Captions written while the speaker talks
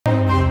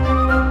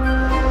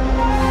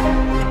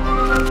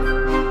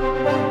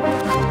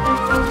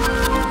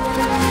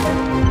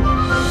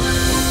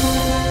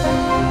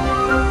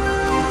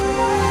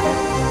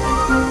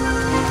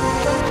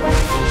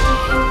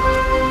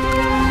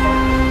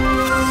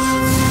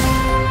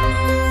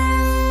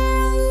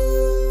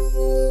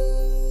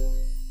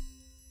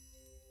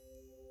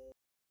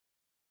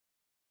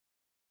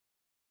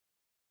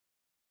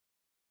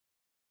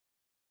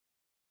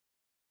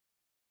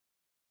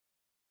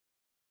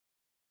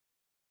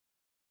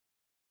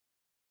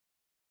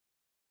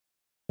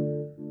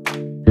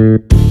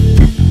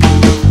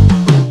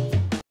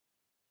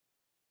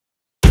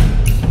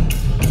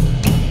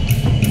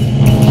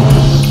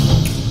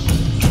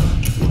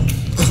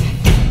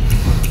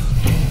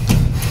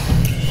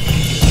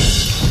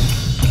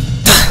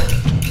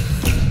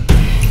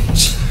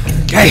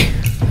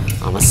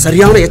அவன்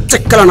சரியான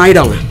எச்சக்கல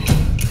நாயிடாம.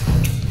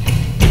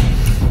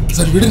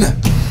 சரி விடுங்க.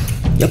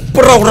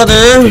 எப்படா விடுறது?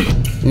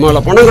 மேல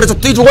பணம் கிடைச்ச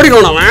தூக்கி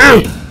ஓடிடுவான்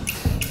அவன்.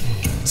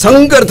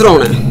 சங்க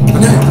எடுத்துருவான்.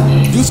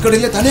 ஜூஸ்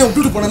கடையில தனியா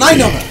விட்டுட்டு போன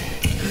நாய் அவன்.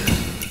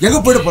 எங்க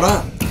போயிட போறான்?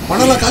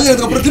 பணம்லாம் காலி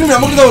ஆனதுக்கு அப்புறம் திரும்பி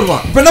நமக்கு தான்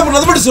வருவான். இப்ப என்ன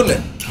பண்ணது மட்டும் சொல்லு.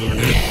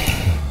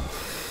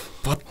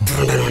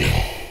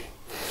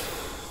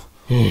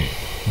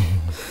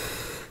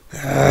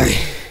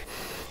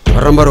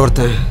 வரம்பார்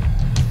ஒருத்தன்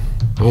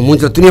அவன்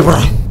மூஞ்சில துணிய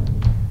போடுறான்.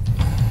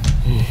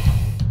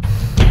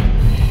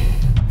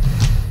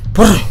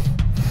 போடுறான்.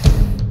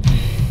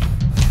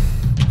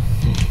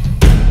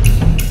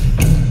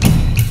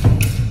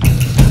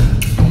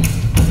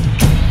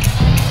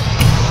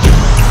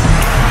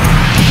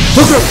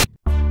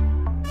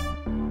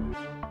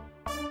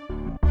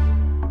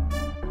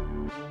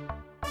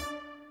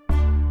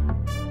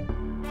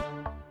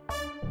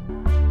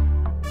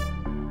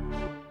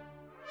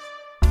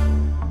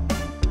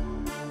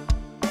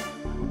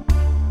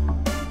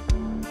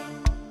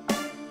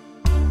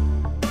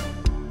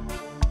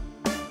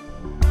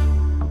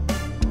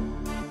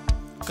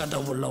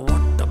 கதவுல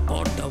ஓட்ட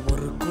போட்ட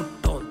ஒரு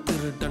கூட்டம்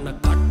திருடனை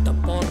காட்ட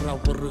போற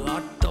ஒரு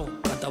ஆட்டம்.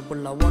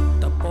 கதவுல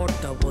ஓட்ட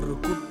போட்ட ஒரு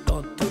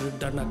கூட்டம்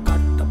திருடனை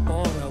காட்ட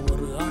போற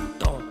ஒரு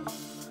ஆட்டம்.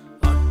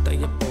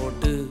 ஆட்டைய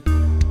போடு,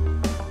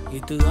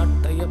 இது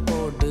ஆட்டைய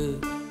போடு,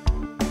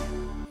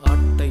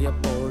 ஆட்டைய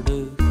போடு,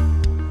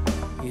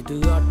 இது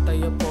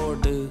ஆட்டைய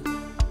போடு.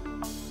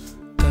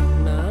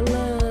 கண்ணால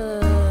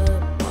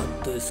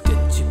பார்த்து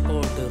ஸ்கெட்ச்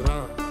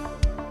போடுறான்,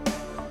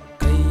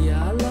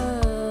 கையால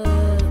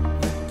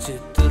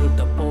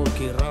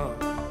போகிறான்.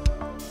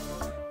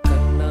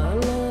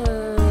 கண்ணால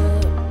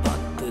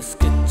பார்த்து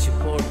ஸ்கெட்ச்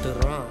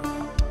போட்டுறான்,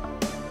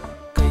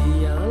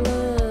 கையால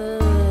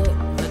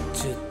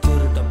வச்சு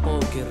திருட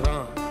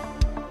போகிறான்.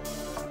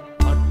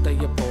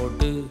 அட்டைய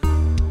போடு,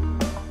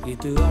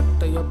 இது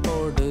அட்டைய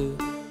போடு,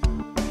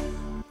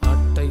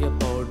 அட்டைய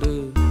போடு,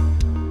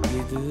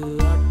 இது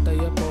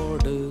அட்டைய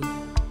போடு.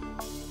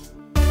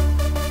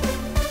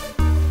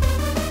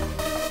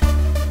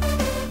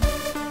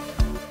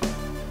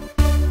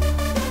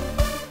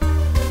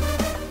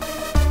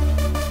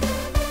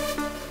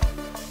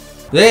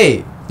 டேய்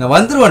நான்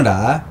வந்துடுவேன்டா.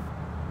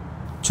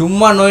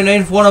 சும்மா நோய்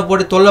நோயின்னு ஃபோனை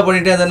போட்டு தொல்லை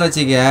பண்ணிகிட்டே தானே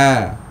வச்சுக்க.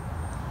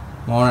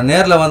 அவனை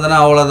நேரில் வந்தனா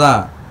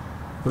அவ்வளோதான்.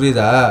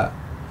 புரியுதா?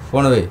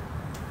 ஃபோனை வை.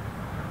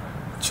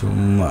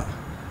 சும்மா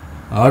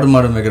ஆடு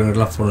மாடு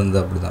மேய்க்கிறவங்கலாம் ஃபோன்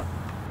இருந்தால் அப்படி தான்.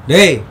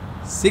 டேய்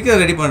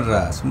சீக்கிரம் ரெடி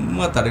பண்ணுறா.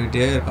 சும்மா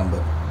தடவிட்டே இருக்கான்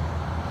பாரு.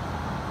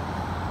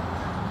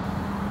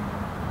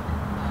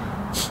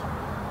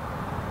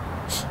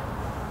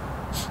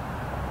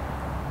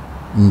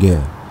 இங்கே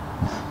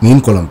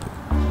மீன் குழம்பு,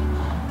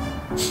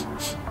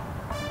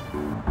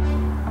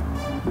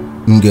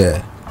 இங்க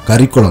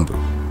கறி குழம்பு.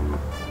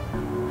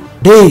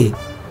 டேய்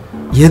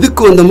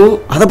எதுக்கு வந்தமோ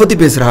அதை பத்தி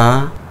பேசுறா.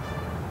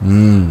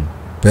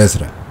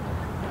 பேசுற.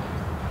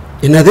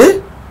 என்னது?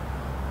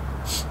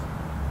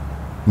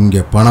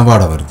 இங்க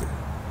பணவாடை வருது.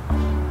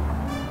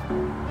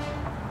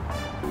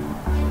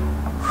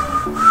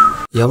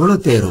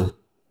 எவ்வளவு தேரும்?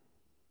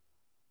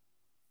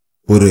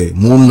 ஒரு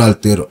 3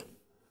 நாள் தேரும்.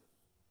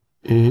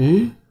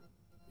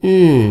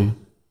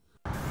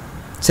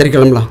 சரி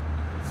கிளம்பலாம்.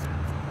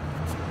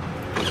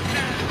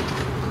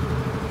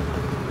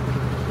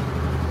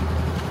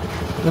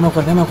 Nama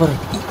kor.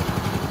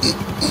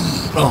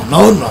 No.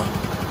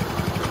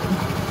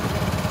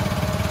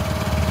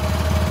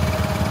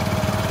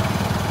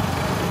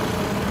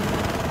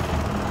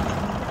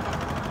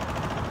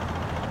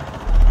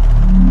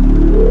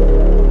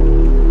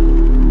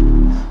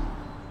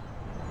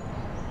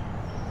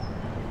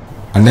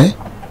 அண்ணே,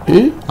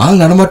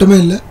 ஆள் நடமாட்டமே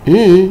இல்ல.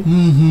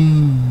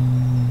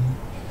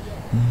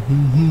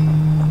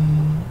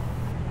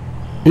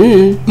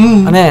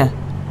 அண்ணே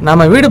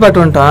நாம வீடு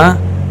பாட்டு வந்துட்டோம்.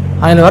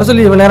 அவங்கள வர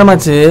சொல்லி இவ்வளவு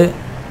நேரமாச்சு.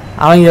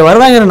 அவங்க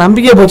வருவாங்கிற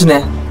நம்பிக்கையே போச்சுனே.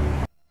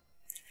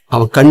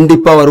 அவன்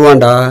கண்டிப்பா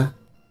வருவான்டா.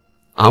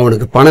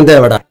 அவனுக்கு பணம்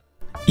தேவைடா.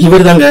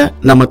 இவர் தாங்க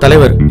நம்ம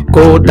தலைவர்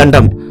கோ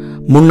தண்டம்,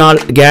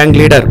 முன்னாள் கேங்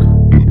லீடர்.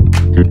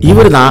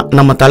 இவர் தான்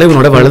நம்ம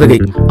தலைவனோட வலதுகை.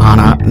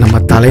 ஆனா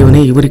நம்ம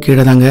தலைவனே இவரு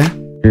கீழே தாங்க.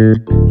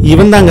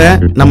 இவன் தாங்க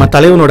நம்ம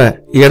தலைவனோட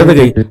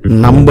இடதுகை,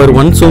 நம்பர்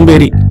 1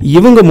 சோம்பேறி.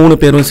 இவங்க 3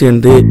 பேரும்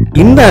சேர்ந்து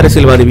இந்த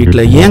அரசியல்வாதி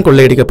வீட்டுல ஏன்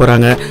கொள்ளையடிக்க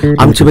போறாங்க?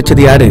 அமுச்சு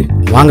வச்சது யாரு?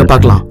 வாங்க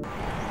பார்க்கலாம்.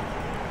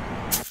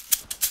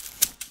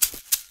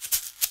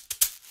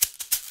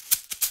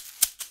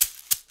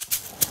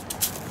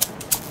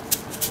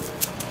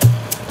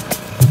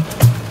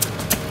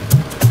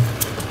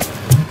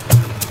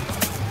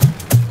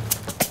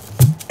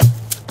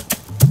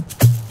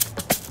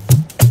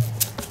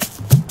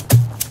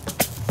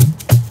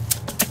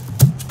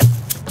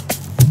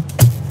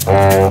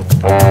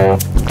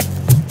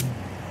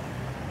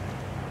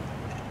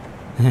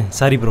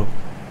 Sorry bro.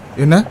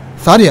 என்ன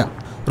சாரியா?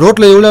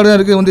 ரோட்டில் எவ்வளோ இடம்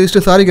இருக்குது வந்து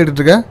இஷ்டம் சாரி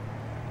கேட்டுட்ருக்க?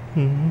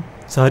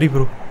 Sorry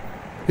bro.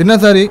 என்ன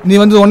சாரி? நீ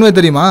வந்து ஒன் வே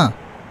தெரியுமா?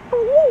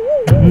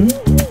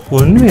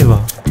 ஒன் வேவா?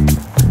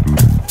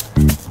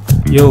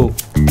 யோ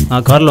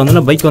நான் காரில்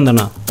வந்தேன்னா பைக்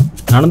வந்தேண்ணா,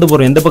 நடந்து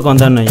போகிறேன் எந்த பக்கம்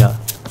வந்தானே ஐயா,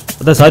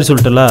 அதான் சாரி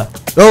சொல்லிட்டல.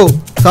 யோ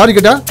சாரி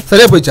கேட்டா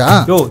சரியா போயிச்சா?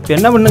 யோ இப்போ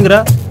என்ன பண்ணுங்கிற?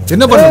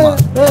 என்ன பண்ணுமா?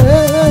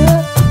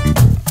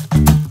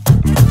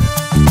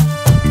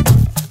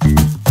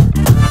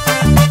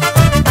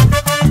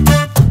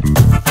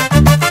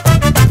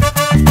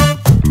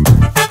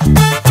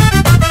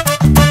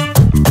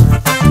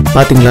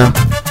 பாத்தீங்களா,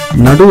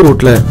 நடு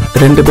ரோட்ல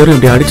 2 பேரும்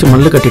இப்படி அடிச்சு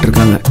மல்லு கட்டிட்டு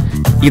இருக்காங்க.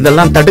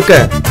 இதெல்லாம் தடுக்க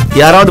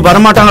யாராவது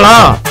வரமாட்டாங்களா?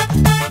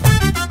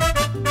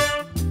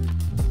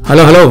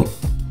 ஹலோ ஹலோ,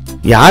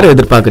 யார்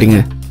எதிர்பார்க்குறீங்க?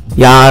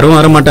 யாரும்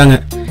வரமாட்டாங்க.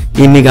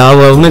 இன்னைக்கு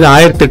அவனுக்கு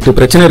 1008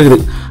 பிரச்சனை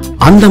இருக்குது.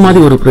 அந்த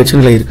மாதிரி ஒரு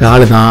பிரச்சனையில இருக்க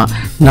ஆளுதான்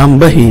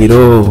நம்ம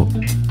hero.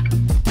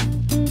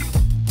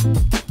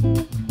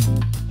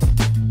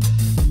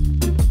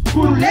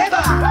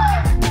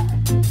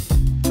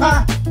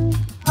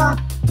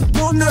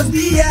 Buenos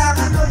días,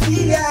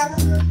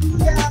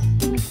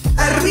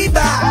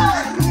 arriba,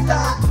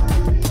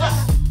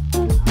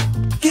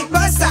 ¿qué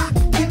pasa?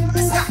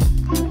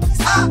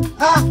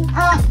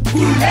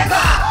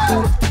 Culebra,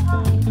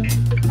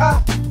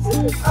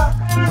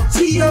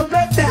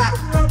 Choreography,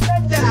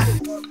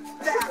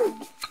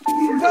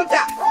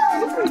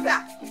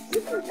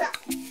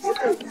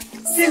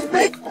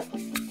 Selva.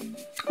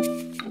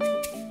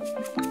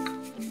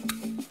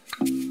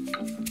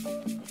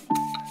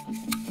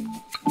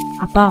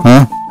 அப்பா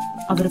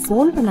அவர்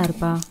ஃபோன்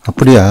பண்ணாருப்பா.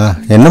 அப்படியா?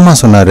 என்னம்மா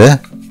சொன்னாரு?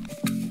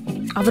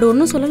 அவர்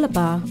ஒன்றும்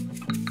சொல்லலப்பா.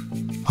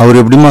 அவர்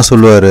எப்படிம்மா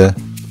சொல்லுவாரு?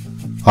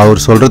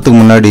 அவர் சொல்றதுக்கு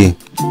முன்னாடி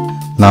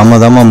நாம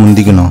தாம்மா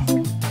முந்திக்கணும்.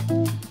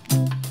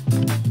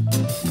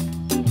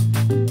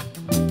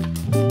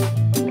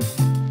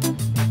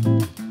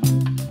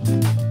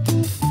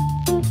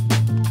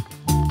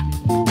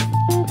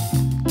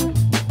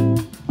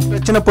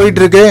 பிரச்சனை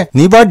போயிட்டு இருக்கு,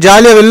 நீ பாட்டு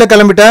ஜாலியா வெளில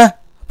கிளம்பிட்ட.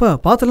 அப்பா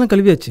பாத்திரம்லாம்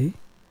கழுவியாச்சு,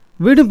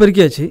 வீடும்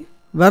பெருக்கியாச்சு,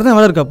 வேற என்ன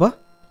வேலை இருக்காப்பா?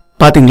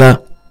 பாத்தீங்களா,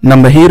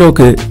 நம்ம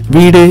ஹீரோக்கு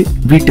வீடு,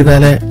 வீட்டு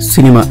வேலை,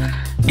 சினிமா,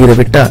 இதை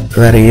விட்டா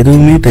வேற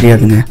எதுவுமே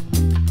தெரியாதுங்க.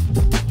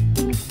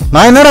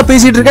 நான் என்னடா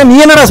பேசிட்டு இருக்கேன், நீ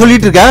என்னடா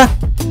சொல்லிட்டு இருக்க?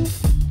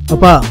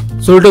 அப்பா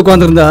சொல்லிட்டு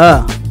உட்காந்துருந்தா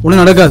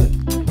ஒன்றும் நடக்காது.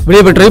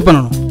 வெளியே போய் ட்ரை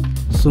பண்ணணும்.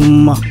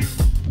 சும்மா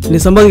நீ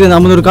சம்பாதிக்கிற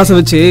 50 காசை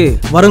வச்சு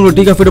வரவங்களை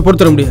டீ காஃபிட்ட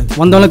போட்டு தர முடியாது.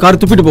 வந்தாலும்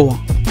கார் துப்பிட்டு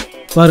போவோம்.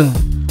 பாருங்க,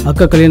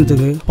 அக்கா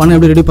கல்யாணத்துக்கு பணம்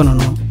எப்படி ரெடி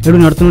பண்ணணும்,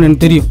 எப்படி நடத்தணும்னு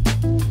எனக்கு தெரியும்.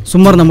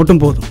 சும்மா இருந்தால்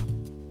மட்டும் போதும்.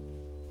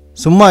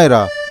 சும்மாயிரா,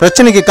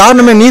 பிரச்சனைக்கு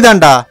காரணமே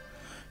நீதான்டா.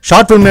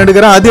 ஷார்ட் ஃபிலிம்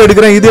எடுக்கிறேன், அது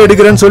எடுக்கிறேன், இது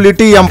எடுக்கிறேன்னு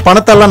சொல்லிட்டு என்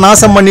பணத்தெல்லாம்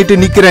நாசம் பண்ணிட்டு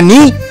நிக்கிற நீ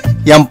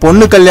என்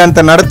பொண்ணு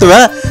கல்யாணத்தை நடத்துவ,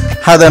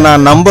 அதை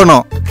நான்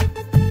நம்பணும்.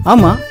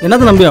 ஆமாம்,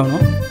 என்னத்தை நம்பி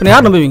ஆகணும்? இப்போ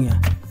யார் நம்புவீங்க?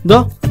 இதோ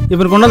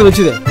இப்போ கொண்டாந்து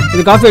வச்சுது,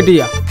 இது காஃபியா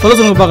டீயா சொல்ல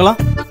சொல்லுங்க பார்க்கலாம்.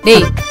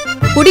 டேய்,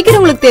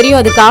 குடிக்கிறவங்களுக்கு தெரியும்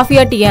அது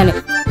காஃபியா டீயான்னு,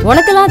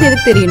 உனக்கெல்லாம் அது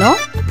எதுக்கு தெரியணும்?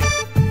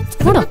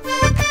 போடும்,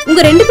 உங்க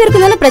 2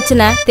 பேருக்கு தானே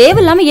பிரச்சனை.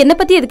 தேவையில்லாம என்னை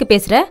பத்தி எதுக்கு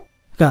பேசுற?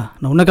 அக்கா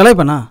நான் உன்னை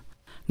கலாய்ப்பேனா?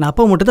 நான்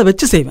அப்பா மட்டும் தான்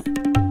வச்சு செய்வேன்.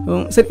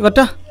 சரி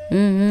வரட்டா?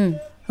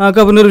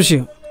 அக்கா இன்னொரு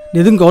விஷயம்,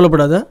 எதுவும்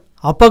கவலைப்படாத.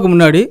 அப்பாவுக்கு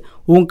முன்னாடி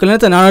உன்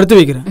கல்யாணத்தை நான் எடுத்து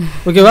வைக்கிறேன்,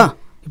 ஓகேவா?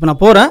 இப்போ நான்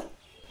போகிறேன்,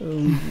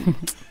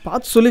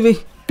 பார்த்து சொல்லி வை.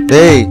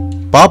 டேய்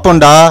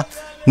பாப்போண்டா,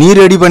 நீ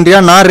ரெடி பண்றியா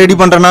நான் ரெடி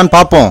பண்றேனான்னு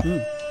பாப்போம்.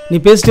 நீ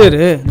பேசிட்டே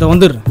இரு, இதை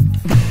வந்துடுறேன்.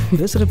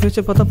 பேசுகிற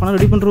பேச்சை பார்த்தா பணம்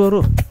ரெடி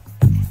பண்ணுருவாரோ?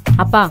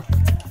 அப்பா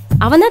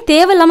அவன் தான்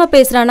தேவையில்லாம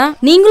பேசுறானா,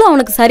 நீங்களும்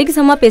அவனுக்கு சரிக்கு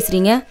சமமா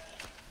பேசுறீங்க.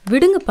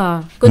 விடுங்கப்பா,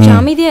 கொஞ்சம்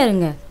அமைதியா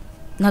இருங்க.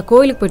 நான்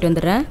கோயிலுக்கு போயிட்டு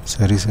வந்துடுறேன்.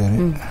 சரி சரி.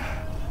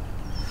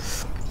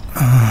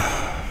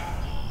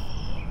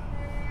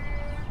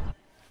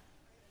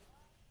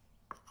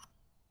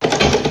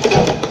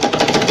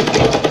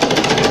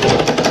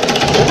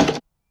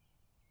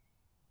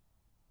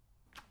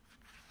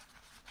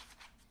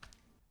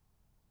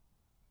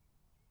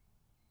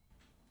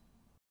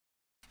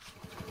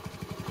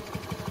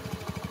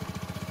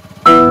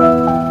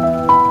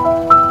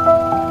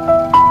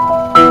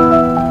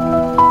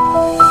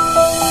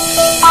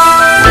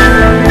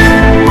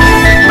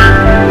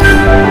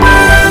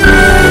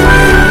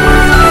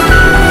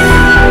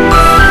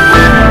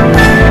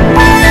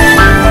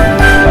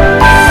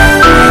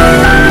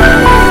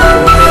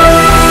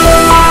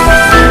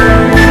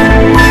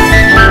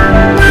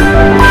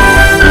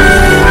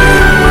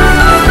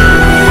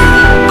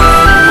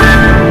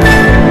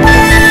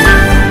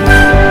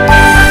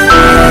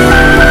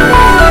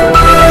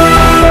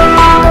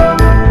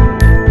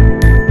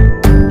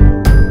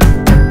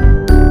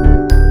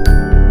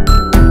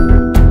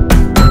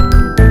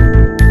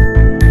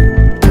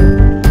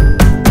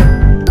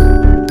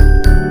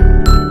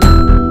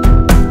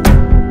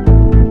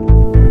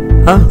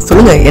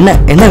 சொல்லுங்க, என்ன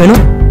என்ன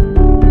வேணும்?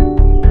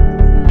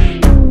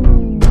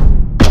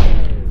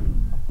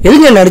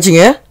 எதுங்க என்ன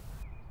அடிச்சிங்க?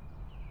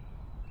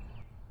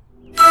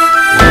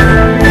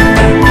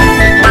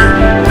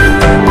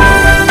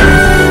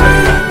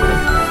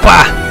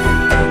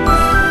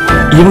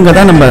 இவங்க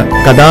தான் நம்ம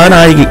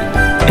கதாநாயகி.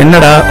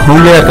 என்னடா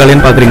ஹோம்லியா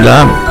இருக்காளேன்னு பாக்குறீங்களா?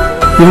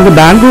 இவங்க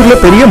பெங்களூர்ல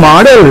பெரிய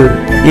மாடல்.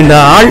 இந்த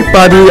ஆள்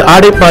பாதி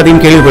ஆடை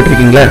பாதின்னு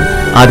கேள்விப்பட்டிருக்கீங்களா?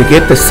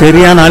 அதுக்கேற்ற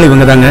சரியான ஆள்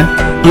இவங்க தாங்க.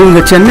 இவங்க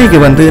சென்னைக்கு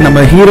வந்து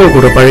நம்ம ஹீரோ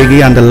கூட பழகி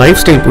அந்த லைஃப்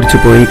ஸ்டைல் பிடிச்சி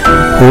போய்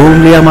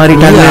ஹோம்லியா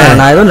மாறிட்டாங்க.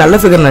 நான் ஏதோ நல்ல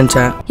ஃபிகர்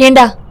நினைச்சேன்.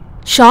 ஏண்டா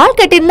ஷால்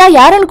கட்டியிருந்தா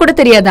யாருன்னு கூட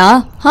தெரியாதா?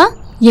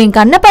 என்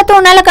கண்ணை பார்த்து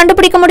உன்னால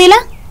கண்டுபிடிக்க முடியல?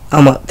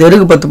 ஆமா,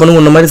 தெருக்கு 10 பொண்ணு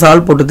உன்ன மாதிரி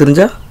சால் போட்டு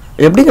தெரிஞ்சா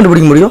எப்படி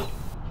கண்டுபிடிக்க முடியும்?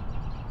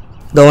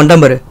 இந்த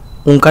ஒன்றாம் பாரு,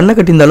 உன் கண்ணை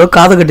கட்டியிருந்தாலோ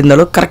காதை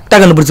கட்டியிருந்தாலோ கரெக்டாக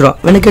கண்டுபிடிச்சிடும்.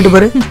 வேணா கேட்டு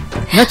பாரு.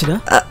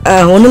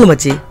 ஒன்றும் இல்லை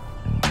மச்சி.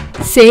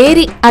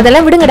 சரி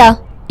அதெல்லாம் விடுங்கடா.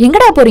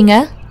 எங்கடா போறீங்க?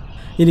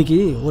 இன்னைக்கு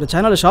ஒரு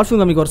சேனலில் ஷார்ட்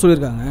ஃபிலிம் காமிக்க வர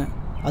சொல்லியிருக்காங்க.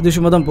 அது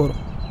விஷயமா தான் போகிறோம்.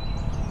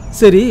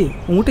 சரி,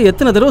 உங்கள்கிட்ட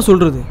எத்தனை தடவை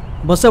சொல்கிறது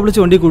பஸ்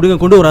அப்பிடிச்சு வண்டி கொடுங்க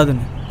கொண்டு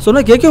வராதுன்னு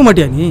சொன்னால் கேட்கவே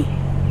மாட்டியா நீ?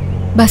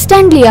 பஸ்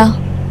ஸ்டாண்ட்லையா?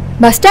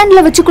 பஸ்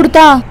ஸ்டாண்ட்ல வச்சு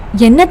கொடுத்தா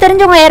என்ன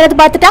தெரிஞ்சவங்க யாராவது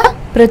பார்த்துட்டா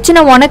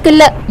பிரச்சனை உனக்கு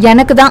இல்லை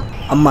எனக்கு தான்.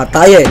 அம்மா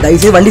தாயே,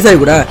 தயவுசெய்து வண்டி சாவி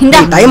கூட.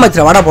 டைம்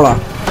ஆச்சு, வாடா போலாம்.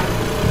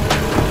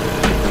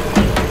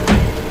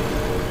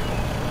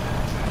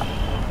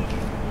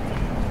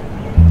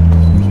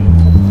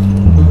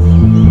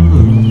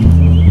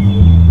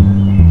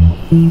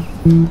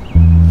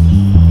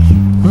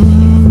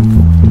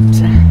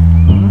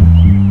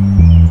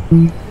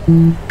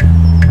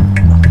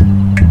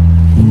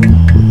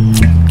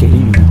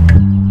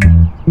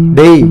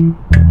 டேய்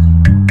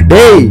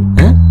டேய்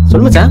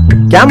சொல்லு மச்சான்.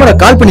 கேமரா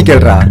கால் பண்ணி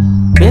கேளுடா.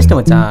 பேசிட்ட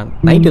மச்சான்,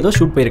 நைட் ஏதோ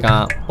ஷூட்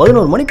போயிருக்கான்.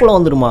 11 மணி போல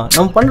வந்துருமா?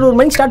 நம்ம 12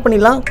 மணிக்கு ஸ்டார்ட்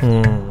பண்ணிடலாம்.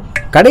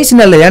 கடைசி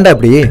நாள்ல ஏன்டா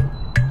அப்படி?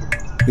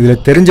 இதுல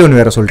தெரிஞ்சவன்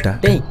வேற சொல்லிட்டேன்.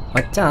 டேய்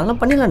மச்சான்,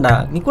 அதெல்லாம் பண்ணிடலாம்டா,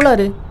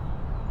 நிக்குளாரு.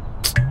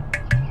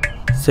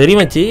 சரி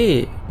மச்சி,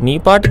 நீ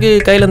பாட்டுக்கு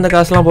கையில் இருந்த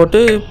காசுலாம் போட்டு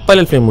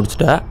பைலட் ஃபிலிம்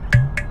முடிச்சுட்ட.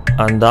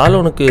 அந்த ஆள்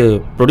உனக்கு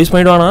ப்ரொடியூஸ்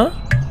பண்ணிடுவானா?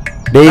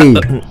 டேய்,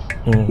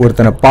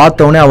 ஒருத்தனை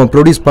பார்த்தவனே அவன்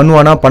ப்ரொடியூஸ்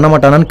பண்ணுவானா பண்ண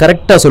மாட்டானான்னு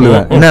கரெக்டா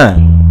சொல்லுவேன். என்ன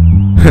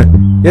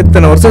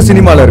எத்தனை வருஷம்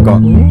சினிமால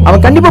இருக்கும்,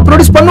 அவன் கண்டிப்பா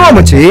ப்ரொடியூஸ் பண்ணுவான்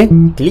மச்சி.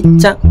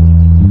 கிளிச்சா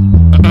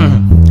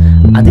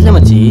அது இல்லை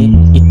மச்சி,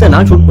 இத்தனை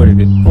நாள் ஷூட்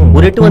போயிருக்கு.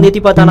 ஒரு 8 வந்து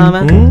எத்தி பார்த்தானா?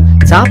 அவன்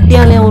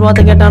சாப்பிட்டியா இல்லையா ஒரு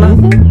வார்த்தை கேட்டானா?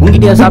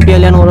 உங்ககிட்டயா சாப்பிட்டியா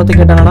இல்லையான்னு ஒரு வார்த்தை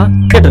கேட்டானா?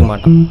 கேட்டுக்க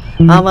மாட்டான்.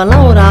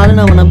 அவன்லாம் ஒரு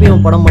ஆளுன்னு அவன் நம்பி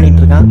அவன் படம்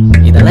பண்ணிட்டு இருக்கான்.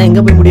 இதெல்லாம்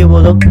எங்க போய் முடிய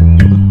போதோ?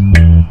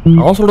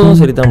 அவன்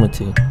சொல்றதும் சரிதான்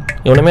மச்சி.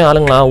 இவனுமே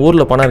ஆளுங்களா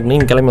ஊரில் பணம் இருக்கு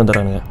நீங்கள் கிளம்பி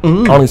வந்துடுறானுங்க.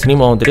 அவனுக்கு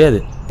சினிமாவும் தெரியாது,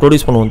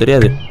 ப்ரொடியூஸ் பண்ணவும்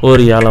தெரியாது,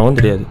 ஒரு ஏழாவும்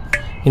தெரியாது.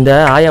 இந்த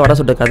ஆயா வடை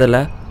சுட்ட கதையில்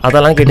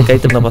அதெல்லாம் கேட்டு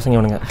கைத்திருந்த பசங்க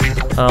இவனுங்க.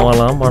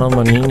 அவெல்லாம் படம்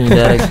பண்ணி நீ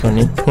டைரக்ட்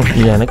பண்ணி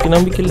எனக்கு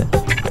நம்பிக்கை இல்லை.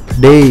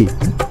 டேய்,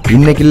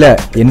 இன்னைக்கு இல்ல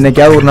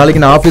என்னைக்காவது ஒரு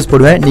நாளைக்கு நான் ஆபீஸ்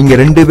போடுவேன். நீங்க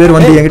 2 பேர்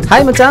வந்து என்கிட்ட.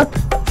 ஹாய் மச்சான்.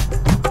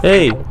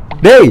 ஏய்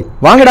டேய்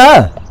வாங்கடா.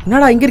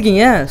 என்னடா இங்க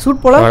இருக்கீங்க?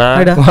 ஷூட் போலாம்.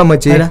 வா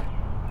மச்சி.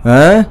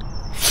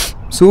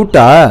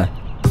 ஷூட்டா?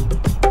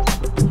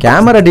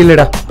 கேமரா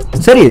டீலடா.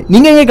 சரி,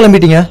 நீங்க எங்க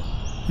கிளம்பிட்டீங்க?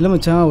 இல்லை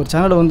மச்சான், ஒரு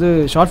சேனலில் வந்து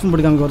ஷார்ட் ஃபிலிம்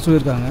படி காமிக்க வர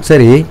சொல்லியிருக்காங்க.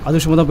 சரி, அது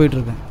விஷயமா தான் போயிட்டு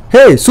இருக்கேன்.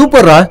 ஹே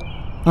சூப்பர்ரா.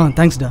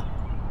 தேங்க்ஸ்டா.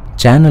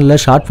 சேனல்ல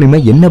ஷார்ட் ஃபிலிமை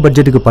என்ன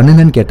பட்ஜெட்டுக்கு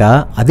பண்ணுங்கன்னு கேட்டா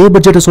அதே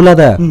பட்ஜெட்டை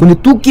சொல்லாத, கொஞ்சம்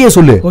தூக்கியே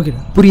சொல்லு. ஓகே,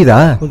 புரியுதா?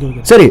 ஓகே.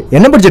 சரி,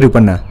 என்ன பட்ஜெட்டுக்கு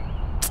பண்ண?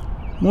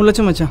 3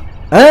 லட்சம் மச்சான்.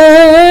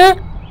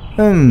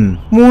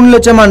 3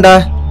 லட்சமாண்டா?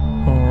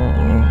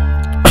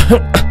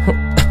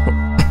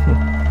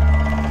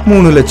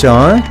 3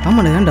 லட்சம்?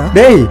 ஆமாடா. ஏன்டா?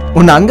 டேய்,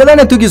 உன்னை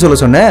அங்கதானே தூக்கி சொல்ல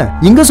சொன்னேன்,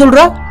 இங்க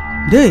சொல்றா?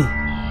 டேய்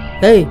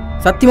டேய்,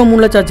 சத்தியமா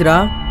 3 லட்சம் ஆச்சுடா.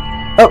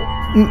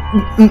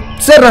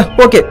 சரிடா,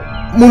 ஓகே.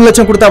 3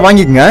 லட்சம் கொடுத்தா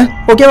வாங்கிக்கங்க,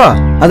 ஓகேவா?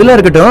 அதெல்லாம்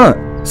இருக்கட்டும்.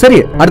 சரி,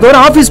 அடுத்த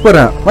வாரம் ஆபீஸ்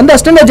போறேன், வந்து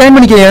அசிஸ்டண்டா ஜாயின்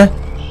பண்ணிக்கங்க.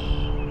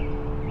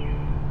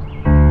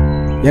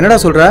 என்னடா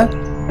சொல்ற?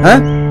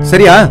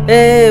 சரியா?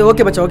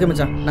 ஓகே மச்சான், ஓகே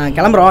மச்சான். நான்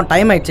கிளம்புறோம்,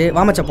 டைம் ஆயிடுச்சு.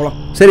 வா மச்சான் போலாம்.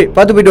 சரி,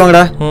 பார்த்து போயிட்டு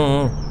வாங்கடா.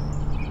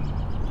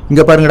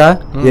 இங்க பாருங்கடா,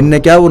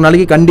 என்னைக்கா ஒரு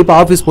நாளைக்கு கண்டிப்பா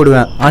ஆபீஸ்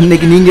போடுவேன்.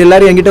 அன்னைக்கு நீங்க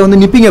எல்லாரும் என்கிட்ட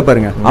வந்து நிப்பீங்க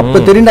பாருங்க,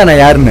 அப்ப தெரியும்டா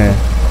நான் யாருன்னு.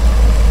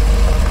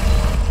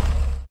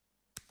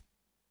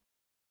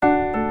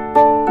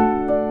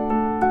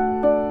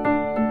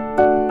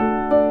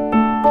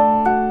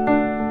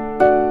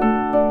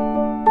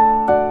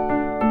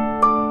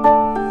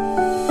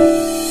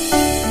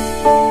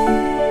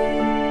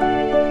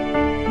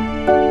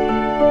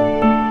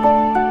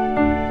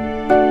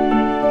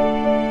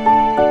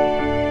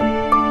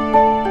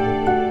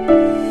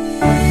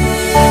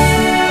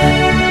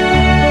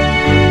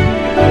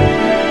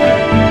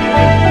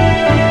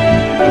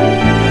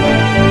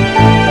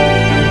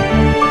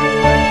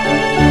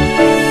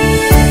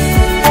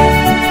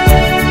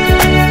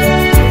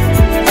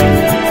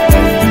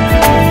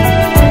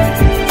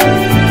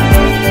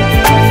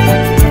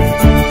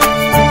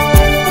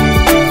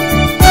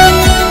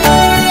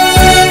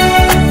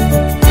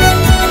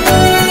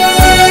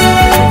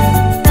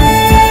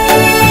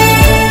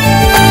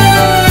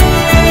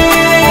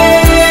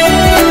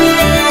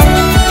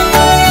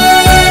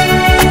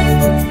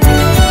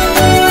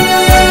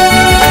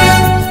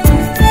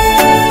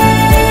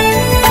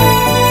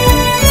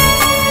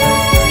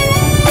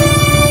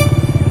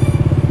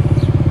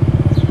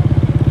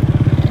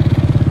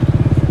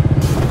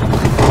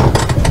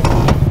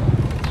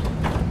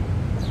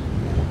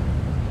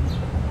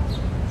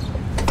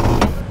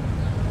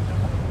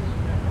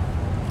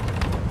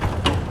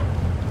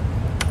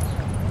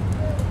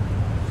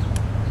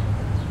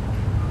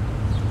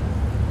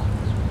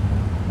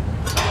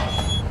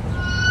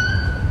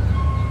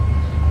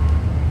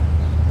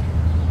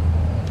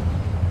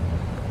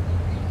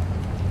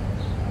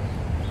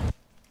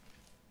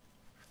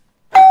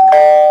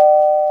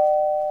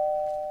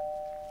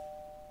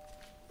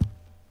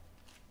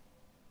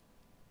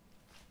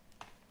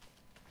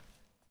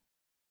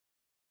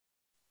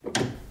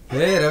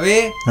 ஏய் ரவி,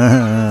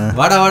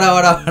 வாடா வாடா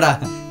வாடா வாடா.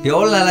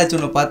 எவ்வளோ நாளாச்சு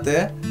உன்னை பார்த்து.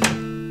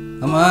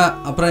 ஆமா,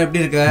 அப்புறம்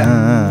எப்படி இருக்க?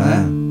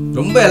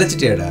 ரொம்ப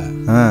இழைச்சிட்டியாடா.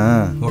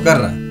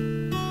 உட்கார்ற.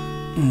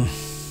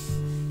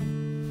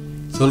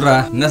 சொல்றா,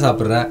 என்ன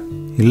சாப்பிட்ற?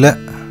 இல்லை,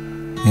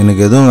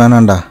 எனக்கு எதுவும்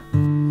வேணாண்டா.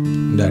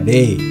 இந்த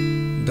டேய்,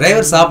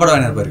 டிரைவர் சாப்பாடு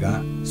வாங்கி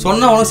போயிருக்கான்.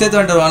 சொன்னா உனக்கு சேர்த்து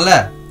வாங்கிட்டு வருவான்ல.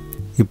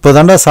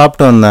 இப்போதான்டா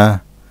சாப்பிட்டு வந்தேன்.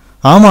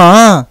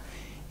 ஆமாம்,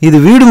 இது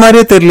வீடு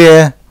மாதிரியே தெரியலையே.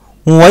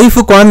 உன்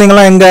ஒய்ஃபு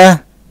குழந்தைங்களாம் எங்க?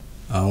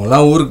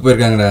 அவங்களாம் ஊருக்கு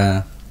போயிருக்காங்கடா.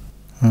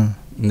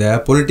 இந்த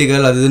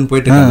பொலிட்டிக்கல் அது இதுன்னு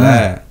போயிட்டு இருக்காங்க.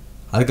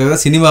 அதுக்காக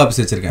சினிமா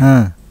ஆஃபீஸ்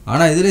வச்சிருக்கேன்.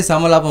 ஆனால் இதுலேயும்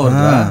செம லாபம்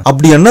வருதா.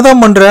 அப்படி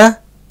என்னதான் பண்ணுற?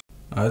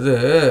 அது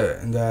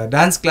இந்த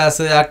டான்ஸ்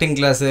கிளாஸு, ஆக்டிங்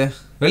கிளாஸு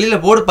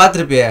வெளியில் போர்டு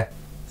பார்த்துருப்பியே.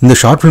 இந்த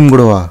ஷார்ட் ஃபிலிம்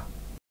கூடவா?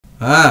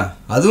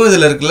 அதுவும்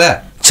இதில் இருக்குல்ல.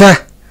 சே,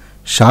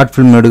 ஷார்ட்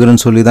ஃபிலிம்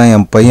எடுக்கிறேன்னு சொல்லி தான்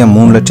என் பையன்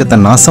 3 லட்சத்தை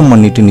நாசம்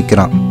பண்ணிட்டு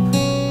நிற்கிறான்.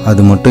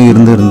 அது மட்டும்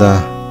இருந்திருந்தா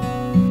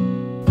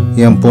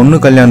என் பொண்ணு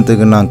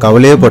கல்யாணத்துக்கு நான்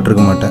கவலையே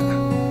பட்டிருக்க மாட்டேன்.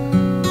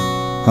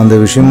 அந்த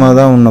விஷயமா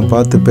தான் உன்னை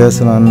பார்த்து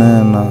பேசலான்னு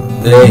நான்.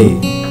 டேய்,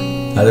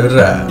 அதை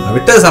விடுற. நான்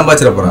விட்டதை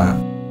சம்பாதிச்சிட போகிறேன்.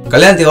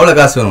 கல்யாணத்துக்கு எவ்வளோ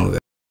காசு வேணும் உனக்கு?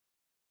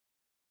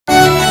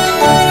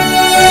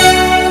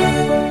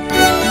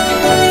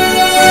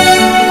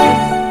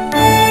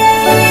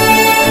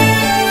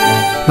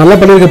 நல்லா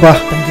பண்ணியிருக்கப்பா.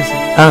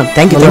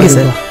 Thank you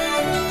sir.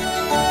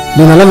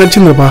 நீ நல்லா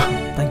நடிச்சுங்கப்பா.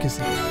 Thank you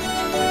sir.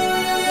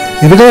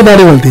 இதுக்காக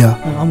தாடி வளர்த்தியா?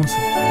 ஆமாம்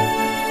சார்.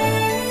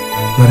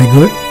 Very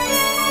good.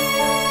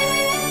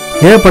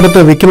 ஏன்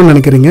படத்தை வைக்கணும்னு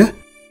நினைக்கிறீங்க?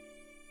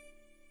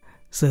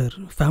 சார்,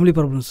 ஃபேமிலி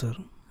ப்ராப்ளம் சார்,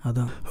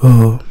 அதான். ஓ,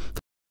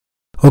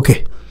 ஓகே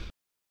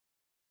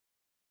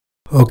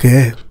ஓகே.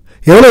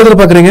 எவ்வளோ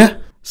எதிர்பார்க்குறீங்க?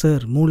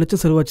 சார் 3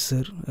 லட்சம் செலவாச்சு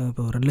சார்.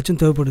 இப்போ 2 லட்சம்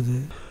தேவைப்படுது.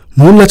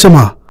 3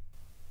 லட்சமா?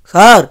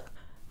 சார்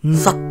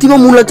சத்தியமா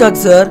 3 லட்சம்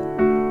ஆச்சு சார்.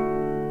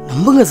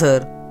 நம்புங்க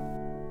சார்.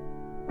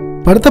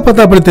 படத்தை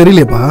பார்த்தா அப்படி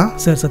தெரியலையப்பா.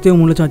 சார்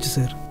சத்தியம் 3 லட்சம் ஆச்சு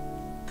சார்.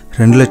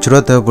 2 லட்ச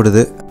ரூபா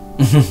தேவைப்படுது.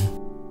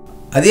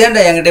 அது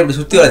ஏன்டா என்கிட்ட இப்படி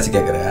சுற்றி வளர்ச்சி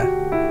கேட்குற?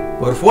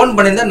 ஒரு ஃபோன்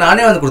பண்ணியிருந்தா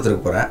நானே வந்து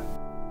கொடுத்துருக்க போகிறேன்.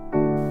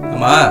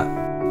 ஆமாம்,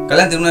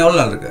 கல்யாணத்துக்கு இன்னும் எவ்வளோ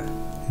நாள் இருக்கு?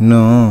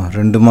 இன்னும்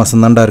 2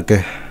 மாதம் தான்டா இருக்கு.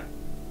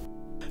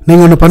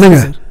 நீங்கள் ஒன்று பண்ணுங்க,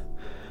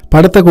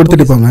 படத்தை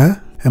கொடுத்துட்டு போங்க.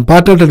 என்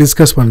பார்ட்னர்கிட்ட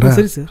டிஸ்கஸ் பண்ணுறேன்.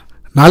 சரி சார்.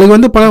 நாளைக்கு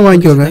வந்து பணம்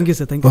வாங்கிக்கோங்க. Thank you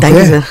sir.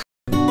 Thank you sir.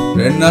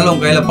 2 நாள்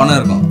உங்கள் கையில் பணம்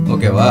இருக்கும்,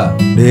 ஓகேவா?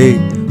 டேய்,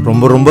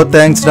 ரொம்ப ரொம்ப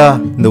தேங்க்ஸ்டா.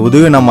 இந்த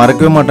உதவியை நான்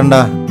மறக்கவே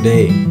மாட்டேன்டா.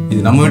 டேய்,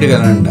 இது நம்ம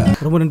வீட்டுக்காரன்டா.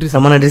 ரொம்ப நன்றி சார்.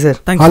 ரொம்ப நன்றி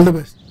சார். All the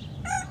best.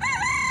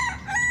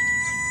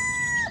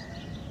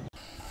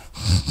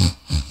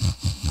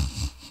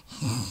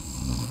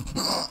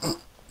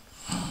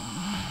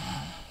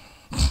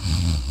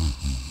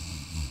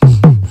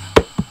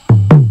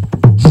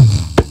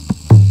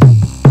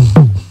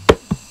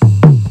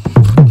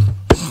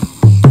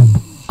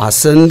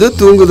 அசந்து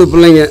தூங்குது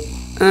பிள்ளைங்க.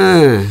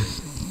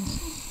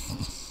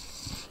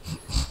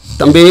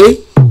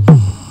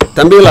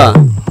 தம்பிகளா,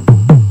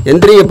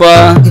 எந்திரிங்கப்பா.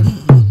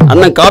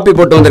 அண்ணன் காப்பி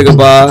போட்டு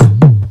வந்திருக்கப்பா.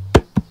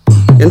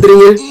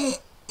 எந்திரிங்க.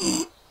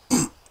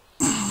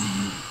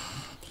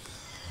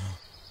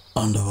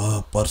 ஆண்டவா,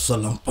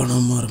 பர்செல்லாம்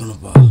பணமா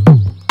இருக்கணும்ப்பா.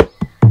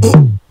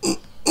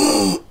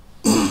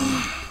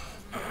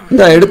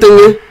 இந்த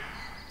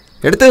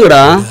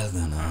எடுத்துங்கடா.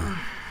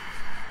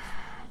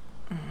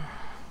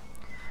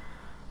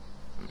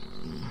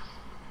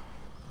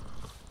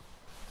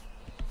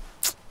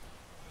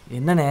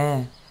 என்னண்ணே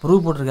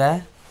ப்ரூவ் போட்டிருக்க?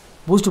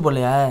 பூஸ்ட்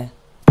போடலையா?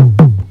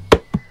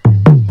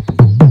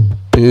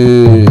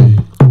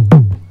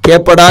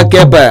 கேப்படா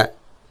கேப்ப.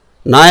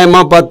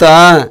 நியாயமா பார்த்தா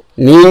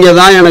நீங்க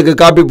தான் எனக்கு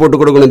காப்பி போட்டு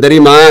கொடுக்கணும்,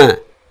 தெரியுமா?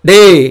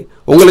 டேய்,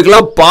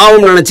 உங்களுக்கெல்லாம்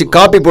பாவம் நினைச்சு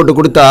காப்பி போட்டு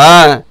கொடுத்தா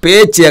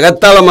பேச்சு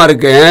எகத்தாளமா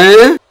இருக்கு.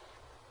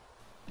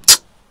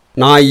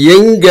 நான்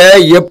எங்க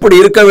எப்படி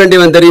இருக்க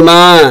வேண்டியவன் தெரியுமா?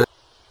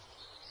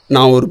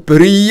 நான் ஒரு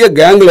பெரிய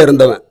கேங்ல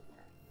இருந்தவன்.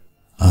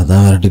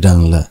 அதான்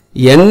விரட்டிட்டாங்கல்ல.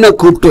 என்ன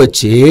கூப்பிட்டு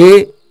வச்சு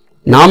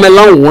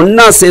நாமெல்லாம்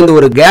ஒன்னா சேர்ந்து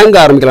ஒரு கேங்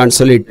ஆரம்பிக்கலான்னு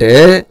சொல்லிட்டு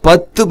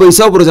 10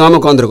 பைசா புரிஞ்சாம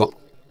உட்காந்துருக்கோம்.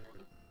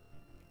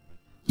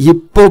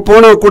 இப்போ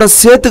போனா கூட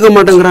சேர்த்துக்க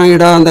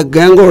மாட்டேங்கிறாங்கடா அந்த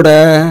கேங்கோட.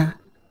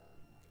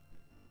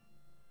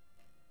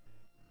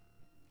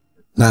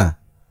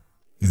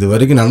 இது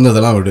வரைக்கும்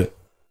நடந்ததெல்லாம் விடு,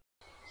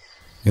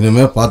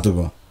 இனிமே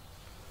பார்த்துக்கோ.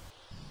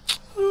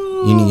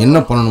 இனி என்ன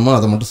பண்ணணுமோ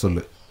அதை மட்டும்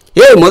சொல்லு.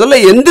 ஏய்,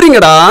 முதல்ல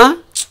எந்திரிங்கடா.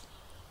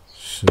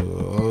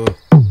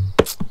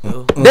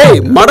 டேய்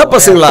மட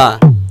பசங்களா,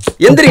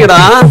 எந்திரிங்கடா.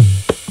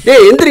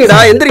 டேய்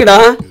எந்திரிங்கடா.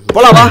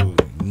 போலாம் வா.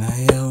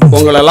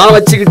 உங்களெல்லாம்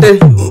வச்சுக்கிட்டு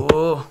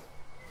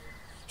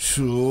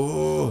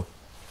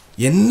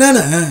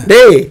என்னன்னு.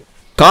 டேய்,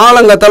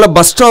 காலங்கத்தால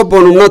பஸ் ஸ்டாப்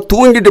போகணும்னா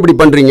தூங்கிட்டு இப்படி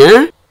பண்றீங்க.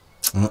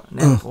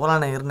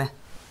 போலாண்ணே, இருந்தேன்.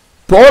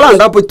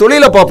 போலாம்டா, போய்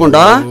தொழில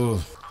பாப்போம்டா.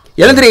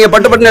 எழுந்துறீங்க,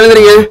 பட்டு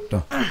எழுந்துறீங்க.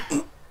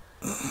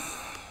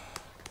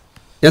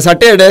 என்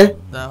சட்டையை எடு.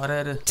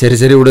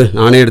 சரி விடு,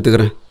 நானே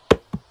எடுத்துக்கிறேன்.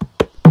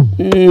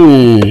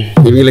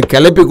 இவங்களை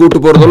கிளப்பி கூட்டு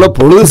போறதோட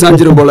பொழுது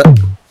சாஞ்சிரும் போல.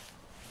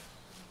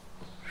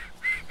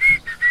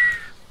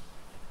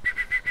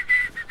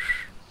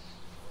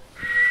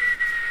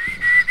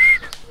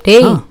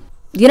 டேய்,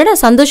 என்னடா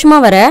சந்தோஷமா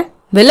வர?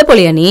 வெளில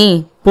போலியா நீ?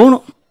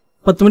 போகணும்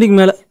 10 மணிக்கு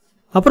மேலே.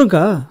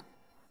 அப்புறம்க்கா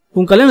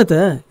உன் கல்யாணத்தை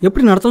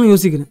எப்படி நடத்தணும்னு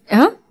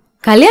யோசிக்கிறேன்.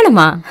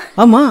 கல்யாணமா?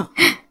 ஆமா,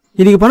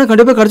 இன்னைக்கு பணம்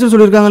கண்டிப்பா கிடைச்சுன்னு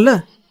சொல்லியிருக்காங்கல்ல,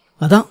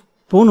 அதான்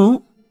போகணும்.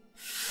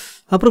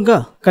 அப்புறம்க்கா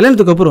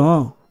கல்யாணத்துக்கு அப்புறம்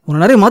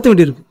உன்னை நிறைய மாற்ற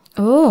வேண்டியிருக்கு.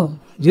 ஓ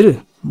இரு,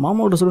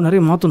 மாமாவோட சொல்ல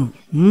நிறைய மாற்றணும்.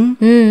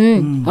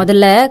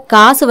 முதல்ல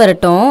காசு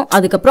வரட்டும்,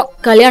 அதுக்கப்புறம்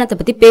கல்யாணத்தை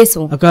பத்தி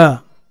பேசுவோம். அக்கா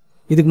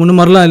இதுக்கு முன்ன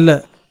மாதிரிலாம் இல்லை,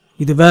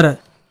 இது வேற.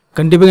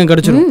 கண்டிப்பாக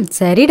கிடைச்சிடும்.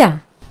 சரிடா.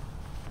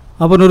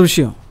 அப்புறம் ஒரு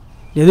விஷயம்,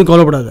 எதுவும்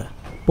கவலைப்படாத,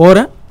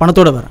 போகிறேன்,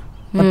 பணத்தோட வரேன்.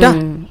 அட்டா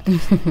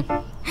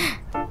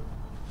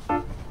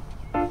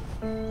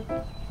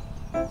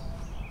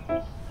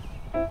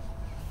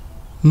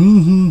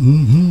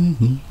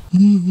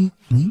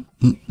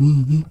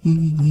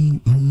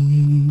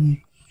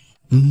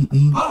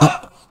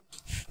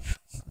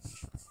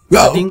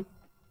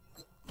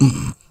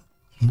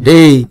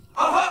டேய்,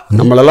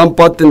 நம்மளெல்லாம்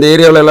பார்த்து இந்த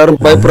ஏரியாவில்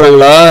எல்லாரும்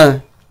பயப்படுறாங்களா?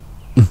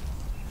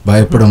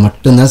 பயப்பட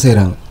மட்டும்தான்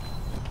செய்கிறாங்க.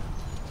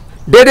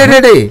 டே டே டே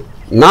டே,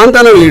 நான்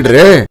தானே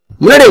லீடரு.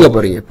 முன்னாடி எங்க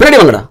போறீங்க? பின்னாடி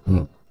வாங்கடா.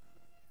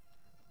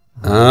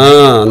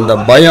 அந்த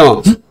பயம்.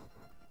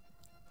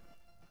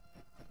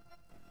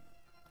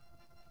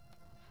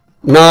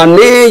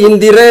 நானே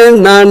இந்திரன்,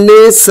 நானே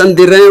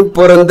சந்திரன்,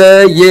 பிறந்த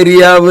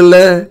ஏரியாவில்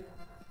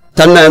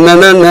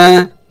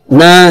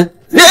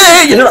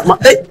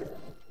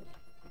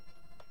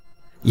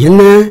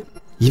என்ன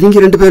இவங்க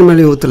 2 பேர்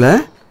மேலே ஊத்துல?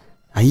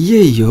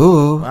 ஐயோ,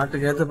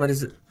 பாட்டுக்கு ஏத்த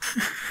பரிசு.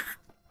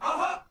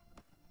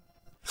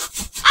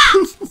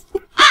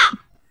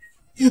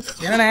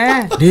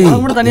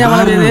 தனியா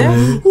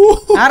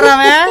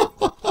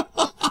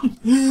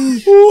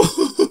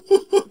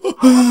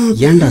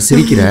ஏன்டா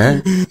சிரிக்கிற?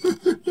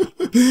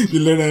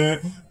 இல்லண்ணே,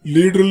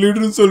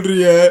 லீடர்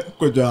சொல்றிய,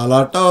 கொஞ்சம்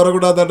அலாட்டா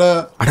வரக்கூடாதாடா?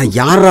 அட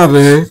யாரா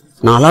அவன்?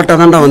 நான் அலாட்டா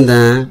தான்டா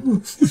வந்தேன்.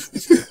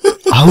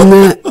 அவங்க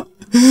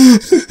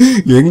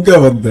எங்க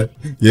வந்த?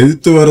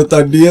 எதிர்த்து வர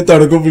தண்ணியே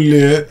தடுக்க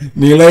முடியலையே,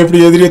 நீலாம் எப்படி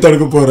எதிரியே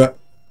தடுக்க போற?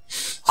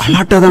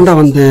 அலாட்டா தான்டா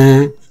வந்தேன்.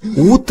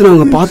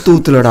 ஊத்துனவங்க பார்த்து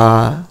ஊத்துலடா.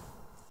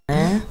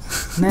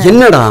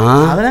 என்னடா?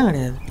 அதெல்லாம்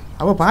கிடையாது,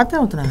 அவ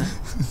பார்த்தேன் ஊத்துனாங்க,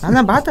 நான்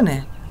தான் பார்த்தனே,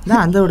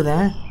 நான் அந்த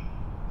விடுதேன்.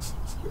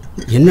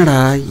 என்னடா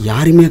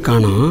யாருமே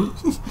காணோம்?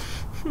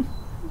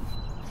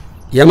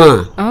 ஏமா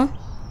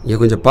இங்க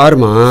கொஞ்சம்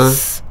பாருமா.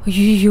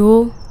 ஐயோ,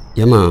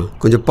 ஏமா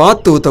கொஞ்சம்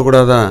பார்த்து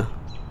ஊத்தக்கூடாதா?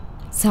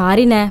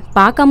 சாரிண்ணே,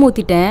 பார்க்காம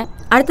ஊத்திட்டேன்.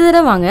 அடுத்த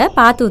தடவை வாங்க,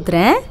 பார்த்து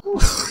ஊத்துறேன்.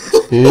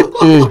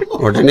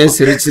 உடனே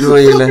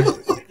சிரிச்சிருவாங்கல்ல.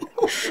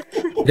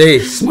 டேய்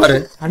சுமாரு.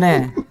 அண்ணே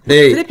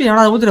டேய், திருப்பி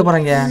எவனாவது ஊத்திட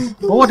போறாங்க,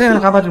 ஒவ்வொரு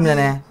டைம் காப்பாற்ற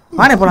முடியாதே.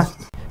 வானே போலாம்.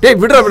 டேய்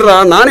விடுறா,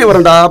 நானே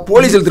வரேன்டா.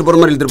 போலீஸ் இழுத்துட்டு போற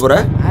மாதிரி இழுத்துட்டு போற.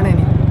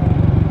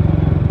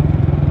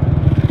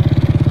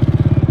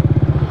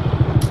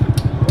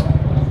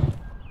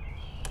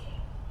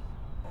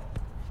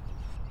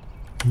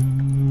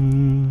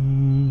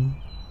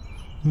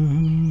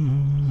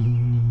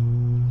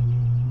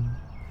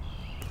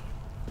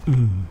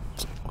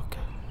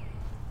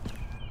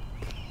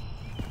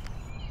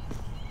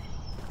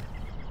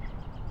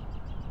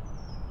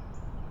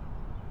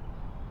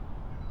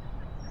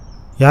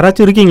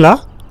 யாராச்சும் இருக்கீங்களா?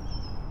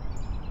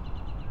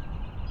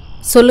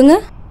 சொல்லுங்க.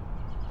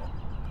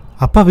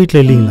 அப்பா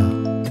வீட்டில் இல்லைங்களா?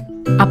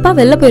 அப்பா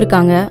வெளில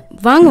போயிருக்காங்க,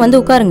 வாங்க வந்து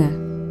உட்காருங்க.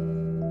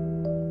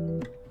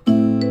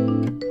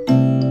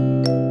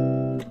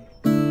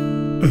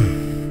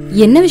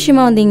 என்ன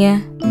விஷயமா வந்தீங்க?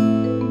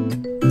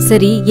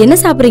 சரி, என்ன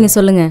சாப்பிட்றீங்க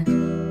சொல்லுங்க.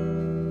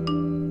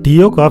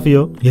 டீயோ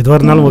காஃபியோ எதுவாக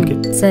இருந்தாலும் ஓகே.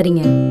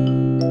 சரிங்க.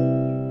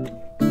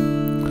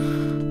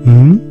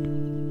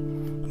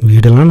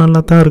 வீடெல்லாம்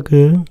நல்லா தான்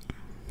இருக்கு.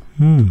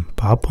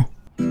 பார்ப்போம்.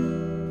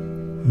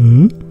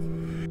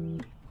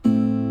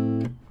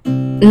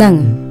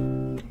 இந்தாங்க.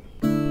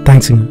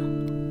 தேங்க்ஸுங்க.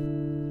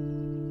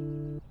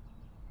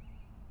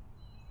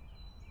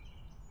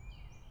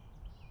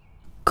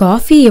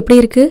 காஃபி எப்படி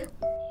இருக்கு?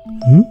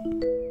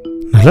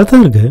 நல்லா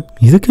தான் இருக்கு.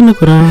 இதுக்கு என்ன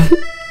குறை?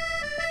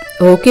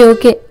 ஓகே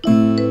ஓகே,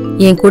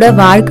 என் கூட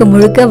வாழ்க்கை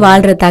முழுக்க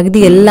வாழ்ற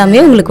தகுதி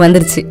எல்லாமே உங்களுக்கு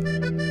வந்துருச்சு.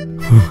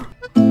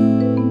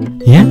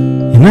 ஏன்,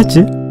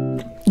 என்னாச்சு?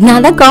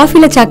 நான் தான்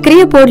காஃபில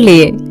சர்க்கரையே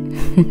போடலையே.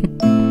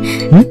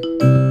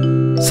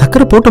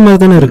 சக்கரை போட்ட மாதிரி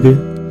தானே இருக்கு.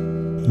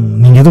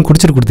 நீங்க எதுவும்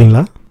குடிச்சிட்டு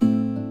கொடுத்தீங்களா?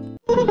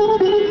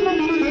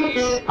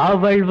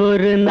 அவள்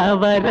ஒரு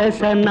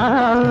நவரச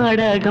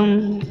நாடகம்,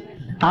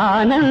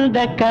 ஆனந்த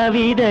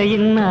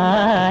கவிதையின்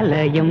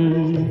ஆலயம்.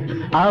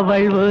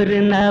 அவள் ஒரு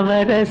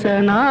நவரச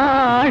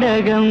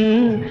நாடகம்,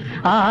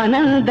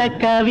 ஆனந்த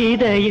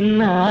கவிதையின்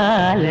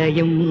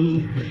ஆலயம்.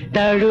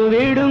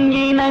 தழுவிடும்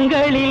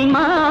இனங்களில்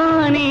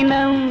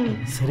மானினம்.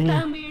 சரி,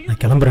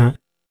 நான் கிளம்புறேன்.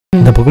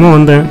 இந்த பக்கமாக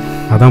வந்தேன்,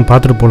 அதான்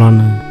பார்த்துட்டு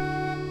போகலான்னு.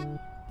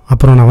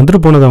 அப்புறம் நான் வந்துட்டு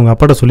போனது அவங்க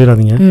அப்பாட்ட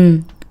சொல்லிடாதீங்க,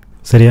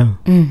 சரியா?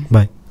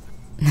 பாய்.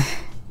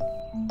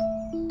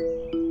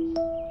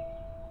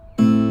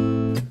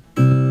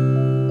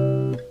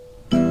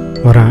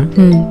 வரேன்.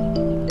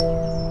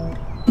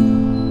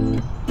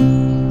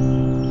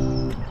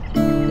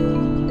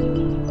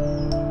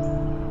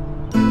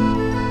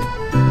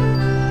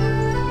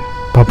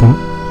 பார்ப்போம்.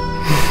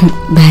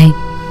 பாய்.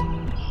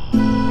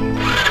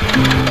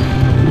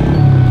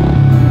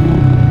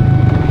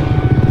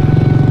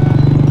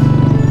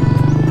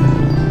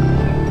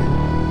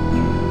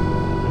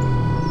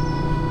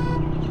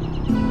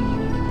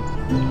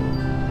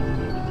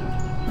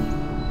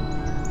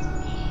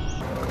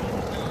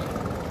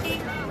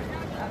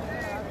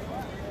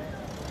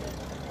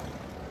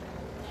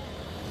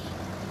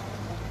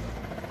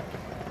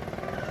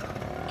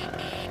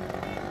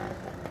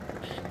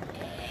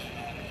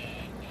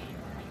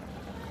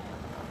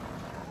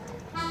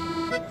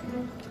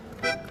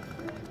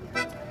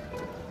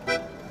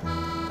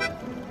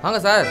 வாங்க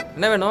சார்,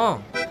 என்ன வேணும்?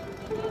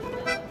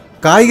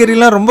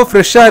 காய்கறிலாம் ரொம்ப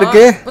ஃப்ரெஷ்ஷாக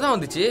இருக்கு. இப்பதான்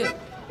வந்துச்சு.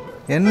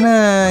 என்ன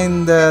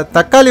இந்த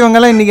தக்காளி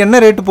வெங்காயம் இன்னைக்கு என்ன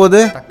ரேட்டு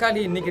போகுது? தக்காளி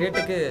இன்னைக்கு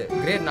ரேட்டுக்கு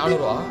கிரேட் 400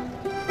 ரூபா.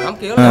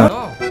 நமக்கு எவ்வளோ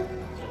வேணும்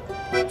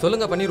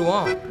சொல்லுங்க,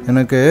 பண்ணிடுவோம்.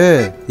 எனக்கு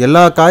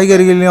எல்லா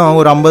காய்கறிகளையும்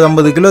ஒரு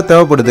 50 கிலோ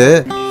தேவைப்படுது.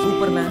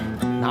 சூப்பர்ண்ணே,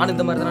 நானும்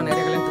இந்த மாதிரி தான்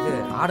நிறைய கல்யாணத்துக்கு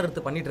ஆர்டர்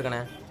எடுத்து பண்ணிட்டு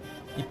இருக்கேண்ணே.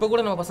 இப்போ கூட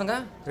நம்ம பசங்க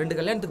 2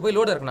 கல்யாணத்துக்கு போய்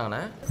லோடு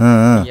இறக்குனாங்கண்ணே.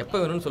 எப்போ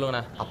வேணும்னு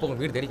சொல்லுங்கண்ணே, அப்போ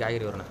உங்கள் வீடு தேடி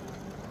காய்கறி வரண்ணே.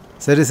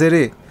 சரி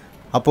சரி,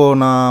 அப்போது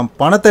நான்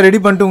பணத்தை ரெடி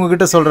பண்ணிட்டு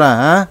உங்ககிட்ட சொல்கிறேன்.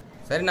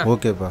 சரிண்ணா,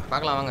 ஓகேப்பா,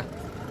 பார்க்கலாம் வாங்க.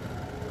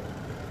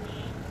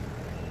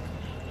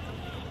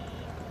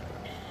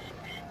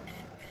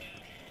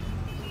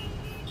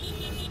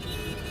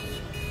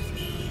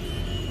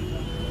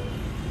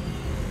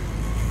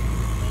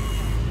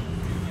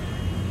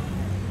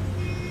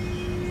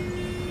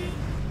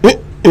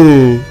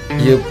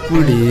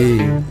 எப்படி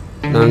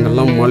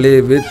நாங்கெல்லாம்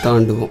மலையவே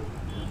தாண்டுவோம்.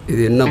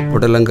 இது என்ன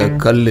புடலங்க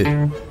கல்லு.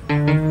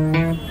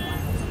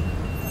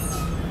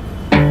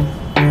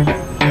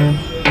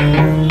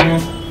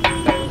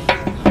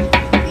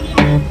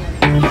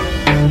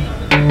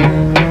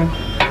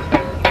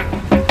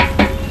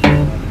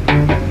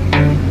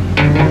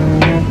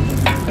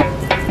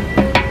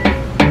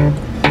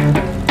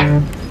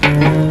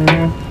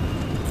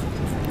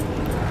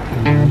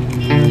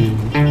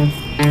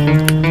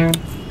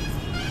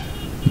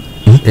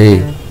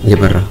 ஏய், இங்கே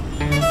பாரு.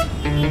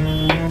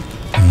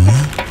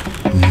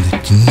 இந்த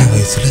சின்ன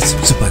வயசுல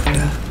சிப்ஸ்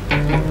பாக்கெட்டா?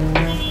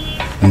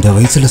 இந்த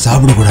வயசுல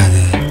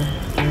சாப்பிடக்கூடாது.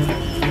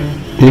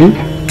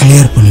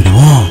 கிளியர்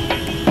பண்ணிடுவோம்.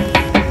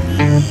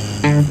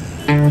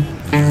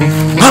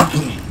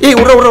 ஏய்,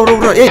 உர உர உர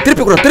உர. ஏய்,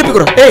 திருப்பி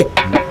குற. ஏய்,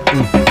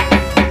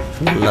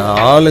 நல்ல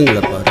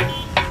ஆளுங்களை பாரு.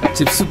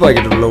 சிப்ஸ்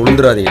பாக்கெட் உள்ள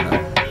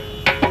விழுந்துடாதீங்கடா.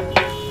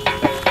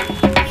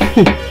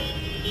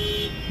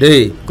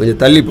 டேய்,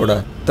 கொஞ்சம் தள்ளி போடா.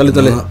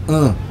 தள்ளு.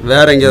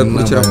 வேற எங்கேயாவது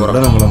பிடிச்சிட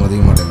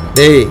போறான்.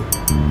 டேய்,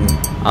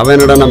 அவன்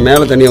என்னடா நான்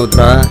மேலே தண்ணியை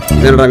ஊத்துறா,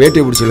 இதனடா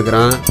வேட்டியை பிடிச்சி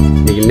இழுக்கிறான்.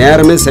 இன்னைக்கு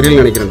நேரமே சரியில்லை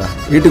நினைக்கிறேன்டா.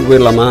 வீட்டுக்கு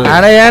போயிடலாமா?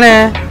 அட ஏனே,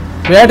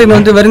 வேட்டைக்கு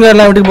வந்து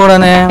வெறுங்காரெல்லாம் வீட்டுக்கு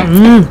போடானே.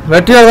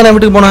 வெட்டியாக தானே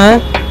வீட்டுக்கு போனேன்.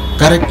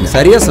 கரெக்ட்,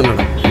 சரியா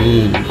சொன்னடா.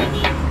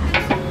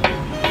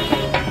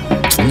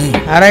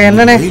 அட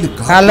என்னண்ணே,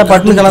 காலைல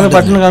பட்டுன்னு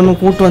கிளம்பி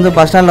கூட்டு வந்து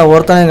பஸ் ஸ்டாண்டில்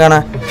ஒருத்தனையும்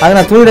காணேன். அது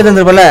நான் தூங்கிட்டு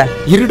இருந்திருப்பல.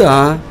 இருடா,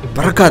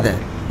 பறக்காத.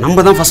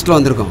 நம்ம தான் ஃபர்ஸ்ட்ல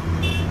வந்திருக்கோம்,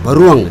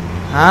 வருவாங்க.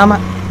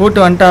 ஆமாம், கூட்டு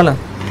வந்துட்டாலும்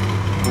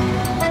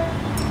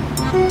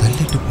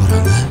தள்ளிட்டு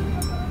போறாங்க.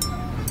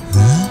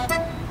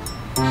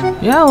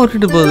 ஏன்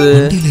ஓட்டிட்டு போகுது?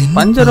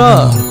 பஞ்சரோ?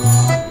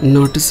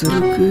 நாட்டு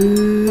சரக்கு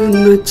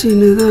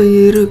நச்சுன்னு தான்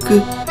இருக்கு.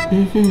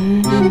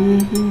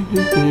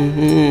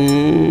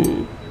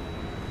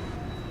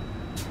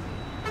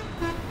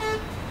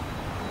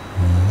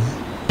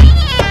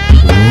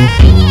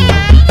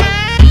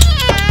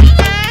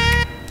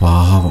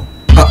 பாவம்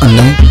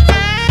அண்ணே,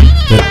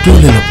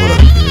 பெட்ரோல் இல்லை போல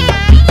இருக்கு.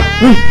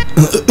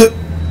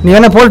 நீ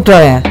என்ன போட்டு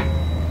வாயேன்.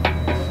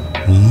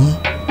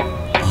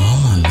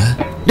 ஆமால.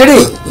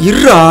 டேய்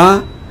இருடா,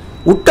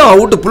 விட்டா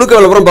அவுட்டு புழுக்க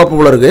வேலை அப்புறம் பார்ப்ப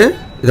போல இருக்கு.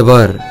 இதை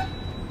பார்,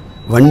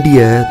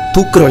 வண்டியை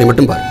தூக்குற வழி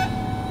மட்டும் பாரு.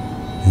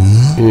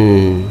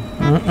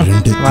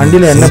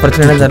 வண்டியில் என்ன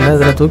பிரச்சனை தெரியல,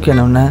 இதில் தூக்கி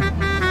என்ன?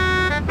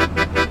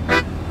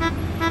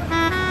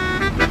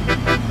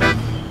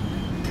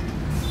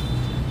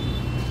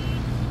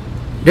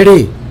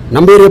 டேய்,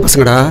 நம்ம ஏரியா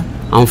பசங்கடா.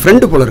 அவன்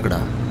ஃப்ரெண்டு போல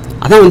இருக்குடா,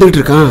 அதான்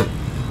வந்துகிட்டு இருக்கான்.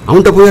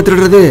 அவன்கிட்ட போய்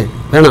திருடுறது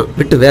வேணாம்,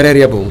 விட்டு வேற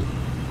ஏரியா போவோம்.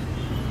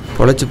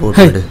 பொழைச்சு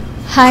போட்டு.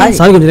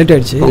 சாரி, கொஞ்சம் லேட்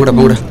ஆயிடுச்சு.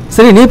 போங்கடா.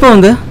 சரி, நீ இப்போ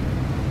வந்த?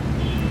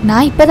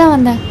 நான் இப்பதான்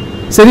வந்தேன்.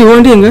 சரி,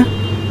 வண்டி எங்க?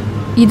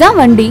 இதான்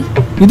வண்டி.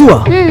 இதுவா?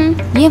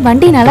 ஏன்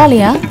வண்டி நல்லா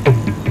இல்லையா?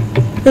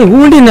 ஏய்,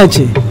 வண்டி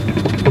என்னாச்சு?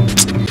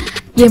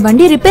 என்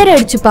வண்டி ரிப்பேர்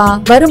ஆயிடுச்சுப்பா.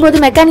 வரும்போது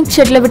மெக்கானிக்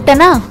ஷெட்ல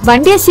விட்டேனா,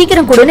 வண்டியை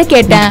சீக்கிரம் கொடுன்னு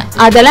கேட்டேன்.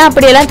 அதெல்லாம்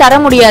அப்படியெல்லாம் தர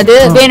முடியாது,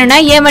 வேணும்னா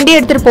என் வண்டியை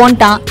எடுத்துட்டு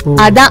போன்ட்டான்.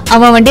 அதான்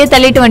அவன் வண்டியை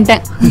தள்ளிட்டு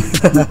வந்துட்டேன்.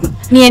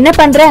 நீ என்ன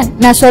பண்ற,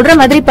 நான் சொல்ற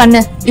மாதிரி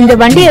பண்ணு. இந்த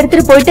வண்டியை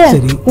எடுத்துட்டு போயிட்டு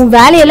உன்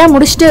வேலையெல்லாம்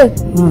முடிச்சுட்டு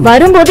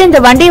வரும்போது இந்த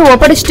வண்டியை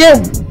ஒப்படைச்சிட்டு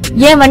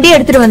என் வண்டியை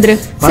எடுத்துட்டு வந்துரு.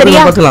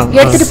 சரியா?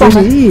 எடுத்துட்டு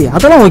போங்க.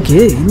 அதெல்லாம் ஓகே.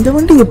 இந்த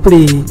வண்டி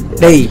எப்படி?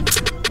 டேய்,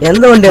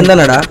 எந்த வண்டி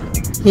இருந்தானடா?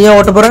 நீ ஏன்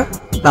ஓட்ட போற?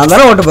 நான்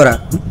தானே ஓட்ட போறேன்.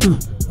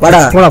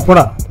 வாடா.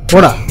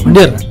 போடா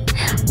வண்டி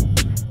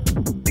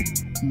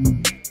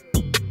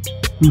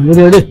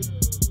ஏறு.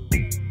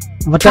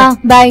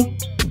 பாய்.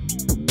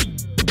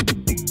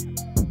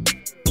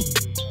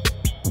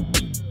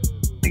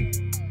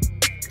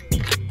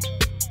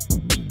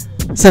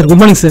 Sir, good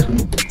morning sir.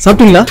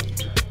 சாப்பிட்டீங்களா?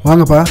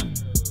 வாங்கப்பா,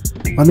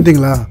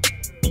 வந்துட்டீங்களா?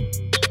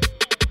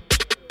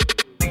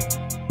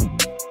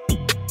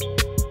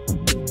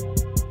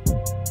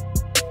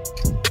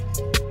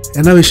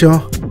 என்ன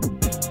விஷயம்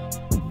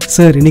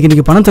சார்? இன்னைக்கு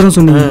நீங்க பணம் தரேன்னு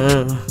சொன்னீங்க.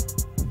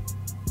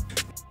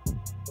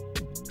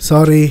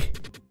 சாரி,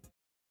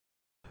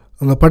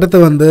 உங்கள் படத்தை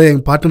வந்து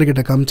எங்கள்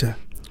பார்ட்னர்கிட்ட காமிச்சேன்.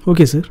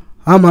 Okay sir.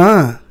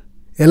 ஆமாம்,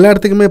 எல்லா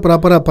இடத்துக்குமே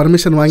ப்ராப்பராக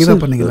பர்மிஷன் வாங்கி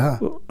தான் பண்ணீங்களா?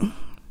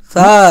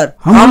 சார்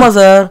ஆமா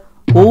சார்,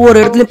 ஒவ்வொரு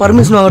இடத்துலயும்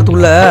பர்மிஷன்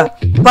வாங்குறதுக்குள்ள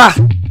பா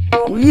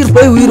உயிர்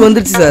போய் உயிர்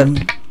வந்துருச்சு சார்.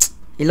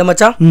 இல்ல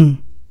மச்சான்,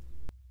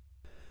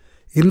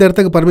 இந்த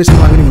இடத்துக்கு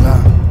பர்மிஷன் வாங்குறீங்களா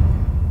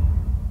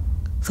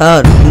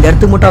சார்? இந்த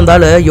இடத்துக்கு மட்டும் அந்த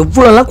ஆளு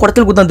எவ்வளோலாம்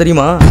குடத்தில் குத்தான்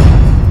தெரியுமா?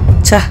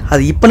 சே,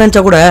 அது இப்போ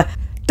நினச்சா கூட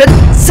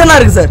டென்ஷனாக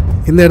இருக்கு சார்.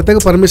 இந்த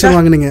இடத்துக்கு பர்மிஷன்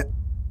வாங்குனீங்க?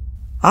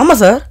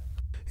 ஆமாம் சார்.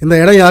 இந்த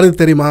இடம்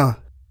யாருக்கு தெரியுமா?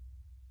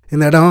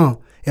 இந்த இடம்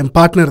என்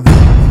பார்ட்னர் தான்.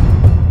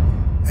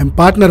 என்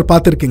பார்ட்னர்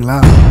பார்த்துருக்கீங்களா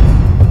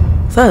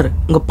சார்?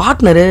 உங்கள்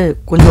பார்ட்னரு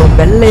கொஞ்சம்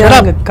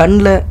வெள்ளையாக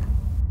கண்ணில்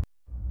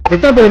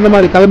எத்தனை பேர் இந்த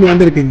மாதிரி கிளம்பி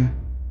வந்திருக்கீங்க?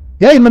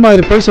 ஏன் இந்த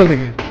மாதிரி போய்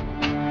சொல்றீங்க?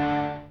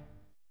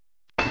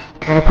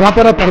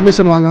 ப்ராப்பராக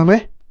பர்மிஷன் வாங்காம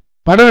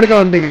படம் எடுக்க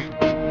வந்தீங்க,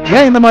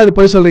 ஏன் இந்த மாதிரி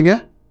போய் சொல்றீங்க?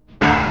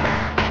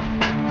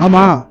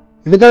 ஆமா,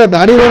 இதுக்காக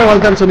தாடி வேற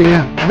வளர்த்தான்னு சொன்னீங்க,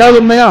 அதாவது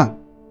உண்மையா?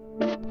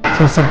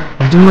 சார் சார்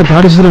நிஜமா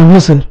தாடி சார்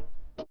உண்மை சார்.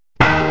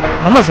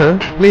 ஆமா சார்,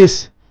 ப்ளீஸ்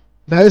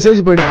தயவு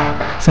செஞ்சு போயிடுங்க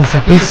sir.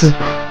 Sir please sir.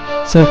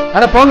 Sir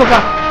அட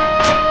போங்கப்பா.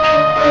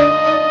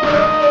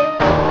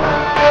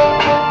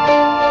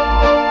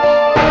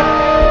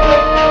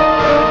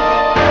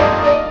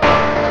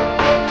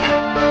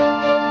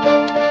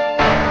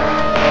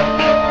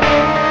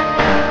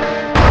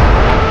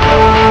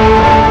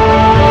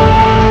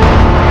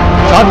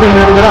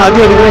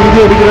 அது எடுக்கிறேன் இது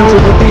எடுக்கிறேன்னு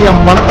சொல்லிட்டு என்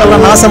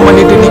மனத்தெல்லாம் நாசம்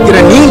பண்ணிட்டு நிக்கிற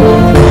நீ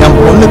என்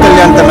பொண்ணு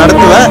கல்யாணத்தை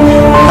நடத்துவ,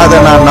 அதை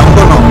நான்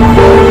நம்பணும்.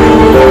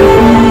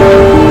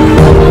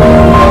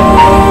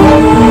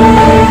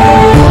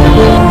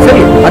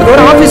 சரி, அடுத்த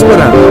வாரம் ஆஃபீஸ்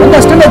போறேன், வந்து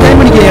அசிஸ்டண்டா ஜாயின்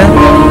பண்ணிக்கீங்க.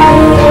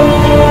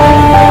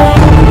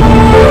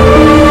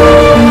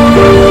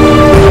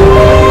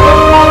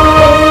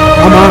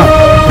 ஆமா,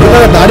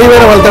 இதுக்காக தாடி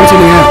வேற வளர்த்தான்னு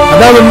சொன்னீங்க,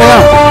 அதாவது உண்மையா?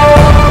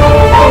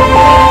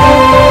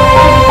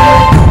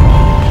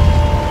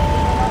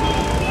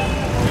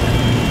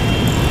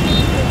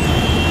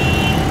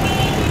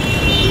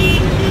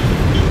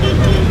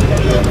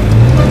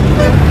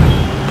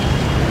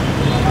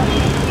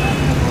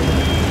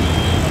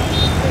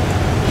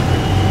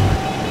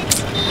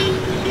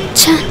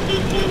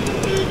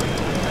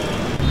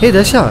 ஏய்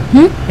தர்ஷா,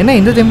 என்ன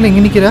இந்த டைம்ல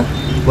எங்க நிக்கிற?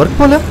 ஒர்க்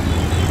போல?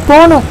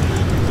 போகணும்,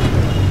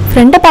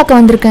 ஃப்ரெண்டை பார்க்க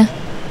வந்திருக்கேன்.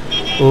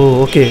 ஓ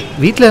ஓகே,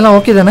 வீட்டில் எல்லாம்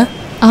ஓகே தானே?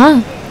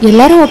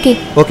 எல்லாரும் ஓகே.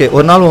 ஓகே,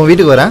 ஒரு நாள் உன்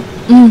வீட்டுக்கு வரேன்.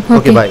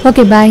 Okay bye.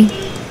 Okay bye.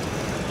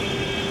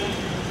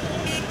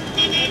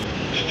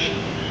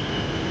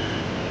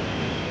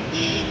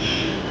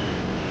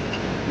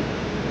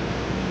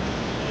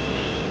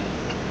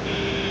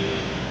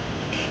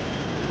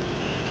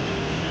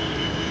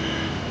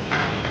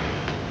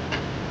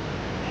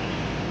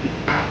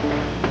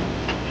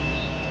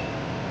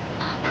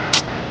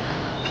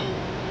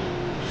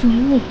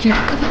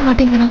 எடுக்கவே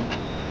மாட்டேங்கிறான்.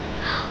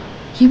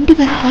 எப்படி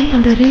வேற கால்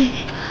பண்றாரு?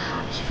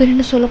 இவர்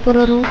என்ன சொல்ல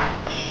போறாரோ?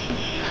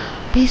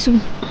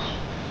 பேசுவோம்.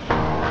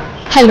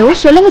 ஹலோ,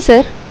 சொல்லுங்க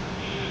சார்.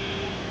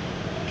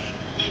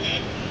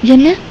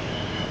 என்ன?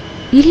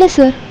 இல்ல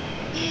சார்.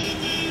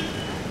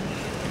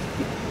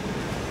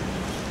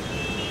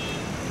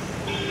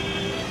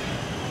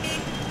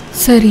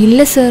 சார்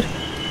இல்ல சார்,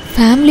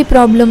 ஃபேமிலி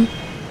ப்ராப்ளம்.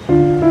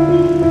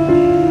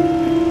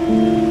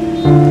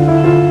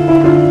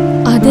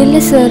 அது இல்ல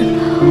சார்.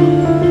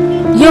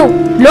 யோ,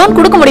 லோன்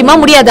கொடுக்க முடியுமா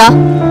முடியாதா?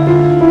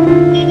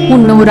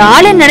 உன்னை ஒரு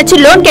ஆளு நினைச்சு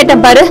லோன்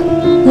கேட்டேன் பாரு.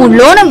 உன்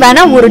லோனும்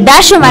வேணாம், ஒரு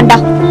டேஷும்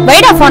வேண்டாம்.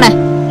 வைடா போன.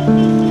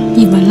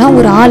 இவெல்லாம்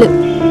ஒரு ஆளு.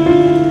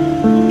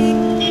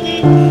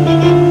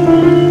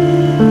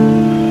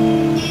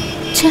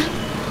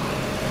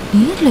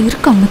 நேர்ல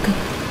இருக்கு அவனுக்கு.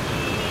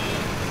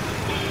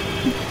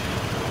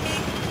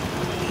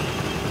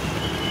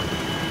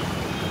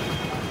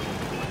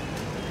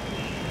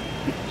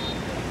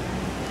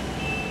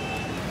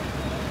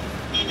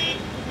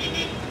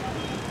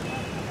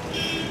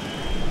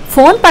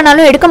 ஃபோன்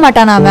பண்ணாலும் எடுக்க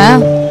மாட்டானா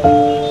அவன்?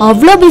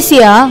 அவ்வளோ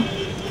பிஸியா?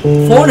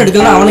 ஃபோன்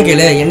எடுக்கலாம் அவனை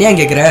கேளு, என்னையா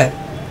கேட்குற?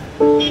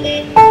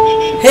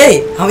 ஹே,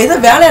 அவன் ஏதோ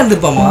வேலையா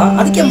இருந்திருப்பாமா,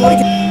 அதுக்கே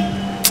முறைக்க.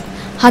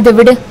 அதை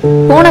விடு,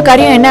 போன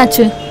காரியம் என்ன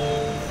ஆச்சு?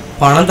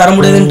 பணம் தர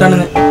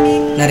முடியாதுன்ட்டானுங்க.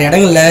 நிறைய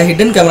இடங்கள்ல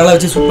ஹிடன் கேமராலாம்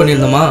வச்சு ஷூட்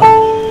பண்ணியிருந்தோமா.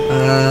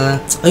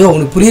 ஐயோ,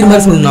 உனக்கு புரியுற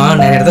மாதிரி சொல்லணும்னா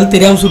நிறைய இடத்துல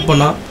தெரியாமல் ஷூட்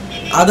பண்ணோம்.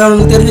 அது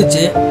அவனுக்கு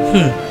தெரிஞ்சிச்சு.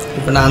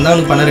 இப்போ நான் தான்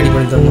அவனுக்கு பணம் ரெடி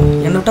பண்ணி தரணும்.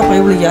 என்னை விட்டா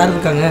பைபிளுக்கு யார்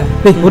இருக்காங்க?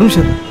 ஒரு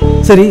நிமிஷம்.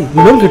 சரி,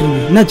 லோன்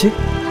கேட்டுருங்க, என்னாச்சு?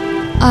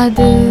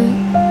 அது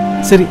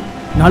சரி,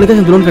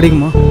 நாளைக்காச்சும் லோன்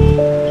கிடைக்குமா?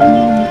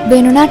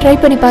 வேணும்னா ட்ரை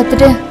பண்ணி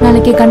பார்த்துட்டு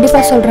நாளைக்கு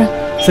கண்டிப்பாக சொல்கிறேன்.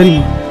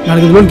 சரிம்மா,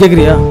 நாளைக்கு லோன்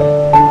கேட்குறியா?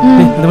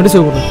 இந்த வண்டி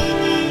சேவ் பண்ணுறேன்.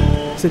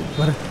 சரி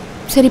வரேன்.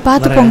 சரி,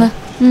 பார்த்து போங்க.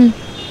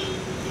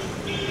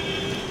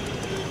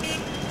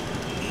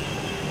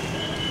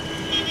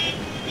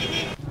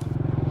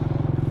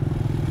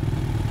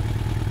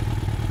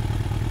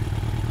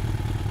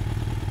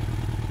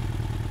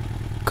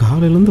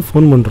 காலையிலேருந்து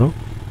ஃபோன் பண்ணுறோம்,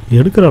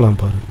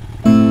 எடுக்கிறாளாம் பாரு.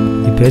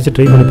 இப்போயாச்சும்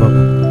ட்ரை பண்ணி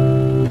பார்ப்போம்.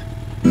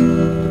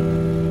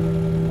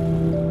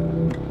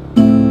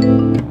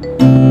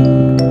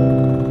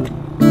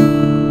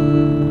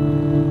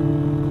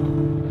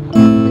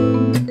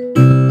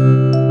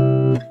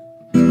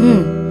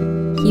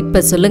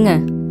 இப்ப சொல்லுங்க.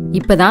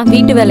 இப்பதான்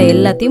வீட்டு வேலை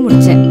எல்லாத்தையும்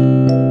முடிச்சேன்.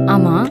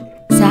 ஆமா,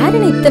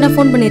 சாரின்னு இத்தனை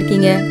ஃபோன்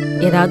பண்ணிருக்கீங்க,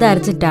 ஏதாவது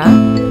அர்ஜென்ட்டா?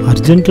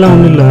 அர்ஜென்ட்லாம்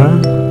ஒன்றும் இல்லை,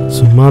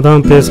 சும்மா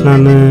தான்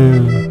பேசலான்னு.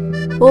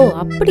 ஓ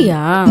அப்படியா?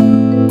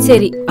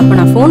 சரி, அப்ப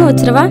நான் போனை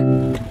வச்சிரவா?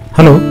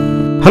 ஹலோ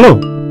ஹலோ,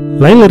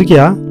 லைனில்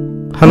இருக்கியா?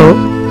 ஹலோ,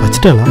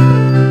 வச்சுட்டாளா?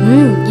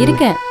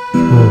 இருக்கேன்.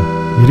 ஓ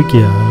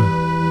இருக்கியா?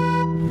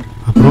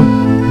 அப்புறம்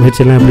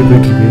முயற்சியெல்லாம் எப்படி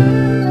போயிட்டுருக்கு?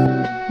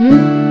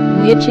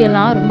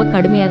 முயற்சியெல்லாம் ரொம்ப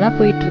கடுமையாக தான்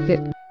போயிட்டுருக்கு.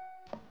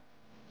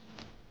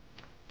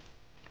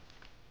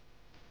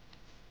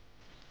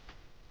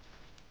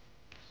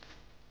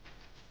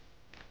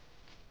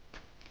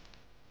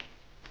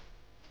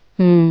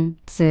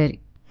 சரி.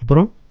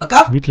 அப்புறம் அக்கா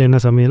வீட்டில் என்ன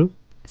சமையல்?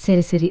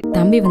 சரி சரி,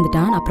 தம்பி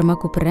வந்துட்டான், அப்புறமா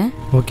கூப்பிடுறேன்.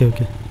 ஓகே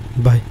ஓகே,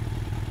 பாய்.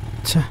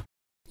 சே,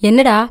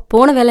 என்னடா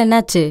போன வேலை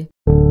என்னாச்சு?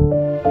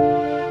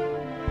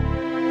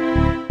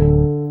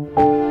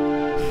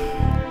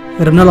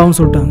 2 நாள் ஆகும்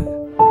சொல்லிட்டாங்க.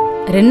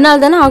 2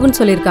 நாள் தானே ஆகும்னு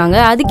சொல்லியிருக்காங்க,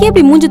 அதுக்கே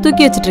இப்படி மூஞ்சி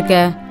தூக்கி வச்சுட்டு இருக்க?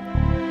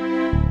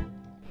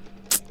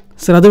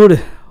 சரி அதை விடு,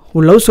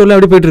 உன் லவ் ஸ்டோரியில்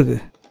எப்படி போயிட்டு இருக்கு?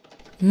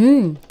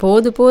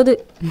 போது போது,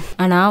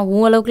 ஆனா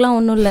உன் அளவுக்குலாம்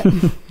ஒன்றும் இல்லை.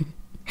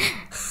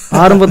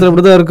 ஆரம்பத்தில்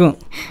இப்படி தான் இருக்கும்,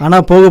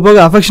 ஆனால் போக போக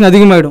அஃபெக்ஷன்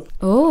அதிகமாகிடும்.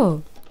 ஓ,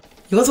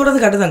 இவன்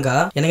சொல்கிறது கரெக்டுதான்க்கா.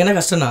 எனக்கு என்ன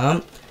கஷ்டம்னா,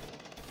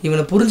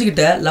 இவனை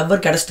புரிஞ்சுக்கிட்ட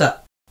லவ்வர் கிடைச்சிட்டா,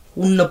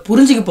 உன்னை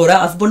புரிஞ்சுக்க போகிற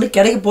ஹஸ்பண்டு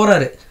கிடைக்க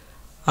போகிறாரு,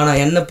 ஆனால்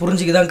என்ன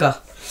புரிஞ்சுக்குதான்க்கா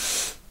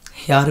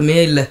யாருமே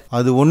இல்லை.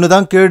 அது ஒன்று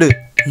தான் கேடு.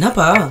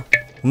 என்னப்பா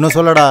இன்னும்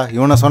சொல்லடா,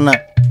 இவனை சொன்னேன்.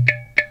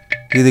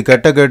 இது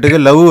கெட்ட கேட்டுக்கு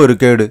லவ் ஒரு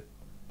கேடு.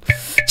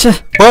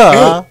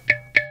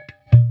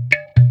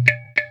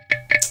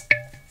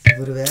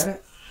 ஒரு வேற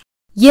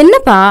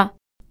என்னப்பா,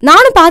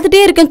 நானும் பார்த்துட்டே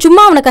இருக்கேன்,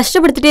 சும்மா அவனை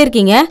கஷ்டப்படுத்திட்டே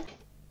இருக்கீங்க.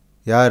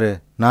 யாரு?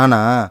 நானா?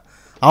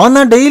 அவன்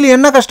தான் டெய்லி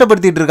என்ன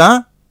கஷ்டப்படுத்திட்டு இருக்கான்.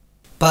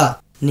 பா,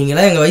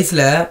 நீங்களாம் எங்கள்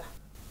வயசில்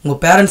உங்கள்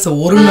பேரண்ட்ஸை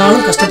ஒரு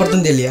நாளும்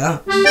கஷ்டப்படுத்துனது இல்லையா?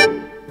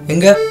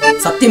 எங்க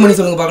சத்தியம் பண்ணி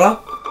சொல்லுங்க பார்க்கலாம்.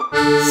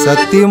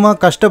 சத்தியமா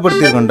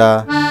கஷ்டப்படுத்திருக்கோண்டா,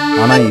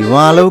 ஆனா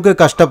இவன் அளவுக்கு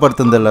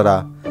கஷ்டப்படுத்துனது இல்லடா.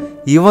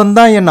 இவன்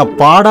தான் என்ன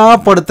பாடா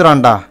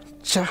படுத்துறான்டா.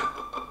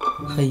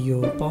 ஐயோ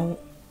பாவம்.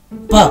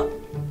 பா,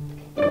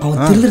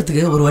 அவன்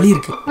திருந்துறதுக்கு ஒரு வழி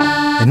இருக்கு.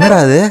 என்னடா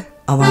அது?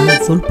 அவன்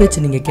சொல்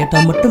பேச்சு நீங்க கேட்டா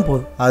மட்டும்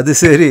போதும். அது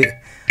சரி,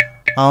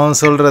 அவன்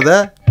சொல்றத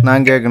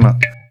நான் கேட்கணும்.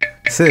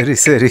 சரி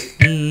சரி.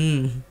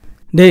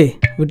 டேய்,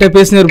 விட்டா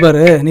பேசினே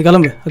இருப்பாரு, நீ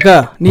கிளம்பு. அக்கா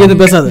நீ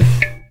எதுவும் பேசாத.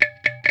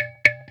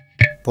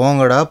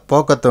 போங்கடா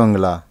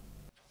போக்கத்தவங்களா.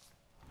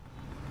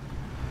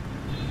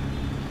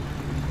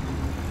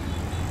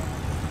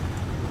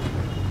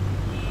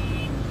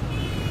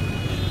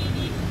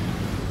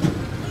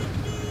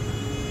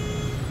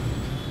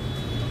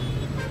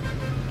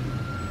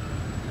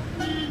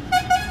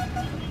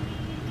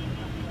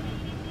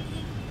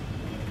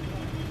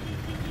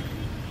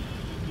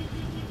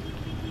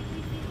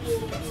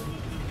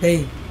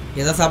 டேய்,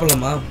 எதாவது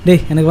சாப்பிடலாமா?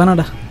 டேய் எனக்கு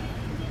வேணாடா.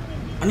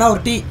 அண்ணா ஒரு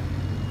டீ.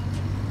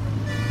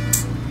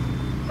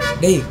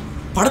 டேய்,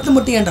 படத்தை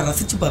மட்டும் ஏன்டா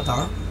ரசிச்சு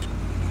பார்த்தான்?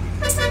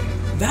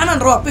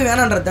 வேணான்றோம், அப்பயே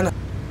வேணான்றது தானே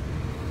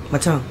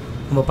மச்சான்.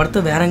 நம்ம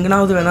படத்தை வேற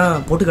எங்கனாவது வேணா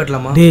போட்டு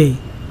காட்டலாமா? டேய்,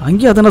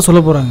 அங்கேயும் அதானே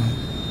சொல்ல போறாங்க.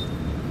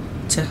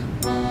 சே,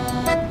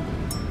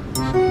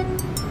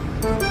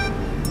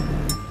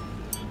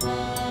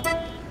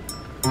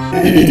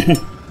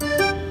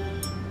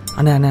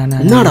 அண்ணா அண்ணா அண்ணா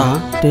என்னடா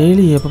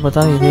டெய்லி எப்போ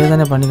பார்த்தாலும் இதே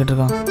தானே பண்ணிக்கிட்டு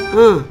இருக்கான்.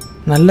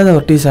 நல்லதா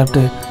ஒரு டீ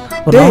சாப்பிட்டு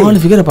ஒரு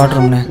 4 ஃபிகரை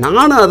பாட்டுறோம்ண்ணே.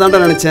 நானும்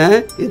அதான்டா நினைச்சேன்.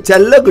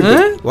 செல்ல குட்டி,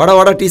 வட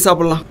வட டீ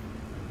சாப்பிடலாம்.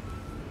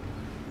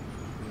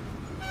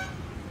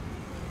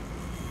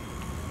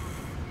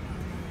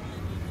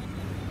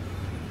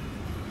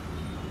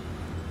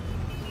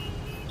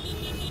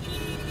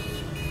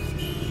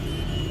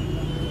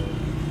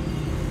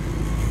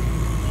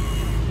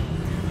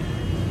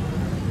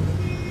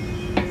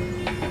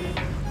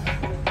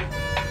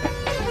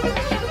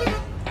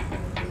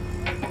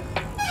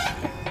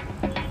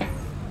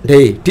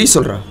 டேய், டீ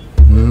சொல்றா.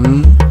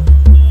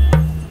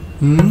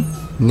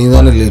 நீ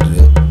தானே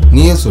லீடரு,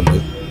 நீயே சொல்லு.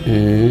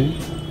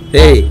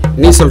 டேய்,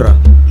 நீ சொல்றா.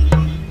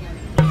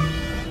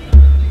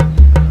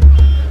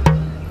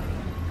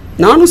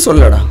 நானும்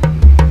சொல்லடா.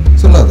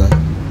 சொல்லாத.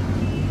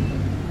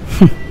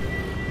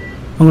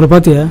 அவங்கள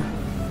பார்த்தியா,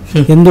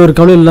 எந்த ஒரு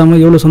கவலையும்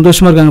இல்லாமல் எவ்வளோ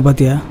சந்தோஷமா இருக்காங்க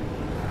பார்த்தியா?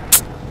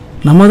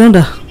 நம்ம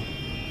தான்டா.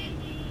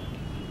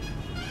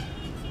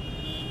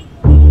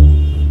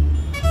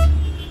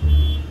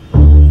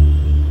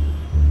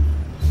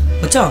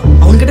 மச்சான்,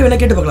 அவன்கிட்ட வேணா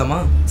கேட்டு பார்க்கலாமா?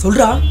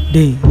 சொல்றா.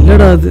 டேய்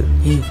இல்லடா, அது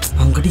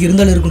அவன் கிட்ட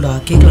இருந்தாலும் இருக்கும்டா,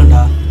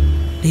 கேட்கலாம்டா.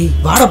 டேய்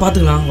வாடா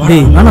பாத்துக்கலாம்.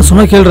 டேய் வேணா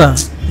சொன்னா கேளுடா.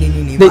 நீ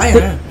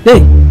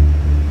டேய்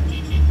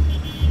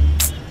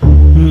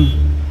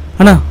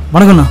அண்ணா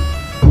வணக்கம்ண்ணா.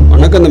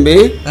 வணக்கம் தம்பி.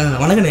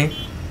 வணக்கண்ணே.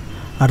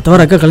 அடுத்த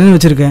வாரம் அக்கா கல்யாணம்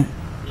வச்சிருக்கேன்.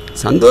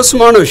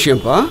 சந்தோஷமான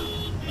விஷயம்ப்பா.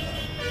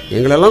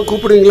 எங்களெல்லாம்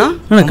கூப்பிடுவீங்களா?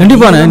 அண்ணா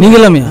கண்டிப்பாண்ணே,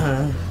 நீங்கள் எல்லாமே.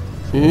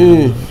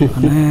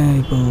 அண்ணே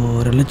இப்போ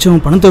 2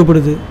 லட்சம் பணம்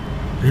தேவைப்படுது.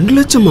 2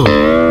 லட்சமா?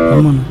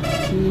 ஆமாண்ணா.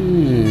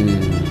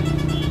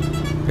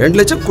 2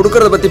 லட்சம்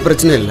கொடுக்கறத பற்றி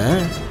பிரச்சனை இல்லை.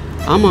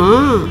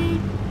 ஆமாம்,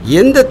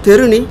 எந்த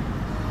தெரு நீ?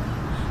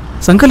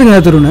 சங்கரலிங்கா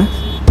தெருண்ணே.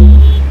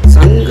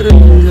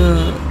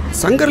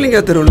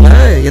 சங்கரலிங்கா தெருவில்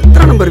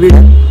எத்தனை நம்பர் வீடு?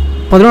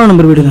 11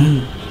 நம்பர் வீடுங்க.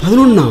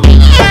 11?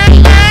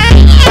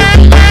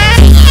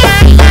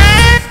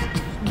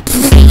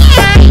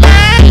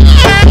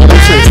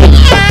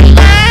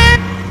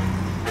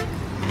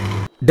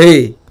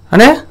 டேய்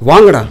அண்ணே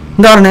வாங்கடா.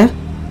 இந்த வரண்ணே.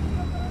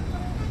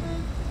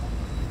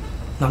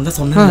 நான் தான்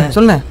சொன்னேன்.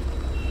 சொன்னேன்.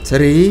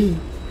 சரி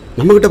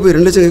நம்மகிட்ட போய்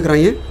 2 லட்சம்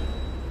கேட்குறாங்க.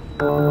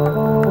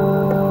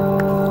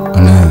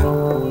 அண்ணா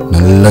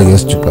நல்லா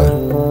யோசிச்சுப்பார்.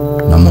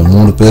 நம்ம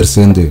 3 பேர்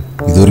சேர்ந்து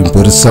இது வரைக்கும்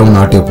பெருசாக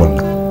ஒன்று ஆட்டையை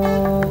போடல.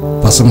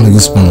 பசங்களை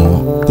யூஸ்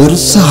பண்ணுவோம்,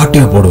 பெருசாக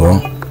ஆட்டையை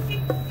போடுவோம்.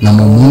 நம்ம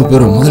 3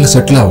 பேரும் முதல்ல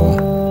செட்டில்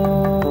ஆகும்.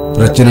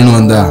 பிரச்சனைன்னு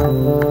வந்தா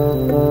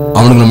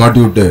அவனுங்களை மாட்டி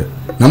விட்டு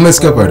நம்ம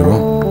எஸ்கேப்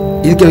ஆயிடுவோம்.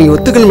 இதுக்கு அவங்க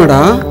ஒத்துக்கணுமாடா?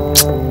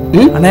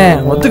 அண்ணே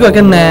ஒத்துக்க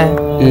வைக்கண்ணே.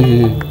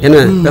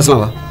 என்ன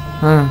பேசலாம் வா.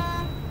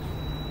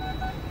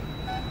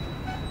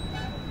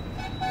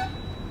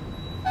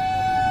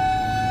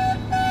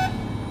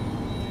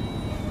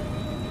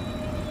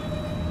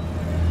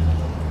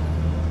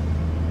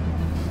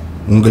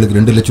 உங்களுக்கு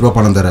 2 லட்ச ரூபா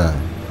பணம் தர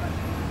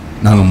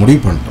நாங்கள் முடிவு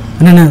பண்ணிட்டோம்.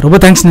 அண்ணே ரொம்ப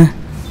தேங்க்ஸ்ண்ணே.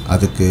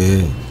 அதுக்கு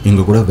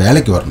எங்கள் கூட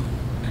வேலைக்கு வரணும்.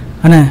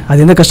 அண்ணே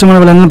அது எந்த கஷ்டமான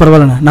வேலைன்னு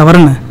பரவாயில்லண்ணே, நான்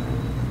வரேண்ணே.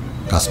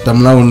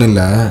 கஷ்டம்லாம் ஒன்றும்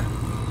இல்லை,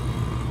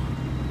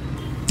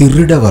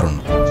 திருட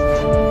வரணும்.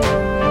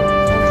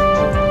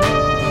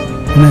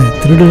 அண்ணே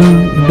திருடலாம்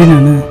எப்படிண்ணே?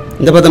 அண்ணே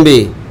இந்த தம்பி,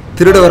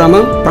 திருட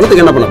வராமல்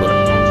பணத்துக்கு என்ன பண்ண போற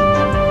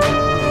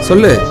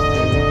சொல்லு.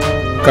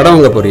 கடன்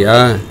வாங்க போறியா?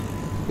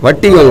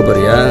 வட்டி வாங்க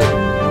போறியா?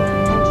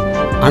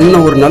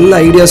 அண்ணன் ஒரு நல்ல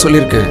ஐடியா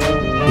சொல்லியிருக்கேன்,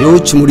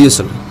 யோசிச்சு முடிய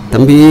சொல்லு.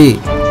 தம்பி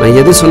நான்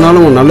எது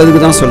சொன்னாலும் உன்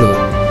நல்லதுக்கு தான்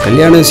சொல்லுவேன்.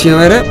 கல்யாண விஷயம்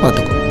வேற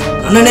பார்த்துக்கோ.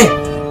 அண்ணனே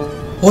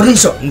ஒரு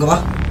நிமிஷம் இங்க வா.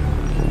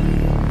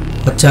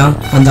 மச்சான்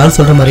அந்த ஆள்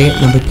சொல்ற மாதிரி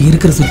நம்ம இப்போ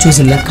இருக்கிற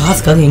சுச்சுவேஷன்ல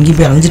காசுக்காக எங்கேயும்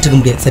போய் அலைஞ்சிட்டு இருக்க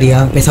முடியாது. சரியா?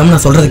 பேசாம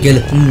நான் சொல்றது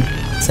கேளு.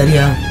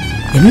 சரியா?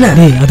 என்ன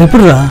அது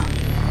எப்படிடா?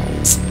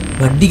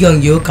 வட்டிக்கு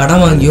வாங்கியோ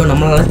கடன் வாங்கியோ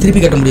நம்மளால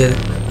திருப்பி கட்ட முடியாது.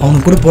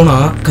 அவனுக்கு கூட போனா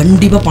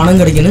கண்டிப்பா பணம்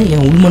கிடைக்கணும்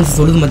என் உள் மனசு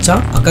சொல்லுது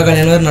மச்சான். அக்கா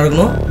கல்யாணம் வேறு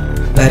நடக்கணும்,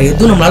 வேற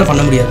எதுவும் நம்மளால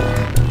பண்ண முடியாது.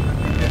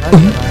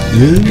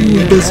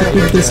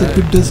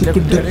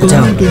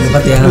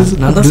 பாத்தியா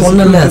நான் தான்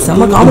சொன்னேன்ல,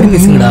 செம்ம காமெடி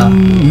பேசுங்கடா.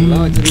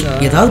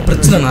 ஏதாவது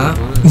பிரச்சனைனா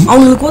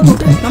அவங்களுக்கு கோத்து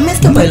விட்டு நம்ம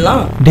எஸ்கேப்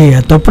ஆயிடலாம். டேய்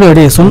தப்புடா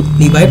டேய் சொல்.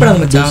 நீ பயப்படாத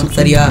மச்சான்.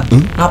 சரியா?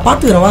 நான்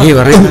பாத்துக்கிறேன் வா. ஏய்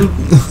வரேன்.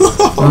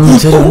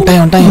 சரி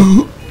வந்துட்டேன்.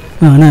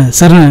 அண்ணா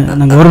சரிண்ணே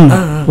நாங்கள் வரோண்ணே.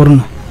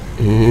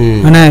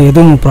 அண்ணா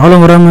எதுவும்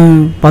ப்ராப்ளம் வராமல்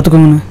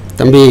பார்த்துக்கோங்கண்ணே.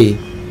 தம்பி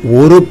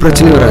ஒரு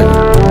பிரச்சனையும் வராது.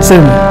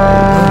 சரிண்ணே.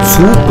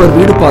 சூப்பர்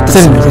வீடு பார்த்து.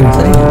 சரிண்ணே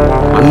சரி.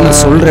 அண்ணன்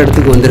சொல்ற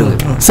இடத்துக்கு வந்துருங்க.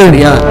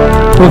 சரியா?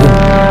 ஓகே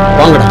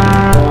வாங்கடா.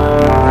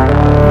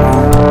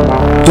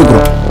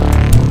 தூக்குறோம்.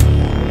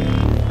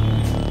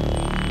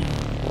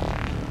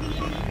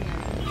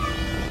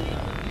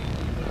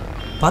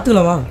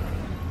 பார்த்துக்கலாம் வா.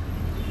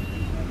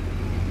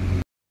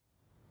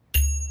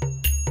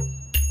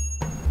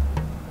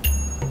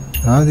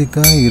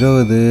 ராதிகா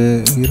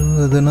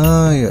 20னா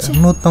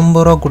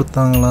 250 ரூபா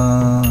கொடுத்தாங்களா?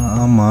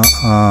 ஆமாம்.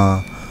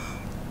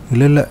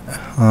 இல்லை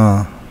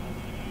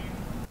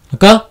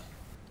அக்கா.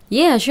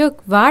 ஏன் அசோக்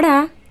வாடா.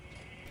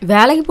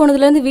 வேலைக்கு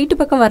போனதுலேருந்து வீட்டு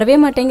பக்கம் வரவே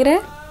மாட்டேங்கிற?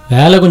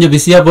 வேலை கொஞ்சம்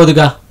பிஸியாக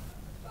போகுதுக்கா.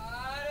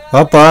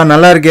 பாப்பா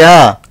நல்லா இருக்கியா?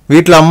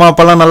 வீட்டில் அம்மா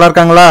அப்பாலாம் நல்லா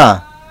இருக்காங்களா?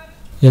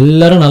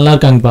 எல்லாரும் நல்லா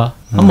இருக்காங்கப்பா.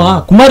 ஆமா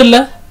குமார்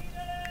இல்லை?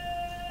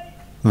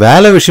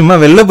 வேலை விஷயமா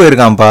வெளில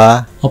போயிருக்கான்ப்பா.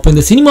 அப்போ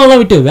இந்த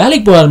சினிமாவெலாம் விட்டு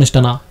வேலைக்கு போக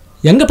ஆரம்பிச்சிட்டானா?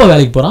 எங்கப்பா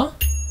வேலைக்கு போகிறான்?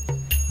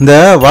 இந்த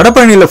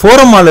வடபழனியில்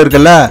ஃபோரம் மால்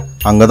இருக்குல்ல,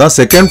 அங்கே தான்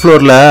 2nd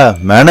ஃப்ளோரில்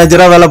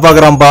மேனேஜராக வேலை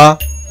பார்க்குறான்ப்பா.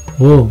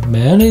 ஓ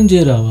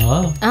மேனேஜராவா?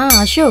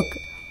 அசோக்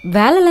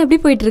வேலைலாம் எப்படி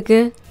போயிட்டு இருக்கு?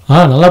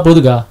 நல்லா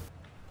போகுதுக்கா.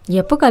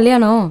 எப்போ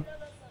கல்யாணம்?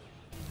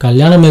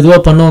 கல்யாணம்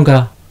மெதுவாக பண்ணுவோம்க்கா.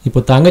 இப்போ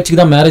தங்கச்சிக்கு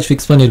தான் மேரேஜ்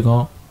ஃபிக்ஸ்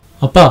பண்ணியிருக்கோம்.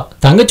 அப்பா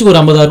தங்கச்சிக்கு ஒரு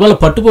 50,000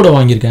 ரூபாயில் பட்டு புடவை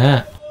வாங்கியிருக்கேன்.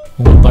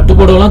 உங்களுக்கு பட்டு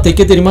புடவைலாம்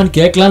தைக்க தெரியுமான்னு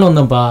கேட்கலான்னு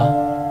வந்தேன்ப்பா.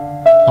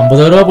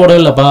 50,000 ரூபா புடவை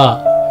இல்லைப்பா,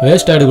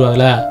 வேஸ்ட்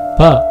ஆகிடுக்கூடாதுல.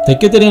 பா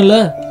தைக்க தெரியும்ல?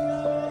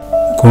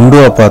 கொண்டு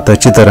வாப்பா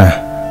தச்சு தரேன்.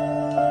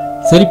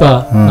 சரிப்பா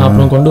நான்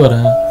அப்புறம் கொண்டு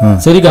வரேன்.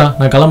 சரிக்கா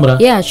நான்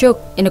கிளம்புறேன்.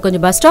 அசோக் என்ன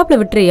கொஞ்சம் பஸ் ஸ்டாப்ல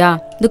விட்டுறியா?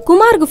 இந்த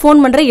குமாருக்கு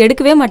ஃபோன் பண்ற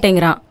எடுக்கவே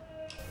மாட்டேங்கிறான்.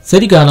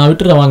 சரிக்கா நான்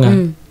விட்டுறேன் வாங்க.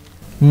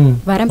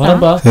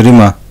 வரேன்ப்பா.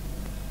 சரிம்மா.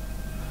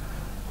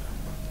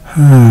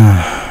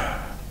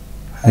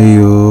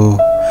 ஐயோ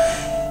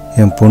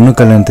என் பொண்ணு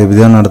கல்யாணத்தை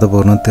எப்படிதான் நடத்த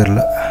போறேன்னு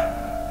தெரியல.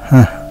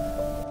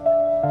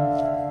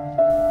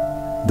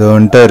 இதோ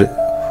வந்துட்டார்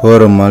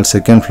forum mall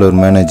 2nd floor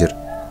manager.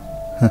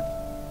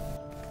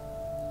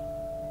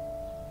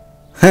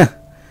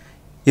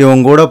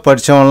 இவன் கூட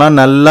படித்தவன்லாம்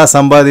நல்லா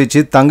சம்பாதிச்சு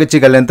தங்கச்சி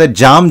கல்யாணத்தை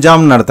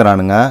ஜாம்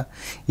நடத்துகிறானுங்க.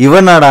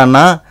 இவன்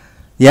நாடான்னா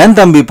ஏன்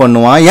தம்பி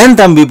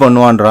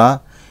பண்ணுவான்றான்.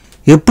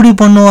 எப்படி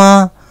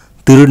பண்ணுவான்?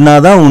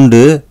 திருடினாதான்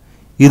உண்டு.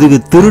 இதுக்கு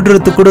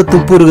திருடுறதுக்கு கூட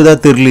துப்பு இருக்குதா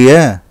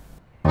தெரியலையே.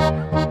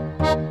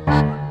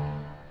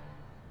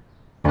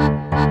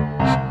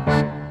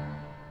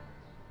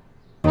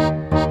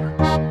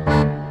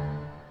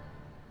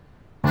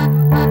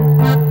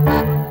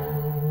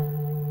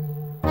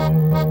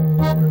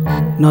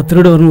 நான்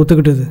திருட வரணும்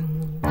ஒத்துக்கிட்டது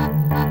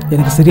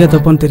எனக்கு சரியா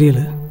தப்பான்னு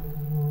தெரியல.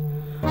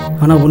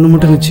 ஆனால் ஒன்று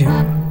மட்டும் நிச்சயம்,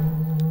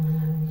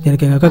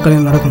 எனக்கு எங்கள் அக்கா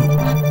கல்யாணம் நடக்கணும்.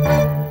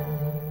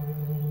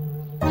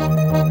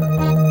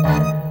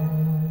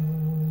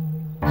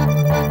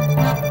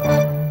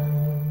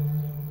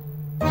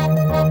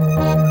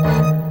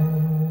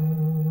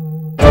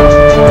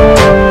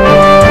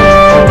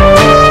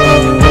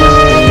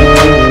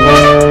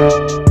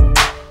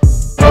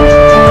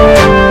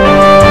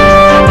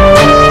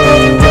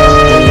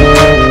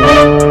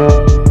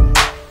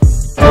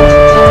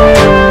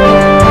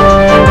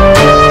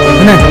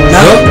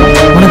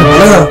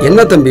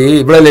 தம்பி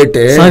இவ்வளோ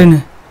லேட்டு? சாரிண்ணே.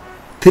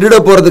 திருட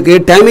போகிறதுக்கு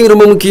டைமிங்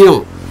ரொம்ப முக்கியம்.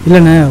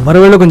 இல்லைண்ணே,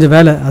 வரவேல கொஞ்சம்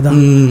வேலை அதான்.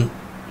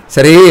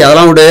 சரி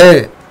அதெல்லாம் விடு.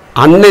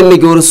 அண்ணன்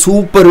இன்னைக்கு ஒரு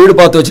சூப்பர் வீடு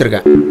பார்த்து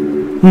வச்சிருக்கேன்.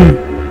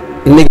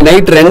 இன்னைக்கு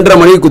நைட் 2:30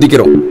 மணிக்கு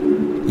குதிக்கிறோம்.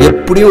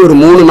 எப்படியும் ஒரு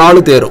 3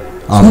 நாள் தேரும்.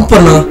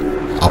 சூப்பர்ண்ணா.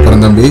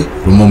 அப்புறம் தம்பி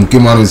ரொம்ப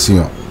முக்கியமான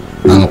விஷயம்,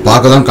 நாங்கள்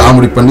பார்க்க தான்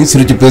காமெடி பண்ணி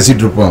சிரிச்சு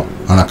பேசிட்டு இருப்போம்,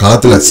 ஆனால்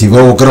களத்தில்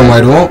சிவ உக்கரம்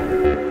ஆயிடுவோம்,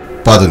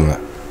 பார்த்துங்க.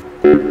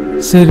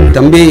 சரி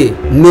தம்பி,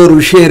 இன்னொரு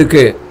விஷயம்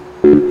இருக்கு.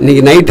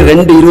 இன்னைக்கு நைட்டு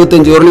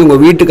 2:25 வரலையும் உங்க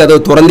வீட்டு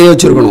கதவை திறந்தே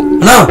வச்சிருக்கணும்.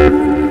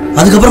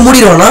 அதுக்கப்புறம்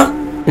மூடிடுவானா?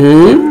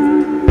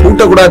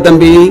 பூட்டக்கூடாது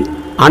தம்பி,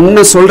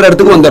 அண்ணன் சொல்ற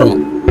இடத்துக்கு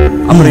வந்துடணும்.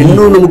 அப்புறம்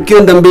இன்னொன்னு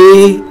முக்கியம் தம்பி,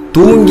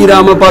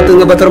 தூங்கிடாம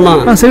பாத்துங்க பத்திரமா.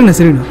 சரிண்ணா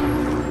சரிண்ணா.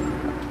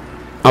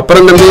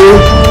 அப்புறம் தம்பி,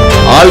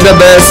 ஆல் த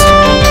பெஸ்ட்.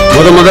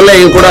 முதல்ல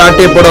என் கூட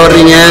ஆட்டை போட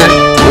வர்றீங்க.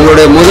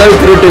 உங்களுடைய முதல்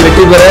திருட்டு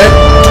வெற்றி பெற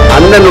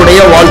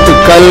அண்ணனுடைய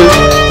வாழ்த்துக்கள்.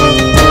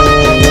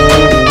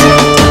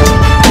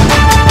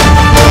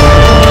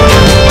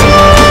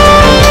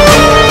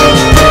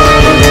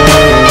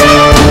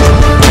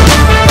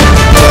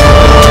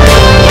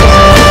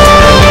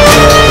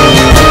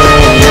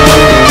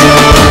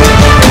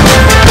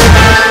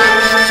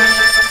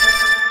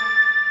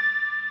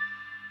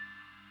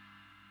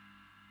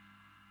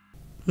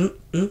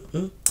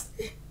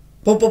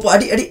 போ போ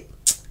அடி அடி.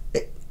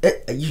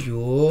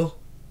 ஐயோ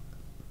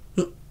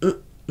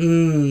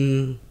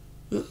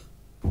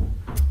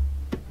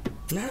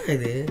என்ன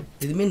இது,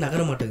 எதுவுமே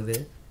நகர மாட்டேங்குது.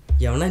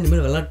 எவனா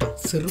இனிமேல் விளாட்டோம்,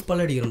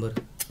 செருப்பால் அடிக்கிறோம் பாரு.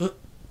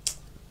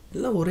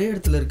 எல்லாம் ஒரே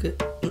இடத்துல இருக்கு.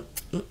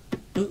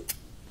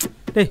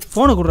 டேய்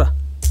ஃபோனை கொடுறா,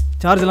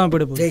 சார்ஜ் எல்லாம்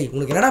போயிட்டு டேய்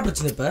உனக்கு என்னடா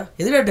பிரச்சனை இப்போ?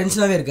 எதுல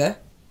டென்ஷனாகவே இருக்க?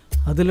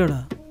 அது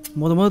இல்லைடா,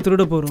 முதல்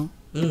திருட போகிறோம்,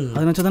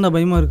 அது நினச்சா தான்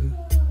பயமாக இருக்கு.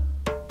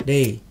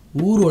 டேய்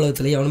ஊர்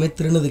உலகத்தில் எவனுமே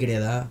திருடுனது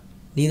கிடையாதா?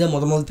 நீ தான்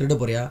முதல் திருட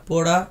போறியா?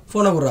 போடா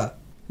ஃபோனை கொடுறா.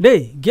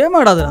 டேய் கேம்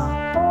ஆடாதடா.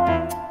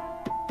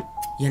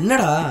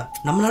 என்னடா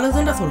நம்ம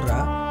நல்லதுதான்டா சொல்கிறா,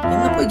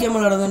 என்ன போய் கேம்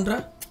விளாடாதன்றா?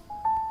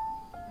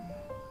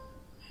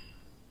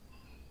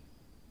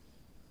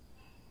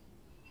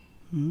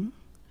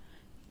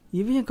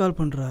 இவன் கால்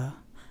பண்ணுறா.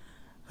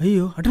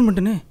 ஐயோ அட்டன்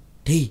பண்ணிட்டேனே.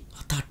 டேய்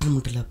அதான் அட்டன்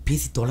பண்ணிட்டல,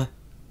 பேசி தோலை.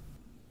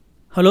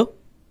 ஹலோ.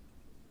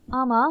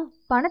 ஆமாம்,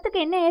 பணத்துக்கு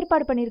என்ன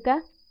ஏற்பாடு பண்ணியிருக்க?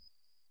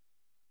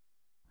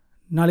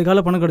 நாளைக்கு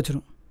காலை பணம்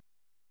கிடச்சிரும்.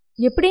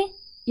 எப்படி,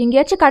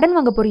 எங்கேயாச்சும் கடன்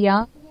வாங்க போறியா?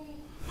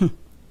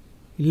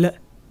 இல்லை.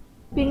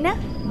 பின்ன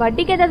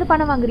வட்டிக்கு ஏதாவது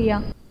பணம் வாங்குறியா?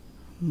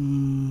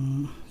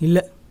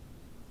 இல்லை.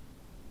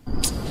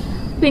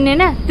 பின்ன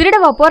என்ன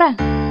திருடவா போற?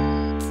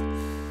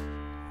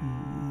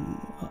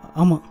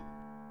 ஆமாம்.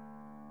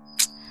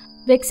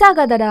 வெக்ஸ்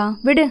ஆகாதடா,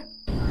 விடு.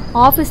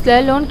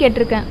 ஆஃபீஸில் லோன்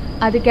கேட்டிருக்கேன்,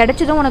 அது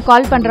கிடைச்சதும் உனக்கு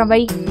கால் பண்ணுறேன்,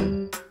 வை.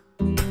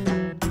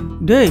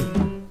 டேய்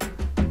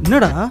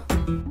என்னடா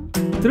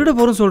திருட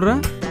போகிறேன்னு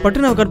சொல்கிறேன்,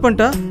 பட்டு நான் கட்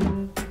பண்ணிட்டா?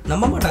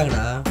 நம்ப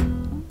மாட்டாங்கடா.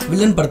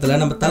 வில்லன்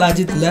படத்தில் நம்ம தலை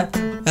அஜித்தில்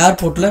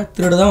ஏர்போர்ட்டில்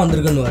திருட தான்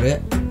வந்திருக்குன்னு,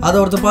 அதை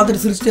ஒருத்தர்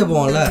பார்த்துட்டு சிரிச்சிட்டே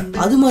போவான்ல,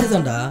 அது மாதிரி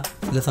தான்டா.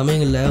 சில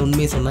சமயங்களில்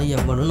உண்மையை சொன்னால்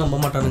எவனும் நம்ப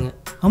மாட்டானுங்க.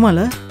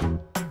 ஆமால,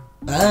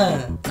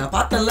 நான்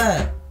பார்த்தேன்ல.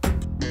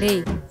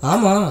 டேய்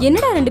ஆமா,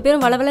 என்னடா 2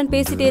 பேரும் வளவலன்னு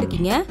பேசிட்டே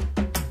இருக்கீங்க?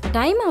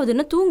 டைம்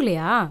ஆகுதுன்னா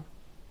தூங்கலையா?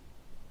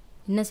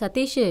 என்ன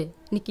சதீஷ்,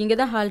 இன்னைக்கு இங்கே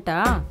தான் ஹால்ட்டா?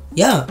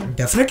 Yeah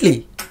definitely.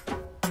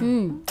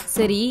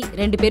 சரி,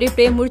 2 பேரும்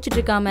இப்படியே முழிச்சிட்டு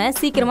இருக்காம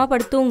சீக்கிரமா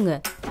படுத்துங்க.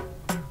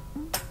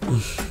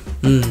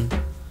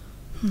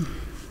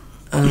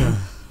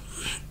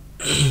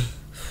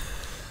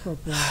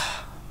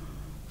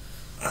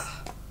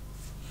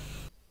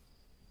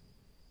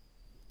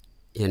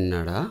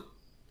 என்னடா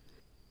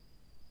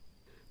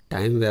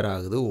டைம் வேற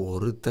ஆகுது,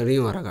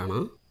 ஒருத்தனையும் வர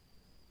காணோம்.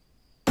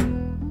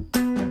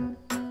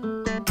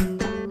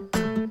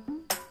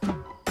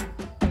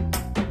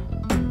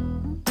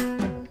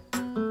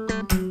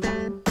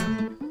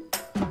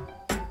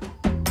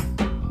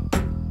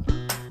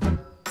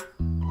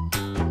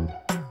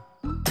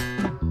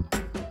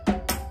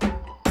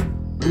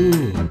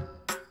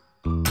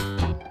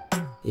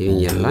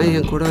 இவங்க எல்லாம்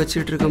என் கூட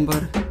வச்சுட்டு இருக்கேன்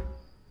பாரு,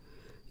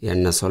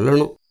 என்ன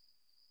சொல்லணும்.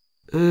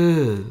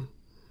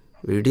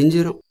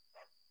 விடிஞ்சிரும்.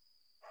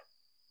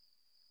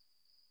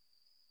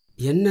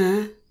 என்ன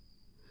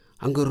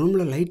அங்க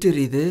ரூம்ல லைட்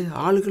எரியுது,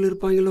 ஆளுகள்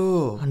இருப்பாங்களோ?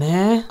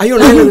 ஐயோ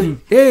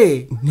ஏய்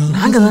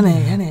நாங்க தானே.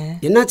 ஏனே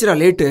என்னாச்சுடா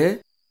லேட்டு?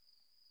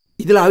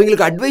 இதுல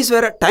அவங்களுக்கு அட்வைஸ்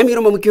வேற, டைமிங்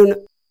ரொம்ப முக்கியம்னு.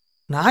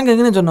 நாங்க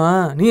எங்கன்னு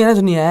சொன்னோம், நீ என்ன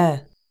சொன்னீங்க?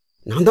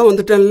 நான் தான்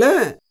வந்துட்டேன்ல.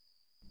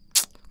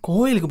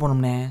 கோயிலுக்கு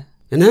போனோம்னே.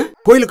 என்ன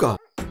கோயிலுக்கா?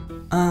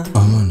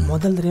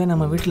 முதல் தடவை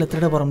நம்ம வீட்டுல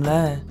திருட போறோம்ல,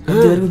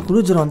 இது வரைக்கும்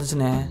குளிர்ஜரம்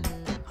வந்துச்சுனே,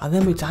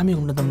 அதான் போய் சாமி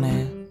கும்பிட்டோம்னே.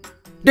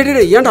 டே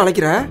ஏன்டா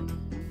அழைக்கிற?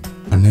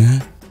 அண்ணே,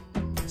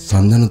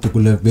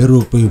 சந்தனத்துக்குள்ள வேர்வை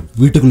போய்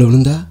வீட்டுக்குள்ள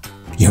விழுந்தா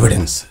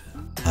எவிடன்ஸ்.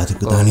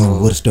 அதுக்கு தானே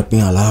ஒவ்வொரு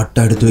ஸ்டெப்பையும்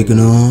அலாட்டா எடுத்து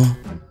வைக்கணும்.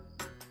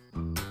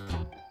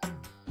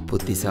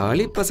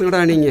 புத்திசாலி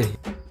பசங்கடா நீங்க,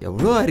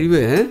 எவ்வளோ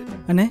அறிவு.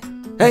 அண்ணே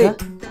ஏய்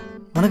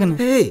வணக்கம்.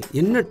 ஏய்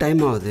என்ன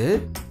டைம் ஆகுது?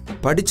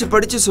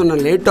 படிச்சு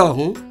சொன்ன லேட்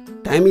ஆகும்,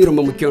 டைமிங்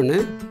ரொம்ப முக்கியம்னு.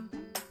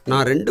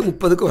 நான்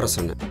 2:30க்கு வர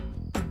சொன்னேன்,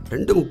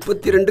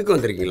 2:32க்கு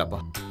வந்திருக்கீங்களாப்பா?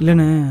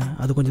 இல்லைண்ணே,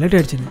 அது கொஞ்சம் லேட்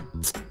ஆயிடுச்சுண்ணே.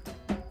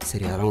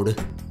 சரி அதெல்லாம் விடு,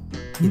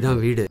 இதுதான்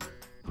வீடு.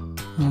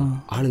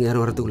 ஆளுங்க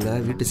யாரும் வரதுக்குள்ள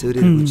வீட்டு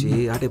சிவரி பூச்சி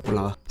ஆட்டே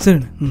போடலாம்.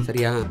 சரி.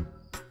 சரியா?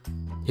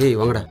 ஏய்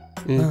வாங்கடா.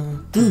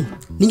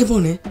 நீங்க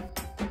போனே.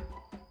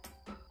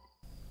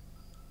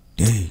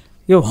 டேய்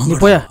யோ நீ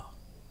போயா.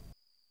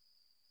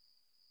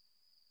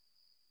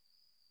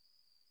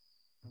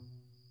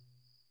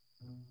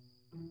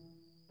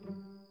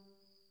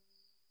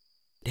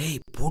 டேய்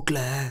பூட்ல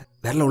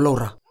விரல உள்ள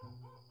விட்றா.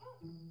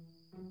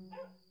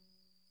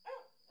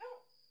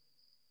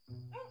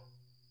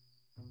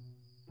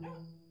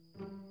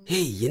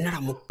 ஏய் என்னடா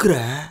முக்குற?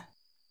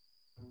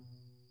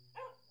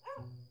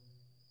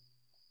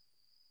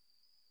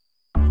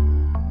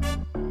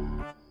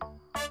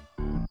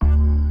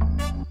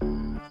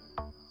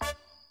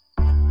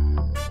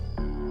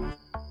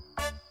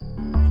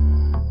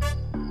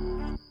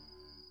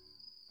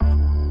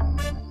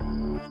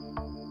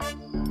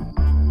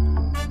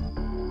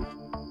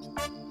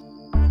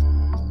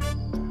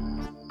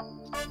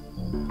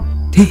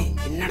 டேய்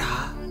என்னடா?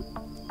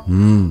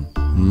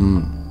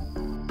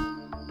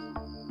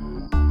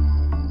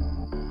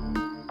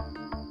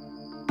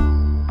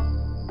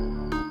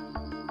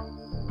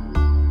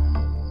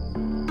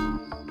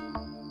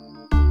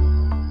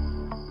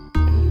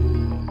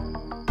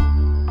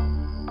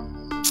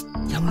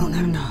 எவ்வளோ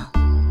நேரம்டா?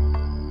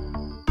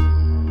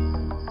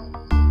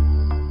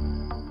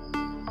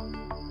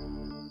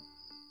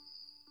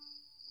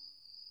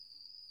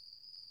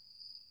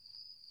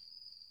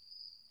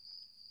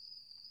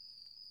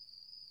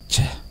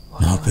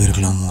 நான்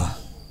போயிருக்கலாமா?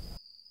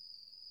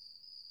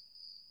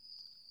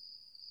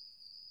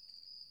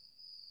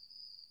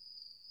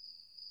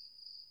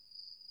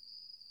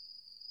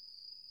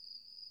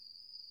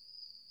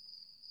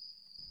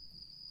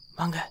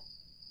 வாங்க.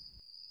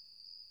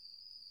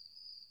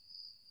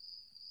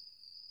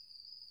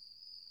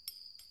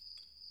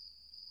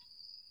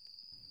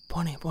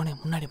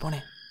 போனேன் முன்னாடி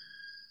போனேன்.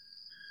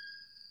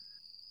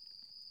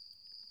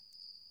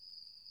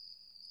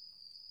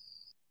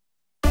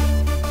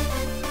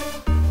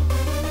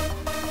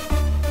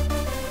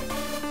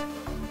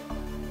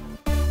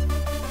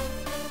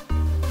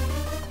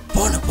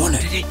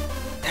 போனேன்.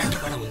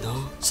 தேட்டர் கடை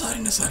வந்தோம்.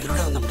 சாரிண்ணா சாரி.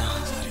 இதோட வந்தோம்டா.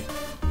 சாரி.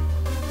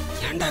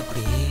 ஏன்டா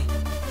இப்படி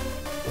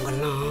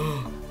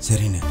உங்கெல்லாம்?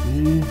 சரிண்ணே.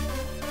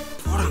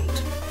 போடாங்க.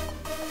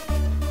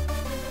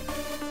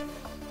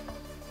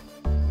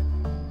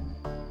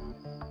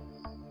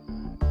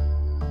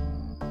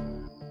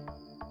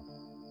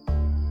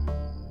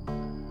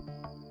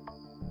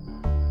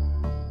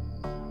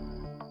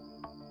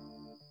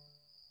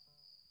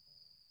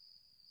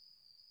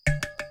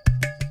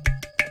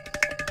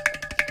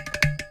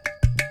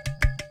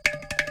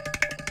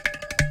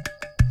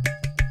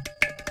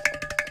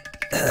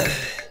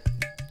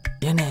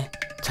 ஏண்ணே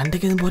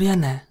சண்டைக்கு எதுவும் போறியா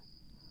என்ன?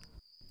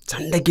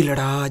 சண்டைக்கு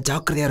இல்லடா,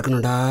 ஜாக்கிரதையா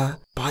இருக்கணும்டா.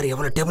 பாரு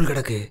எவ்வளவு டேபிள்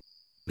கிடக்கு.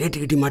 வேட்டி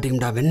கிட்டி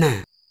மாட்டிக்கும்டா வெண்ண.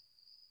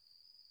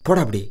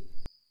 போடா அப்படி.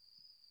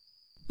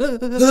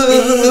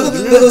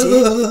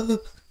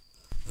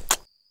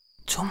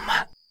 சும்மா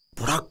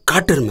போடா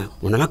காட்டுருமே.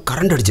 உன்னெல்லாம்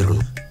கரண்ட்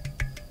அடிச்சிருக்கணும்.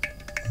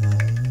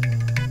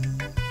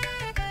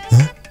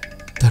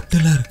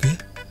 தட்டெல்லாம் இருக்கு.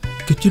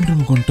 Kitchen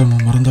room கொண்டுட்டோமா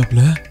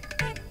மறந்தாப்புல?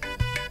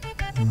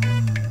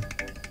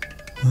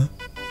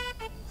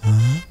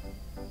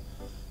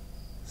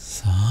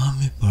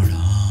 சாமி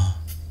படம்.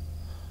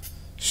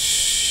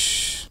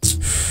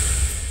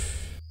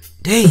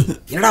 டேய்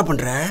என்னடா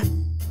பண்ற?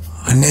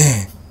 அண்ணே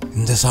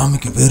இந்த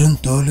சாமிக்கு வெறும்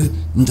தோல்,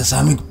 இந்த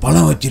சாமிக்கு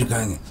பழம்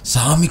வச்சிருக்காங்க.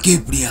 சாமிக்கே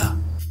இப்படியா?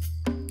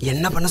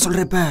 என்ன பண்ண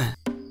சொல்ற இப்ப?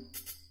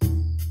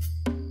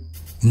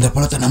 இந்த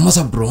பழத்தை நம்ம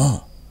சாப்பிடுறோம்.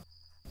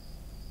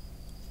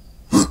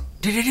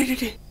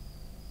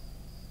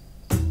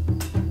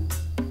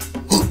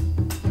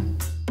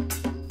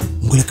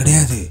 உங்களுக்கு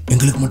கிடையாது,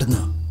 எங்களுக்கு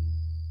மட்டும்தான்.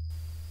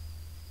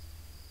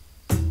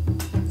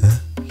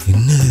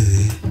 என்னது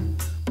இது?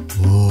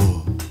 ஓ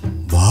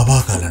பாபா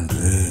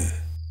காலண்டரு.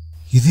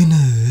 இது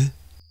என்னது?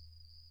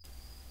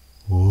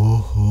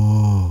 ஓஹோ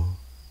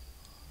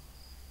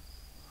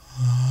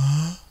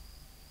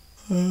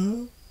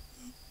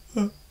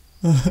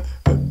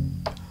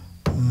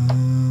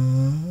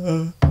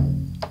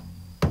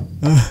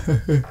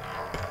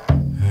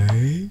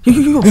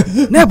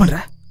என்ன பண்ற?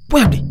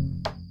 போய் அப்படி.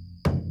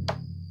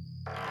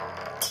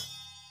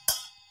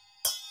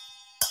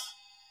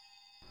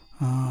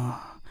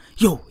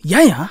 யோ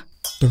ஏயா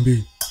தம்பி,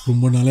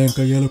 ரொம்ப நாளா என்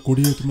கையால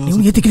கொடியேற்றினா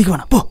ஏத்தி கிளிக்க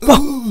வேணாம். போ போ.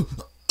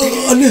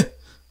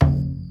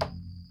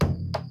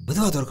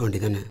 மெதுவா திறக்க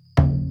வேண்டியதானே.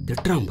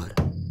 திட்டுறான் பாரு.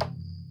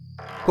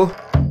 போ.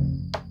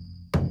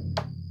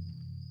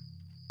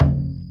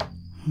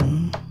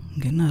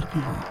 இங்க என்ன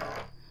இருக்குங்க?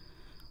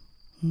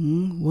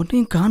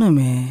 ஒன்றையும்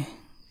காணோமே.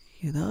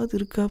 ஏதாவது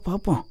இருக்கா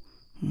பார்ப்போம்.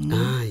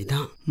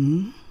 இதான்.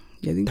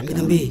 தம்பி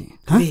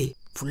தம்பி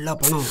ஃபுல்லா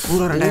பணம்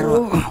பூரா 2000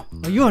 ரூபா.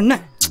 ஐயோ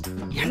அண்ணன்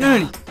என்ன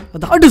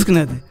அது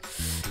ஆர்டிஸ்ட்க்குண்ணே. அது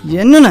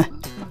என்னண்ணே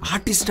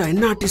ஆர்டிஸ்டா?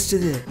 என்ன ஆர்டிஸ்ட்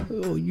இது?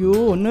 ஐயோ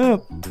அண்ணே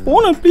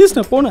போனேன்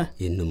ப்ளீஸ்ண்ணே போனேன்.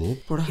 என்னமோ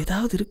போடா.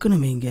 ஏதாவது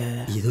இருக்கணுமே இங்க.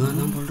 இதுவாக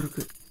தான் போல்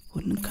இருக்கு.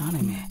 ஒன்றும்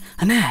காணுமே.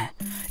 அண்ணே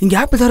இங்கே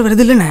ஆப்பிள் தவிர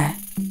வருது இல்லைண்ணே.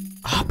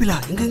 ஆப்பிளா?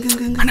 எங்க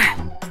எங்க எங்க அண்ணே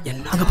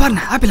என்ன அங்கே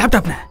பாருண்ணே. ஆப்பிள்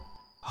லேப்டாப்ண்ணே.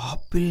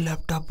 ஆப்பிள்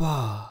லேப்டாப்பா?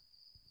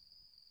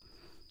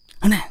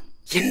 அண்ணே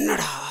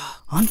என்னடா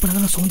ஆன்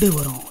பண்ணதான சவுண்டே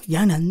வரும்.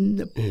 ஏன்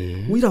அந்த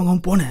உயிர்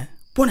அவங்க போனேன்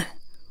போனேன்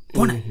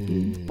போனேன்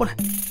போனேன்.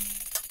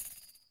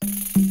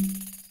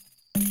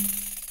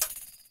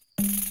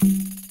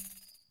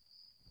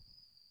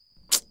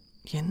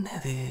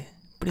 என்னது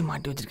இப்படி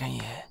மாட்டி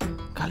வச்சிருக்காங்க?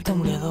 கழட்ட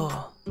முடியாதோ?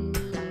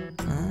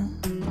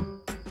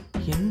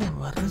 என்ன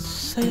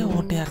வரிசையா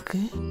ஓட்டையா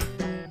இருக்கு?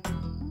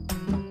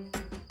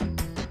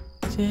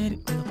 சரி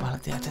இந்த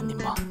பழத்தையா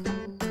சந்திப்பா.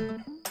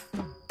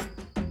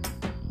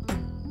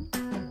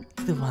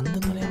 இது வந்த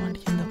முறையா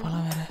மாட்டிக்க இந்த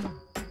பழம் வேற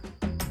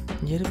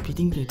ஏறு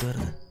பிதுங்கிட்டு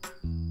வருது.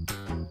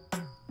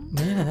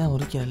 மேலே தான்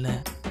உரிக்கிறல்ல,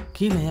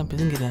 கீழே ஏன்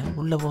பிதுங்கிற?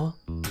 உள்ள போ.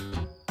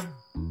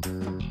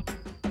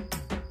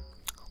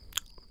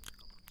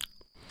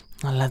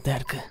 நல்லாதான்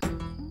இருக்கு.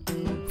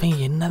 இவங்க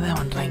என்னதான்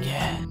பண்றாங்க?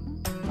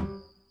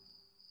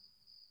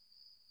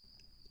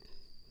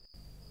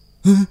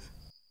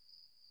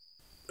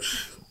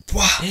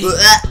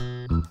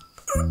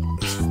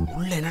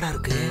 உள்ள என்னடா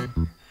இருக்கு?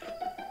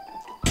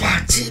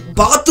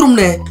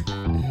 பாத்ரூம்னே.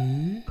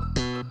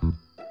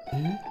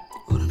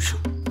 ஒரு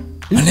நிமிஷம்.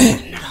 அண்ணே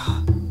என்னடா?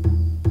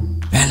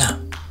 வேணாம்,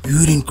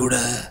 யூரின் கூட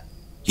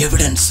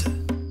எவிடன்ஸ்.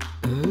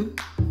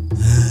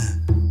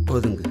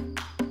 ஒதுங்கு.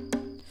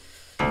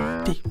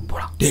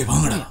 டேய்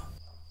வாங்கடா.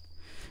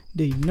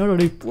 டேய் என்னடா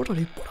டேய் போடா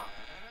டேய் போடா.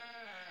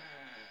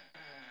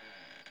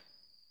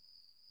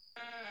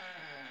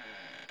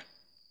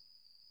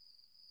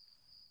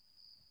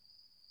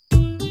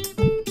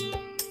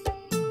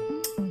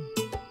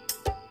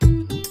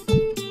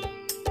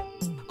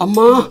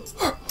 அம்மா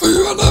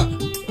அண்ணா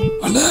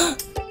அண்ணா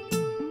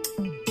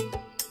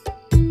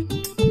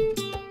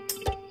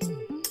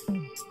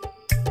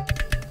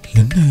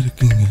என்ன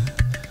இருக்குங்க?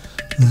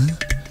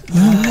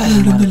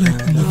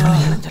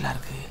 இடைஞ்சலா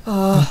இருக்கு.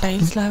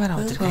 டைல்ஸ்லாம் வேற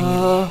வச்சிருக்காங்க.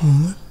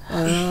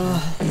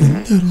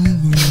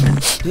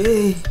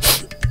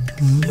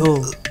 யோ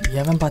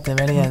எவன் பார்த்த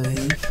வேலையாது?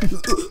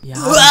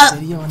 யாரும்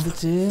தெரிய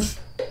வந்துச்சு.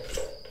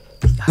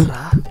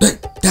 யாரா?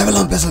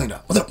 தேவையில்லாம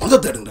பேசாதீங்கடா.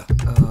 முதல்ல தேடுங்கடா.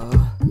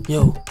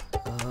 யோ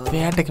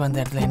வேட்டைக்கு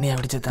வந்த இடத்துல என்னையா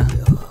அடிச்சதான்?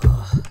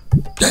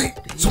 டேய்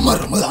சும்மா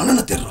இரு, முதல்ல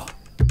அண்ணனை தேடுறா.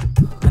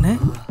 அண்ணே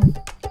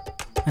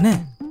அண்ணே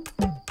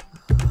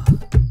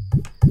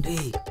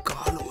டேய்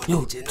காலம். யோ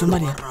சும்மா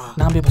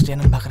நான் போய் ஃபர்ஸ்ட்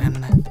என்னன்னு பார்க்குறேன்.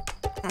 அண்ணே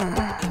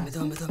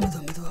மெதுவா மெதுவா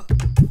மெதுவா மெதுவா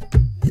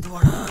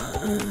மெதுவாடா.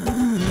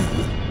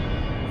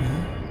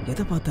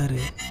 எதை பார்த்தாரு?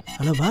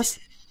 Hello boss.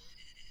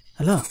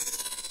 ஹலோ.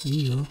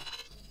 ஐயோ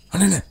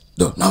அண்ணே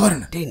தோ நான்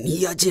வரேன். டேய்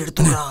நீயாச்சும்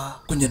எடுத்துடா.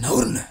 கொஞ்சம்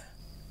நவருண்ணே.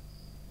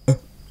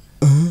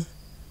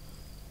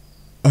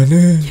 அண்ணே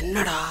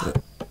என்னடா?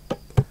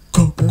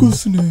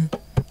 கக்கூசுனே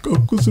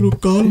கக்கூசுல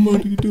கால்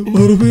மாட்டிக்கிட்டு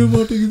வரவே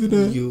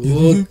மாட்டேங்குதுண்ணே.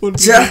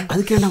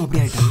 அதுக்கு என்ன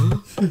அப்படி ஆயிட்டான்?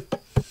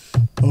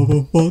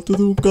 அவன்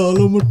பார்த்ததும்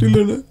காலம் மட்டும்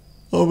இல்லைண்ணே,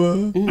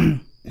 அவன்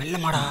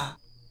மெல்லமாடா.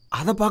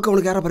 அதை பார்க்க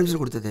உனக்கு யாரா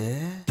பர்மிஷன் கொடுத்தது?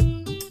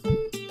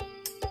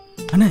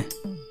 அண்ணே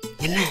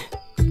என்ன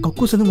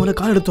கக்கூஸ் வந்து முதல்ல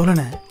கால் எடுத்து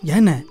வரண்ணே.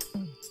 ஏண்ணே?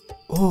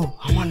 ஓ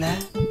ஆமால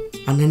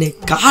அண்ணனே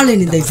காலை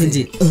நீ தயவு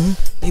செஞ்சு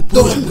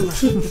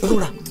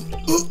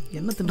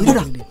என்ன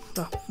தின்னுடா?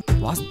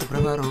 வாஸ்து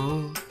பிரகாரம்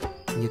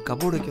இங்க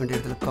கபோர்டு வைக்க வேண்டிய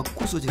இடத்துல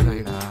கக்கூஸ்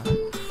வச்சிருக்காங்கடா.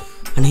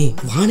 அண்ணே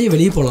வானே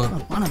வெளியே போலாம்.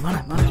 வாண வாண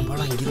வாண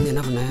போலாம். இங்க இருந்து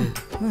என்ன பண்ண?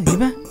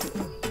 இவன்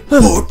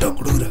போட்டோ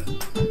கொடுக்குற.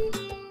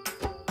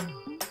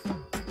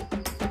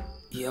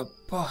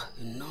 எப்பா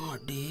என்ன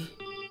அடி.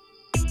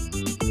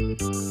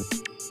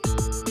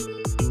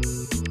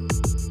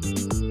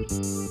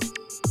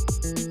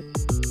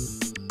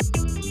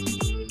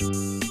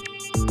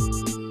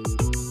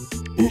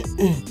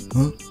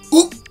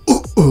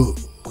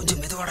 கொஞ்சம்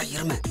மெதுவாடா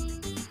இருமை.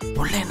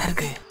 உள்ள என்ன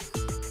இருக்கு?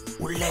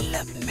 உள்ள இல்ல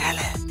மேல.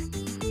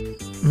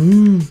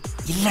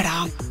 இல்லடா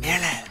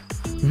மேல.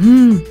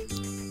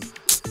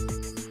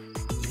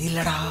 இது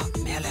இல்லடா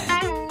மேல.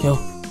 யோ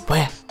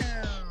போய.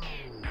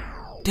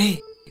 டேய்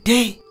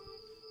டேய்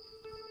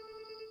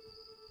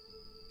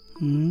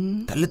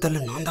தள்ளு தள்ளு.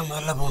 நான் தான்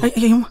முதல்ல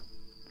போகணும்.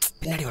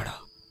 பின்னாடி வாடா.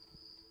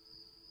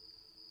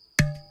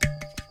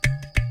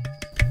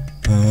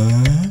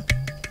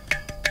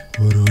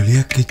 ஒரு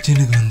வழியா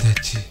கிச்சனுக்கு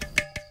வந்தாச்சு.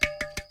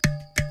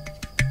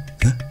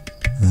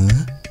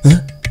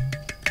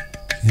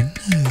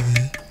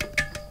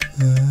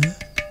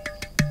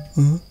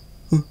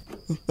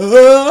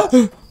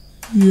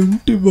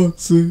 Empty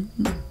box.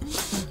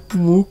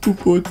 மூக்கு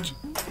போச்சு.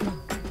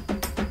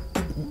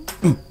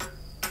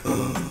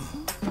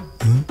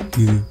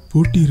 இது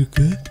பூட்டி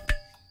இருக்கு.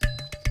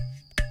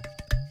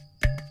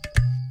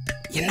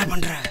 என்ன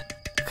பண்ற?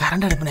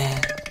 கரண்ட் அடுப்புனே.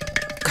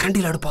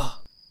 கரண்டில் அடுப்பா?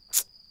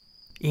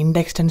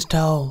 Induction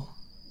stove.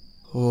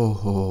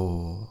 ஓஹோ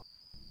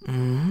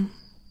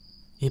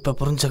இப்போ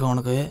புரிஞ்சுக்க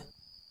உனக்கு.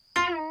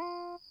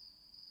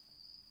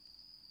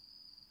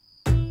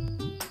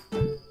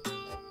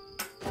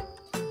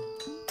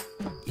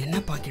 என்ன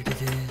பாக்கெட்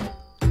இது?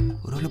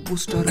 ஒருவேளை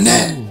பூஸ்டர்.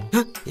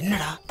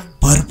 என்னடா?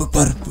 பருப்பு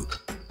பருப்பு.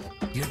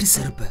 எடு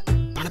செருப்பு.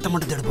 பணத்தை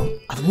மட்டும் எடுப்போம்.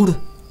 அது மூடு.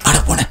 அட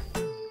போன.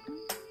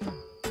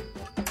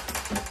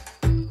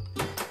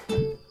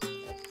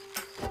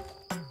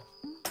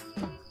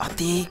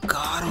 அதே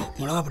காரம்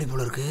மிளகா பொடி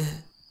போல இருக்கு.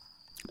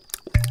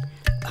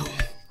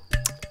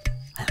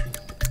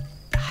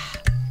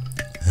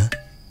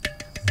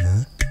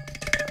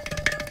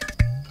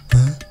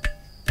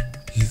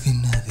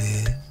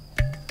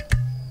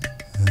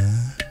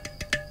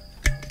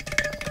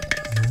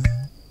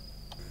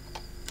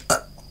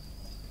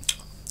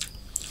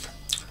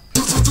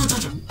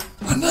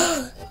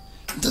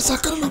 இந்த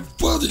சக்கரையில்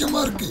உப்பு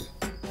அதிகமாக இருக்கு.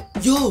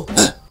 யோ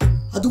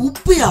அது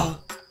உப்புயா?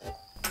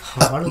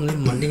 ஆளுங்களே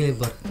மண்டிங்களே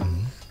பாரு.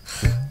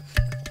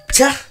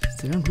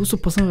 சரி லூசு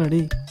பசங்க அடி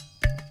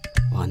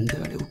வந்த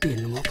வேலையை விட்டு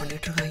என்னமோ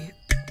பண்ணிட்டு இருக்காங்க.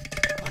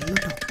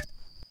 பண்ணட்டும்.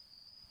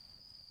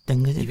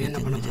 என்ன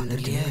பண்ண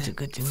தெரியலையே.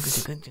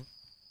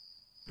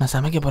 நான்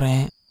சமைக்க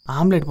போகிறேன்.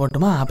 ஆம்லேட்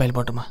போட்டுமா ஆப்பாயில்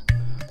போட்டுமா?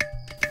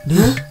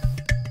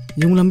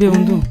 இவங்க நம்பியே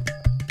வந்து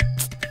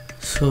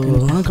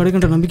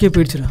கிடைக்கின்ற நம்பிக்கையே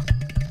போயிடுச்சுடா.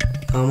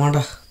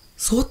 ஆமாடா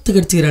சோத்து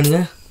கடிச்சுக்கிறானுங்க.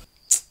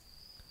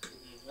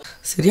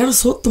 சரியான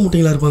சோத்து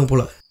முட்டைகளா இருப்பாங்க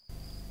போல.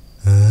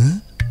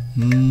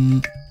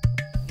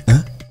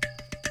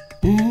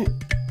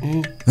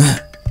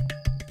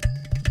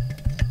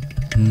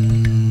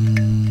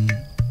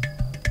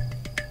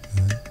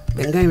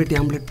 வெங்காயம் வெட்டி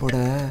ஆம்லேட் போட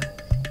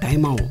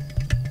டைம் ஆகும்.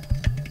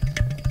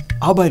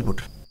 ஆபாயில்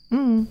போட்டு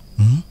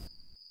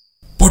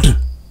போட்டு.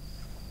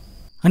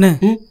 அண்ணே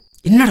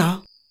என்னடா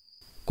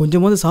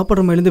கொஞ்சமாவது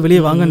சாப்பிட்ற மாதிரி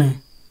வெளியே வாங்கண்ணே.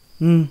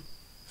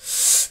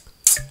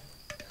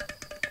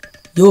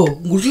 யோ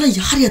உங்களுக்குள்ள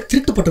யார் யார்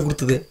திருட்டு பட்டம்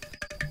கொடுத்தது?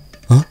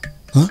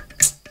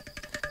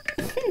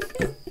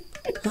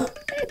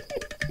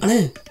 அண்ணே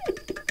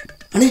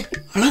அண்ணே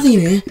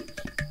அழாதீங்கண்ணே.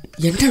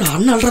 என்னடா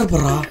அண்ணன் அழறாரு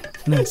போடுறா.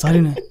 அண்ணே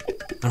சாரிண்ணே.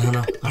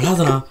 அண்ணா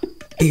அழாதண்ணா.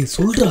 டேய்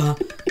சொல்றா.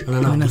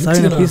 அண்ணா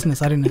சாரிண்ணே ப்ளீஸ்ண்ணே.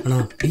 சாரிண்ணே. அண்ணா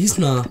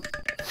ப்ளீஸ்ண்ணா.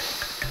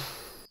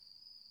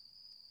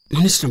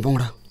 மன்னிச்சிட்டேன்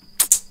போங்கடா.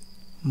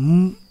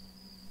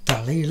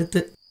 தலை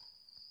எழுத்து.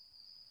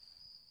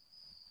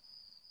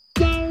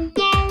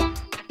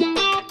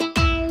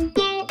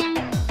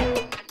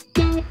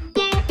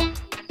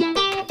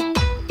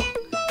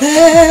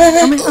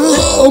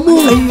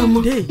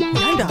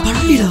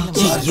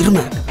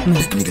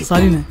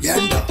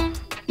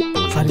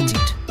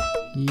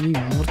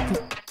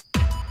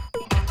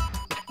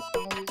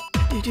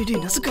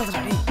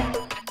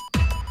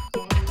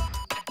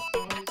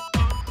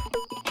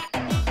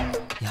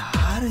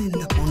 யாரு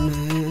இந்த பொண்ணு?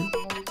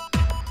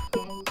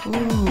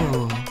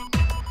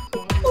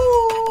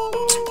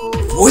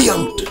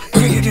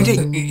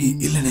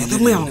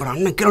 எதுவுமே அவங்க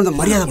அண்ணன் கீழே வந்த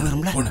மரியாதை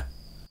போயிரும்ல.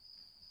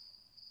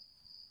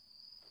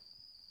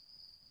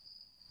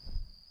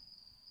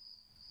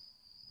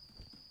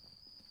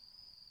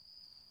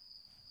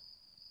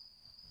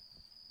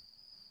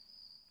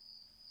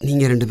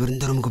 நீங்க 2 பேரும்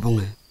இந்த ரூமுக்கு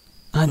போங்க.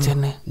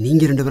 சரிண்ணே.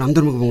 நீங்க 2 பேரும்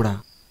அந்த ரூமுக்கு போங்கடா.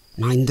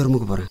 நான் இந்த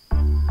ரூமுக்கு போறேன்.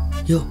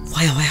 யோ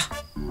வாயா வாயா.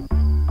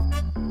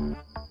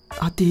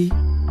 ஆத்தி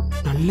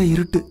நல்ல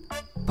இருட்டு,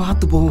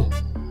 பார்த்து போவோம்.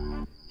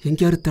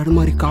 எங்கேயாரு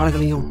தடுமாறி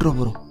காலகளையும் விட்டுற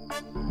போறோம்.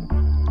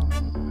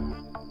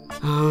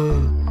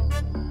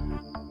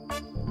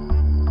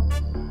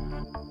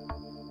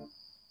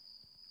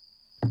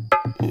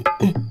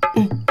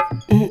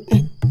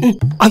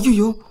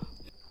 ஐயோ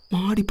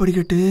மாடி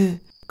படிக்கட்டு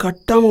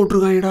கட்டாம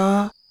விட்டுருக்காங்கடா.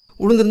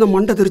 உளுந்திருந்தா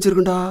மண்டை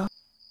தெரிச்சிருக்குண்டா.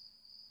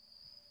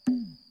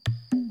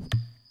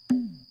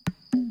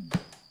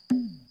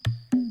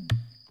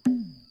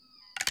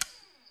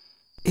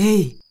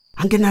 ஏய்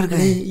அங்க என்ன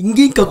இருக்கு?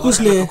 இங்கேயும்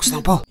கக்கூஸ்ல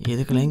போ.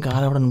 இதுக்குள்ளேயும்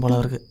காலப்படன் போல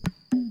இருக்கு.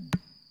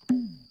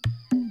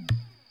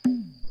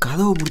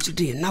 கதவை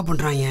பிடிச்சிட்டு என்ன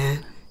பண்றாங்க?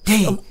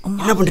 ஏய்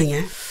என்ன பண்றீங்க?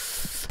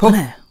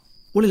 போனே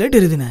உள்ள லைட்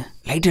எரியுதுண்ணே.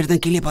 லைட் எடுத்தா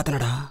கீழே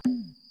பார்த்தனடா.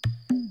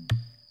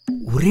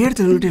 ஒரே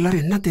இடத்துல நின்றுட்டு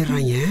எல்லாரும் என்ன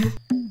தேடுறாங்க?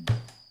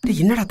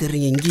 என்னடா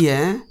தேடுறீங்க இங்கேயே?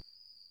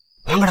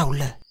 வாங்கடா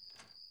உள்ள.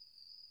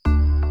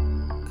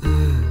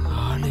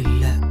 ஆள்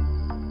இல்ல.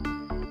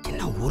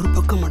 என்ன ஒரு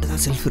பக்கம் மட்டும்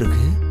தான் செல்ஃப்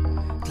இருக்கு.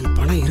 இதுல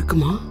பணம்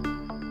இருக்குமா?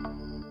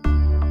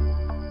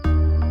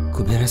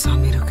 குபேரா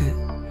சாமி இருக்கு.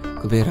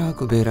 குபேரா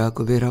குபேரா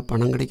குபேரா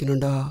பணம்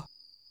கிடைக்கணும்டா.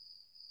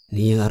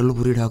 நீ அருள்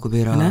புரிடா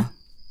குபேரா.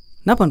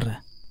 என்ன பண்ற?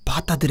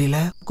 பார்த்தா தெரியல.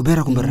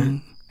 குபேரா கும்பிடுறேன்.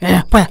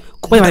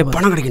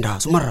 பணம் கிடைக்கும்டா.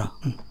 சும்மாறா.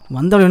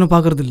 வந்தாலும் இன்னும்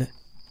பாக்குறது இல்ல.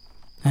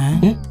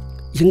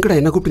 எங்கடா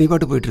என்ன கூப்பிட்டு நீ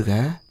பாட்டு போயிட்டு இருக்க?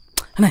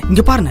 அண்ணா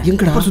இங்க பாருண்ணே.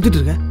 எங்கடா சுத்திட்டு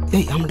இருக்க?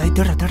 ஏய் ஆமாடா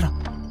தேடுறா தேடுறா.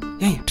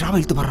 ஏய் டிராவல்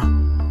இழுத்து பாடுறா.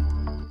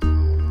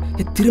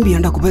 திரும்பி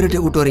ஏன்டா குபேரட்டே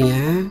கூப்பிட்டு வரீங்க?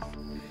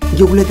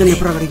 இங்க உள்ளே தண்ணி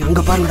எப்படா கிடைக்கும்?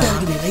 அங்க பாருங்கடா.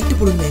 லைட்டு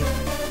போடுங்க.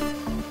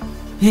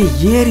 ஏய்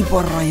ஏறி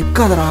போடுறா.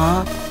 எக்காதடா.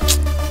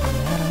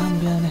 வேறதான்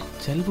முடியாதுண்ணே.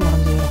 செல்ஃபு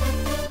உடஞ்சு.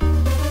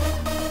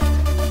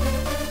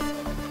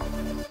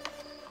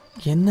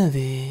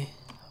 என்னது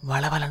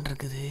வளவலன்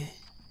இருக்குது?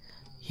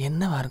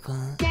 என்னவா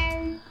இருக்கும்?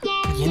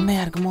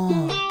 என்னையா இருக்குமோ?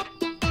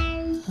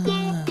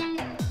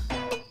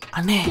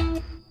 அண்ணே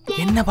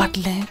என்ன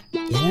பாட்டில்?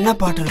 என்ன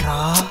பாட்டுல்ரா?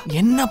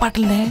 என்ன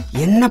பாட்டில்?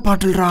 என்ன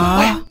பாட்டுல்ரா?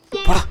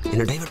 போடா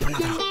என்ன டைவர்ட்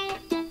பண்ணாதடா.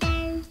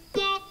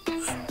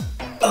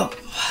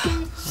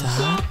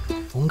 சார்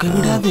உங்க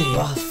விடாது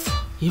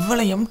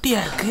இவ்வளவு எம்டியா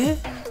இருக்கு.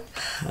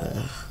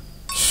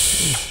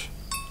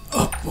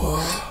 அப்போ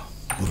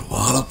ஒரு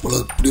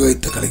வாழைப்பழம் இப்படி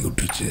வைத்த கலக்கி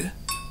விட்டுருச்சு.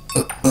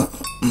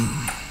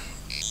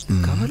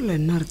 கவர்ல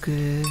என்ன இருக்கு?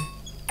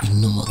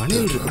 இன்னும்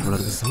வளையல் இருக்கு போல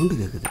இருக்கு. சவுண்ட்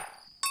கேக்குது.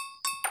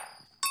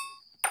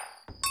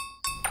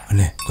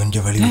 அண்ணே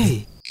கொஞ்சம் வலி.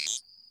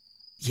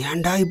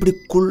 ஏன்டா இப்படி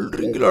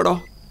குள்றீங்களாடா?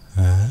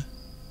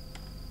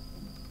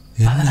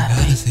 என்ன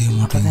வேலை செய்ய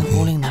மாட்டேங்க.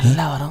 கூலிங்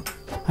நல்லா வரும்.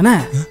 அண்ணா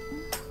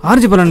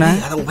ஆரஞ்சு பழம்.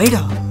 அதான்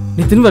வைடா.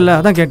 நீ தின்வல்ல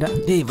அதான் கேட்டேன்.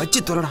 டேய்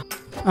வச்சு தொலைடா.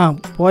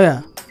 போயா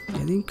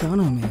எதையும்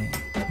காணாமே.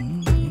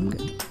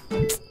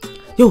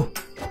 யோ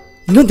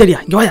இன்னும் தெரியா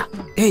இங்க வாயா.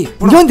 ஏய்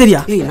இன்னும் தெரியா.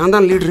 ஏய் நான்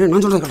தான் லீடரு,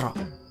 நான் சொல்றது கேட்றா.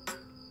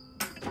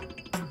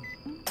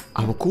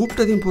 அவன்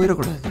கூப்பிட்டதையும்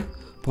போயிடக்கூடாது.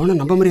 போனால்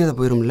நம்ம மரியாதை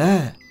போயிடும்ல.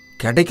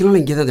 கிடைக்கலாம்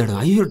இங்கே தான்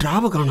தேடும். ஐயோ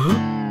டிராவை காணா.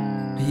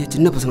 ஐயோ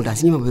சின்ன பசங்கள்ட்ட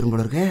அசிங்கமாக போயிடும்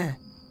போல இருக்க.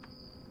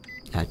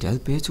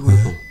 யார்ட்டையாவது பேச்சு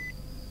கொடுப்போம்.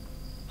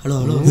 Hello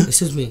hello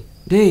excuse me.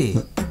 டேய்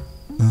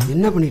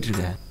என்ன பண்ணிட்டு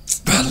இருக்க?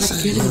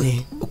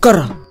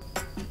 உட்காரா.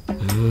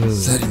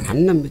 சரி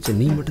அண்ணன் பிச்சை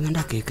நீ மட்டும்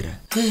தான்டா கேட்குற.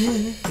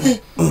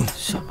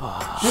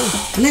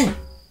 அண்ணே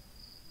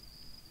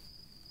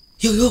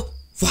யோ யோ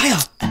வாயா.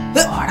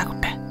 வாடா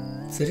குட்டை.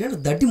 சரியான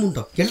தட்டி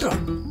முண்டோம் கேள்றா.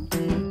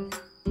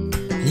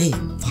 டேய்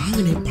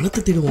வாங்கனே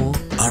பணத்தை தேடுவோம்.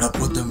 அட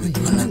போத்தமே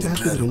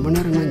ரொம்ப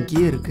நேரம் நான்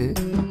இங்கேயே இருக்கு.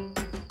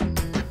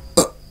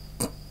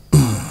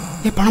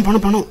 ஏய் பணம்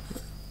பணம் பணம்.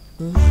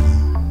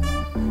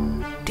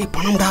 டேய்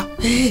பணம்டா.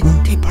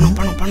 டேய் பணம்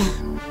பணம் பணம்.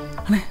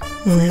 அண்ணே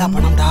ஃபுல்லா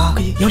பணம்டா.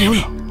 எவ்வளோ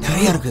எவ்வளோ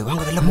நிறையா இருக்கு.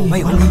 வாங்க வெளில போ.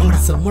 போய் வாங்க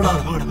வாங்கடா. செம்மடா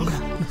வாங்கடா வாங்கடா.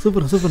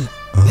 Super super.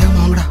 வேகமா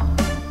வாங்கடா.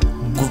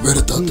 குபேர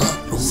தாத்தா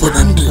ரொம்ப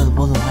நன்றி. அது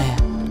போதும் வாய.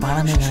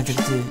 பணமே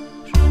கிடைச்சிருச்சு.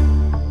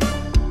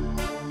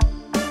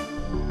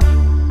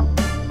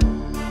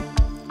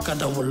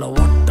 கடவுள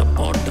ஓட்ட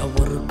போட்ட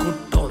ஒரு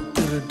கூட்டம்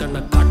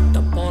திருடன கட்ட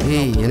போட்ட.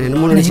 ஏய் என்ன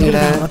என்னமோ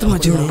நினைச்சீங்களா?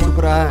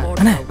 சூப்பரா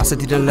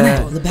அசத்திட்டேன்ல.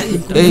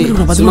 ஏய்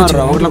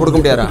சுமாரா அவங்களாம் கொடுக்க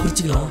முடியாதா?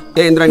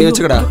 ஏய் இந்திரா நீ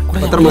வச்சுக்கடா.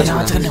 பத்திரமா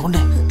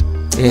வச்சுக்கடா.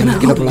 ஏய்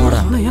கீழே போலாம்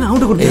வாடா.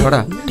 ஏய்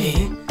வாடா.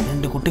 டேய்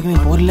ரெண்டு குட்டிக்குமே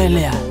போறல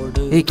இல்லையா?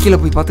 ஏய் கீழே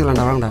போய்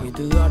பார்த்துக்கலாம்டா வாங்கடா.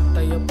 இது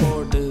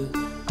அட்டையப்போடு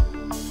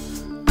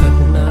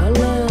கண்ணால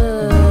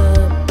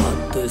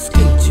பத்து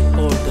ஸ்கெட்ச்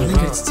போட்டு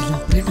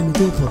பிரேட்ட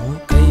மிதோ போறோம்.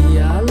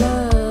 கையால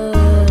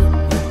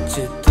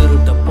வச்சு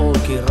திருட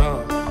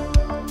போகிறான்.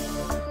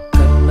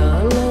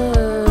 கண்ணால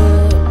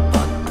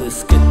பத்து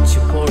ஸ்கெட்ச்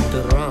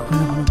போட்டுறான்.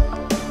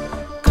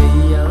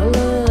 கையால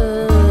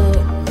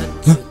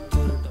வச்சு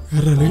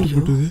யாரா லைட்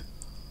போடுது?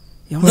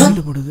 எவன்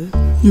லைட் போடுது?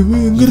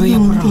 இவன் எங்க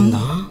இருந்து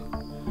வந்தான்?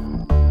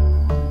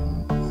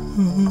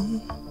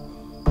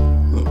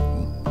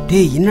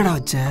 டேய் என்னடா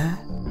வச்ச?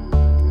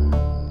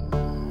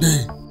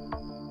 டேய்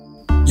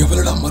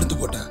எவ்வளவுடா மருந்து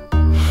போட்ட?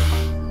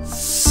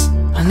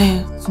 அண்ணே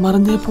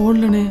மருந்தே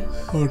போடலனே.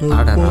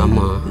 அட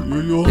ராமா.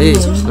 ஏய்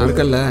நான்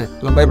இருக்கல்ல,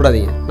 எல்லாம்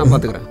பயப்படாதீங்க, நான்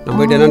பார்த்துக்கிறேன். நான்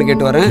போயிட்டு என்னன்னு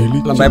கேட்டு வரேன்.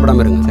 எல்லாம்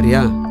பயப்படாம இருங்க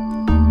சரியா?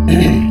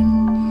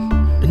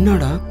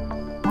 என்னடா?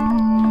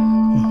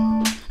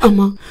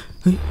 ஆமா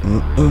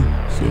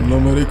சொன்ன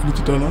மாதிரி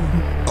குடிச்சிட்டானா?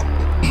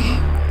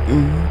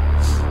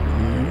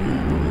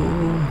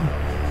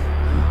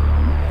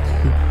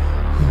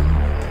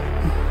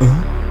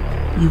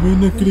 இவன்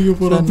என்ன கிளிக்க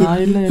போறான்?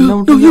 நான் இல்ல என்ன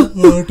விட்டுங்க.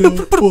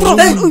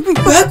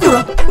 பேக்குறா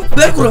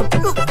பேக்குறா.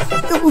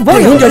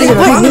 போய் நீங்க அடிங்க.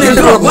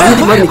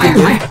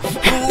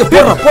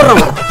 போறா போறா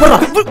போறா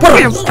போறா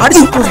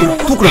அடிச்சு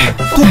தூக்குடா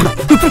தூக்குடா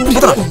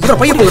தூக்குடா தூக்குடா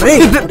பைய போங்க.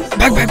 ஏய்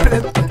பேக் பேக்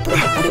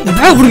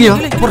பேக் புடிங்க.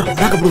 போறா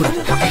பேக் புடிங்க.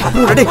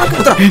 அப்புறம் டேய்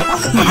குத்ரா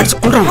அடிச்சு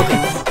கொல்றாங்க.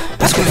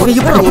 பஸ்க்கு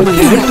எப்பறா வந்து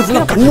ஹெல்த்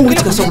ஃபுல்லா கண்ணு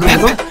முடிச்சு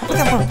கஷ்டப்படுறாங்க.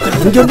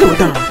 இங்க இருந்து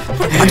விட்டாங்க.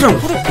 அட்றா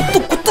குத்து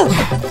குத்து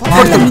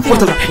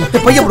போடுடா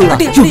பைய புடிங்க.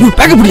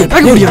 பேக் புடிங்க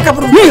பேக் புடிங்க.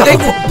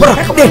 போறா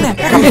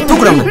டேய்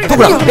தூக்குடா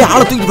தூக்குடா. டேய்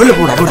ஆளை தூக்கி வெளிய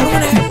போடா போடா.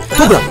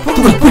 தூக்குடா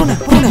தூக்குடா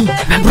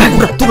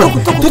தூக்குடா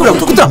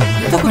தூக்குடா குத்ரா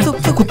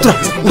குத்ரா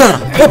உடா.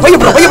 ஏய் பைய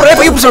புடா பைய புடா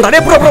பைய புடிச்சடா.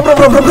 டேய் புடா புடா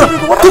புடா புடா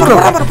தூக்குடா.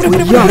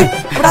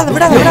 விடாத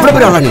விடாத விடாத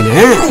விடாத நீ.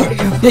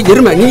 ஏய்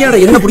எருமை நீ ஏடா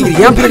என்ன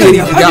புடிக்கிறீங்க? ஏன் பின்னாடி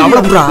ஏறியா? அவள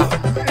புடா.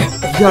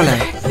 ஐயால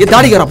ஏ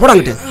தாடிகாரா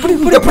போடாங்கட்டு.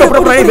 புடா புடா புடா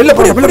வெளிய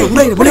போடா வெளிய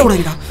போடா வெளிய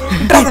போடா.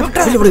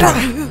 வெளிய போடா.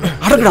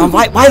 அடங்கடா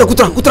வாயில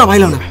குத்ரா குத்ரா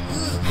வாயில அவன.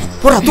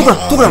 போடா தூக்குடா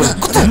தூக்குடா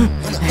குத்து.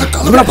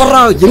 இவன போறா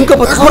எங்க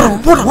போறா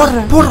போடா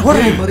போடா போடா.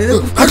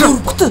 அட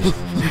குத்து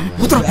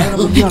குத்ரா.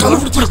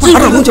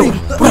 அட மூஞ்ச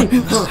போடா.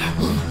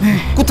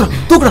 குத்ரா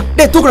தூக்குடா.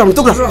 டேய் தூக்குடா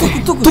தூக்குடா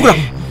தூக்குடா.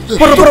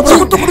 போடா போடா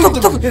போடா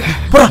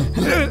போடா.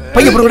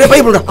 பைய போடுங்க. டேய்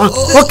பைய போடுடா.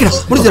 ஓகேடா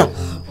முடிஞ்சிரா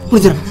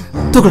முடிஞ்சிரா.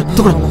 தூக்குடா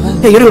தூக்குடா.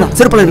 டேய் எடுங்கடா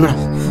செருப்பல எடுங்கடா.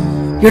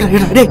 ஏடா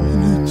ஏடா டேய்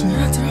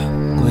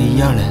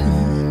கொய்யால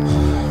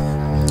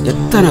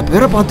எத்தனை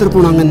பேரை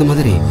பார்த்துருப்போம் நாங்கள் இந்த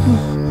மாதிரி.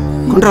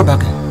 கொண்டா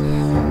பேக்க.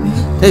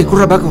 ஏய்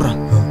குடுறா பேக்க விட்றா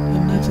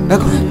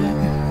பேக்க.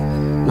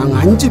 நாங்கள்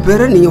 5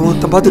 பேரை நீங்கள்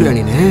ஒருத்தன் பார்த்துருக்கா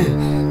நீ.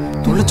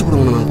 தொலைச்சு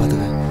கொடுங்க நான்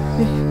பார்த்துக்க.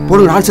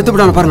 போடுங்க ஆள் செத்து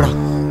விடான பாருங்கடா.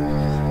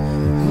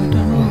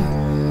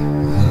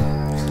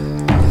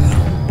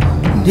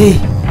 ஏய்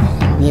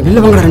நீ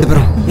வெளில வாங்கடா 2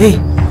 பேரும். ஏய்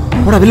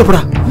போடா வெளில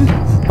போடா.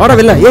 வாடா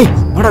வெளில. ஏய்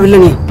வாடா வெளில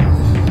நீ.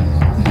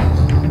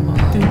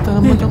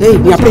 ஏய்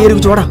நீ அப்படியே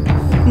ஏறிச்சு வாடா.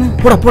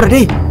 போடா போடா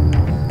டேய்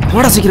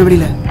வாடா சீக்கிரம்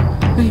வெளியில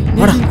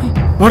வாடா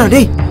வாடா.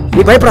 டேய்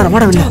நீ பயப்படாத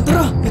வாடா வெளில.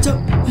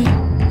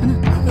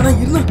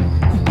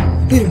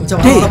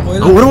 டேய்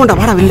அவன் வருவான்டா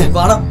வாடா வெளில.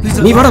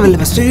 நீ வாடா வெளில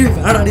ஃபர்ஸ்ட்.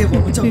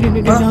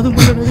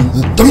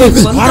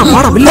 வாடா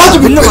வாடா வெளில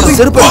வெளில வாடா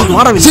செருப்பு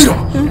வாடா வெளில.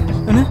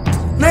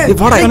 நீ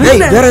வாடா.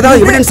 டேய் வேற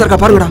ஏதாவது எவிடன்ஸ் இருக்கா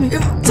பாருங்கடா.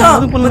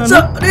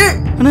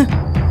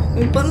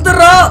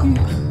 வந்துடா.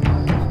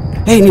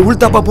 ஏய் நீ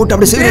உள்தாப்பா போட்டு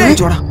அப்படியே சீக்கிரம்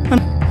ஏறிச்சு வாடா.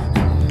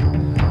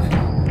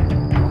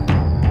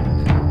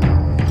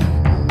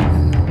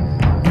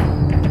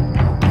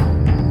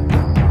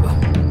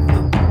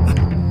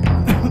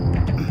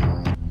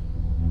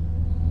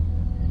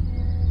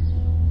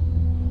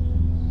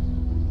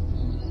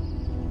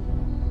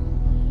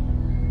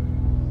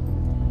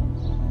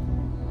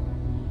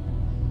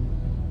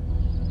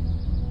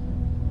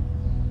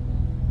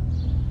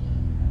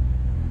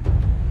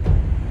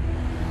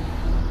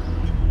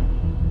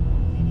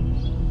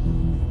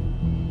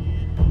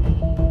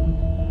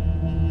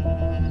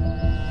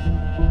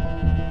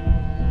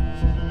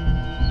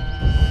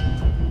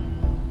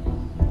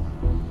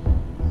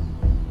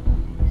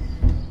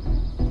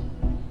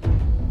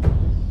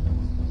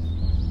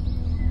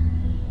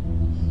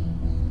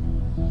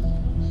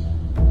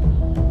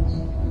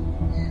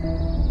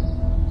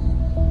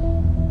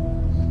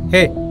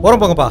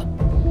 ஓரம் போங்கப்பா,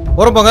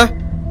 ஓரம் போங்க,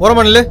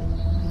 ஓரமா நில்லு.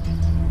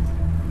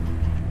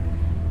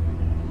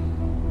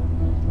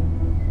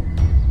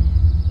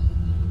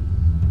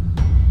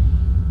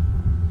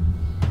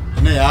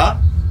 என்னையா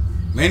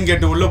மெயின்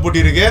கேட்டு உள்ள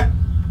பூட்டி இருக்கு?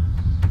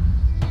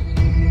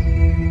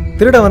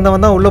 திருட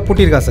வந்தவன் தான் உள்ள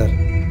பூட்டியிருக்கா சார்.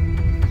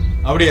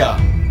 அப்படியா?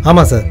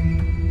 ஆமாம் சார்.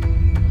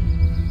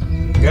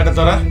 கேட்ட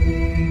தர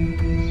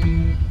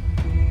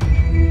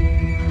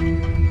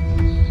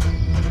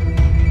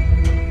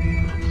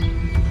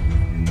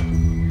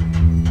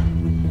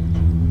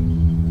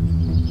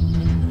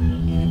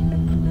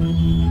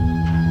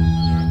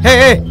ஹே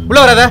ஹே, உள்ள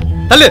வராத,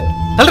 தள்ளு,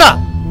 தள்ளுடா.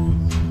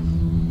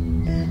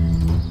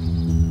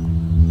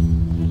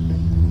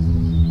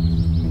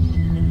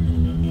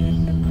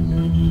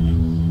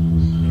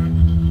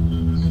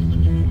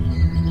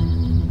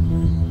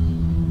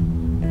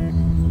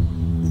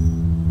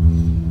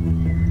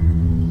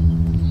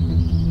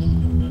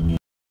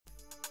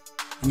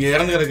 இங்க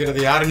இறந்து கிடக்கிறது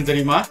யாருன்னு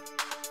தெரியுமா?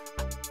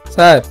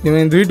 சார்,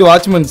 இவன் இந்த வீட்டு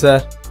வாட்ச்மேன்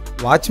சார்.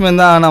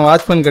 வாட்ச்மேன் தான், ஆனால்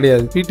வாட்ச்மேன்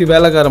கிடையாது, வீட்டு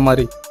வேலைக்கார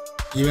மாதிரி.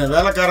 இவன்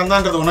வேலைக்காரன்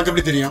தான்ன்றது உனக்கு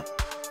எப்படி தெரியும்?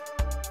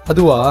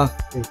 அதுவா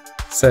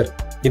சார்?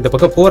 இந்த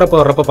பக்கம் போறப்ப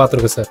வர்றப்ப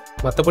பார்த்துருக்கோம் சார்,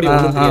 மற்றபடி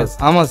ஒன்றும் தெரியாது.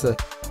 ஆமாம் சார்.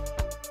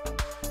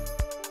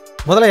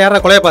 முதல்ல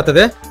யாரா கொலையை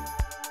பார்த்தது?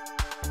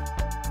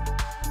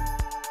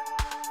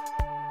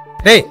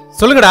 டேய்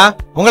சொல்லுங்கடா,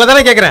 உங்களை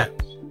தானே கேட்குறேன்.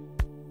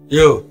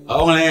 ஐயோ,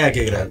 அவங்களே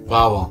கேட்குறாரு,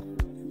 பாவம்.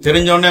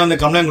 தெரிஞ்ச உடனே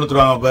வந்து கம்ப்ளைண்ட்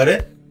கொடுத்துருவாங்க பாரு.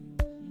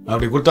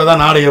 அப்படி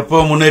கொடுத்தாதான் நாடு எப்போ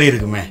முன்னேறி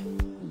இருக்குமே.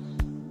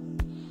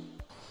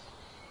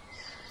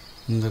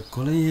 இந்த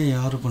கொலையை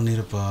யாரு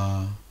பண்ணிருப்பா?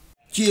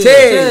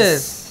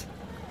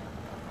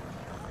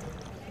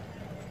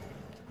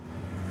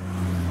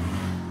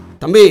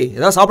 தம்பி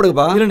ஏதாவது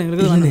சாப்பிடுங்கப்பா.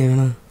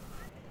 இல்லைண்ணே,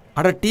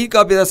 அட டீ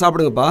காப்பி ஏதாவது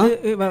சாப்பிடுங்கப்பா.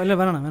 இல்லை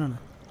வேணாண்ணா, வேணாண்ணா.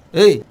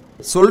 ஏய்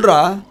சொல்றா.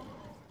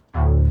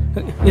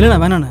 இல்லைண்ணா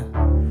வேணாண்ணா,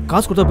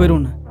 காசு கொடுத்தா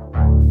போயிடுவோண்ணே.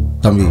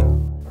 தம்பி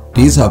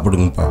டீ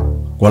சாப்பிடுங்கப்பா.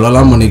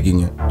 கொலைலாம்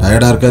பண்ணிருக்கீங்க,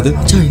 டயர்டா இருக்காது?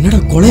 என்னடா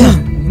கொலையா?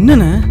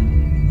 என்னண்ணே?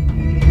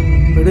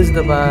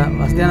 விடுச்சுதப்பா,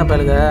 வசதியான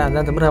பயலுங்க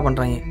அதான் திமிரா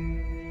பண்ணுறாங்க.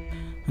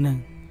 அண்ணே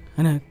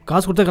அண்ணே,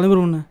 காசு கொடுத்தா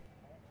கிளம்பிடுவோண்ணே.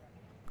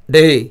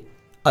 டேய்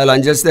அதில்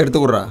 5 லட்சத்தை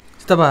எடுத்துக்கிறா.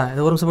 சித்தப்பா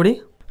இது ஒரு நிமிஷம் படி.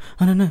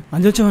 அண்ணா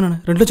 5 லட்சம் வேணாண்ணே,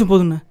 2 லட்சம்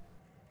போதுண்ணே.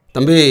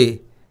 தம்பி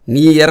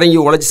நீ இறங்கி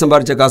உழைச்சி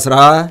சம்பாரிச்ச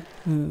காசுரா.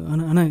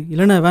 அண்ணா அண்ணா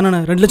இல்லைண்ணே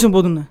வேணாண்ணே, 2 லட்சம்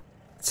போதுண்ணே.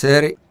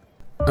 சரி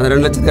அந்த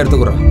 2 லட்சத்தை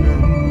எடுத்துக்கிறா.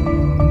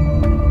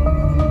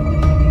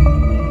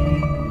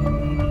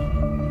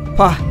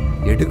 பா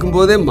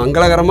எடுக்கும்போதே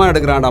மங்களகரமாக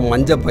எடுக்கிறான்டா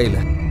மஞ்ச பையில.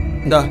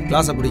 இந்தா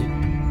கிளாஸ் அப்படி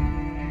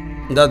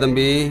இந்தா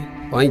தம்பி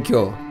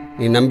வாங்கிக்கோ.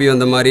 நீ நம்பி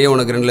வந்த மாதிரியே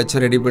உனக்கு 2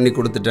 லட்சம் ரெடி பண்ணி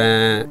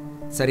கொடுத்துட்டேன்,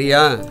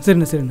 சரியா?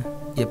 சரிண்ணே சரிண்ணே.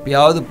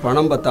 எப்பயாவது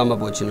பணம் பத்தாம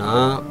போச்சுன்னா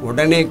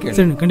உடனே கேளு.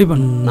 சரிண்ணே, கண்டிப்பா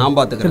நான்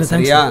பார்த்துக்கிறேன்,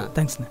 சரியா?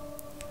 தேங்க்ஸ்ண்ணே.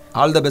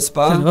 All the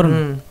பெஸ்ட்பா.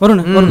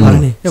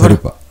 வருண்ணே.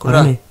 சரிப்பா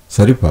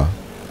சரிப்பா.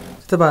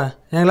 சித்தப்பா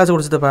என் கிளாஸ்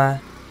குடிச்சிட்டப்பா,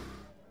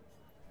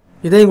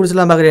 இதையும்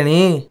குடிச்சிடலாம் பார்க்குறியா நீ?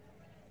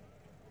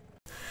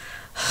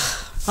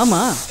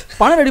 ஆமாம்,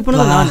 பணம் ரெடி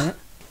பண்ணது நான்.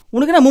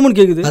 உனக்கு என்ன மூமெண்ட்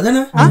கேட்குது?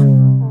 அதானே.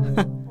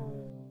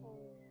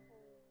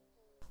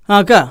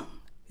 அக்கா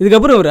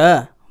இதுக்கப்புறம் இவரை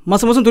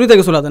மாதம் மாதம் துணி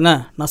தைக்க சொல்லாதண்ணே,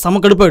 நான் செம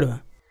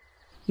கடுப்பாயிடுவேன்.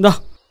 இந்தா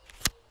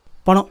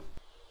பணம்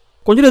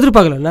கொஞ்சம்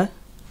எதிர்பார்க்கல,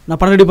 நான்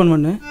பணம் ரெடி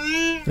பண்ணுவேன்னு.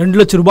 2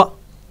 லட்சம் ரூபா,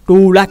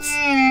 2 lakhs.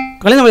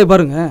 கல்யாண வேலையை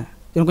பாருங்க,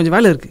 எனக்கு கொஞ்சம்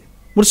வேலை இருக்குது,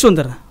 முடிச்சுட்டு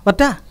வந்துடுறேன்.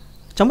 வரட்டா?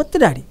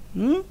 சமத்து டாடி.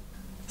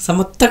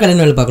 சமத்த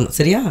கல்யாண வேலை பார்க்கணும்,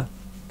 சரியா?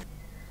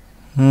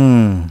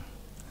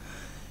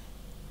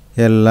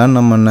 எல்லாம்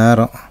நம்ம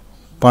நேரம்.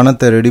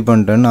 பணத்தை ரெடி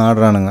பண்ணிட்டேன்னு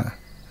ஆடுறானுங்க.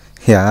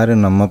 யார்?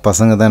 நம்ம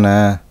பசங்க தானே.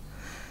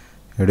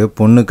 எப்படியோ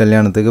பொண்ணு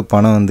கல்யாணத்துக்கு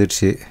பணம்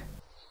வந்துடுச்சு.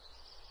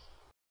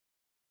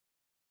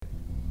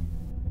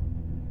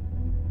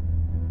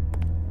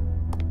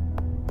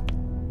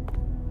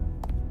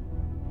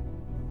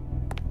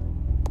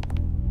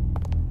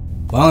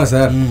 வாங்க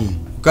சார்,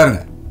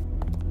 உட்காருங்க.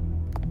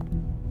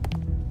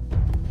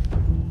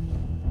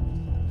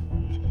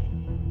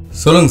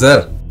 சொல்லுங்க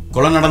சார்.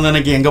 கொலை நடந்த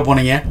அன்னைக்கு எங்கே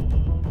போனீங்க?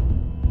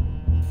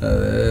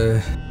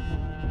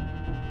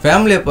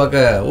 ஃபேமிலியை பார்க்க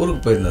ஊருக்கு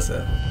போயிருந்தேன்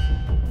சார்.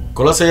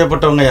 கொலை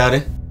செய்யப்பட்டவங்க யாரு?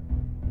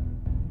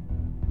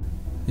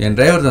 என்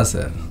டிரைவர் தான்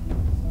சார்.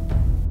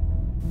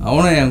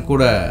 அவனும் என்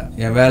கூட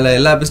என் வேலை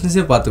எல்லா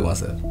பிஸ்னஸையும்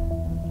பார்த்துக்குவான் சார்.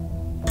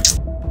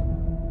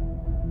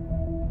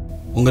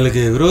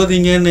 உங்களுக்கு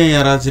விரோதிங்கன்னு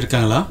யாராச்சும்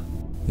இருக்காங்களா?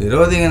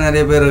 விரோதிங்க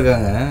நிறைய பேர்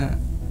இருக்காங்க,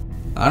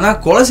 ஆனால்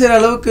கொலை செய்கிற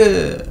அளவுக்கு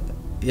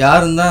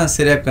யாரும் தான்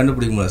சரியாக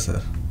கண்டுபிடிக்க முடியல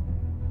சார்.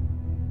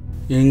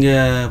 இங்கே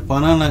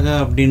பண நகை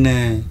அப்படின்னு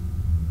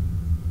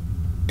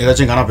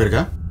ஏதாச்சும் காணா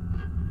போயிருக்கா?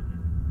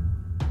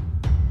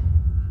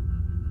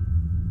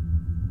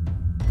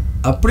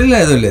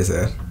 அப்படிலாம் எதுவும் இல்லையா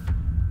சார்?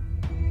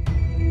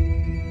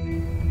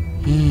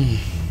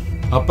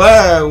 அப்போ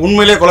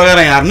உண்மையிலே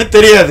கொலைகாரன் யாருன்னு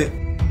தெரியாது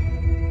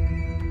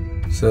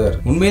சார்.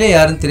 உண்மையிலே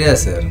யாருன்னு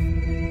தெரியாது சார்.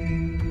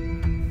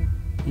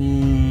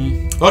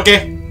 ஓகே,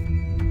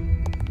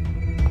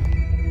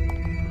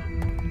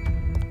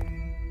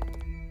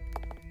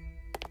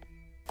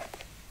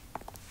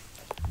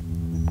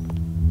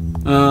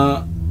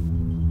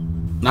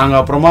 நாங்கள்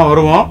அப்புறமா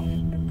வருவோம்.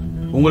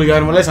 உங்களுக்கு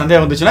யார் மேலே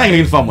சந்தேகம் வந்துச்சுன்னா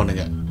எங்களுக்கு இன்ஃபார்ம்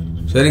பண்ணுங்க,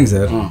 சரிங்க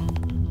சார்.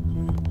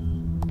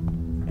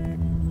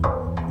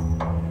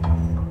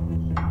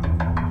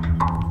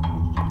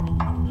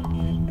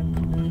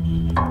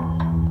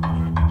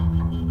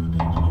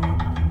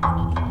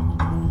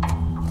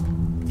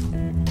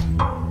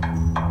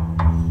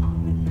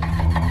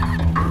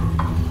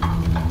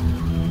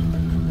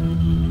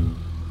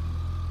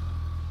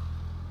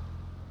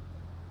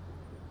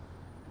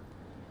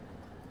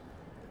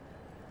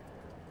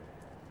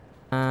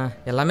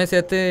 எல்லாமே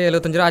சேர்த்து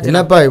 75 ரூபா ஆச்சு.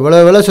 என்னப்பா இவ்வளோ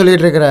விலை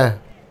சொல்லிட்டு இருக்கிற?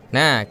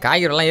 அண்ணே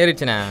காய்கறிலாம்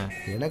ஏறிடுச்சுண்ணே.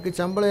 எனக்கு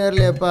சம்பளம்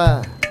ஏறலையப்பா.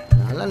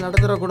 நல்லா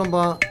நடத்துகிற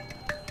குடும்பம்,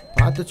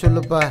 பார்த்து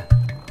சொல்லுப்பா,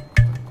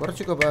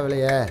 குறைச்சிக்கோப்பா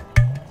விலைய.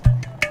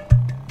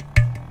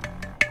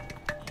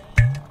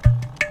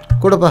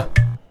 கூடப்பா.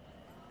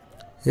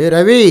 ஏ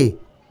ரவி,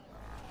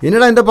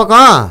 என்னடா இந்த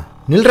பக்கம்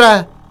நில்றா.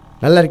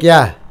 நல்லா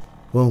இருக்கியா?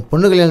 உன்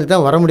பொண்ணு கல்யாணத்துக்கு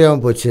தான் வர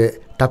முடியாமல் போச்சு.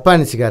 தப்பாக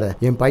நினச்சிக்கார.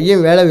 என்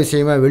பையன் வேலை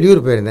விஷயமா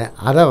வெளியூர் போயிருந்தேன்,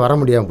 அதான் வர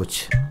முடியாமல்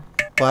போச்சு.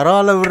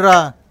 பரவாயில்ல விட்றா.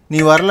 நீ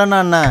வரலன்னா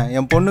என்ன,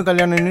 என் பொண்ணு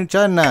கல்யாணம்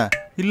நின்றுச்சா என்ன?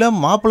 இல்லை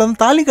மாப்பிள்ள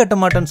வந்து தாலி கட்ட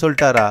மாட்டேன்னு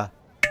சொல்லிட்டாரா?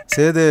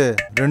 சேது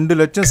 2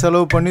 லட்சம்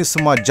செலவு பண்ணி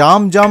சும்மா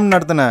ஜாம்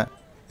நடத்தினேன்.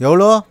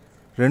 எவ்வளோ?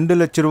 2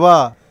 லட்ச ரூபா.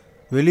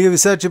 வெளியே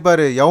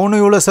விசாரிச்சுப்பாரு,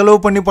 எவனும் இவ்வளோ செலவு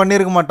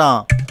பண்ணியிருக்க மாட்டான்.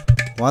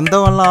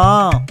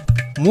 வந்தவன்லாம்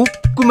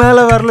மூக்கு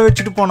மேலே விரல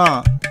வச்சுட்டு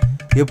போனான்.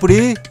 எப்படி?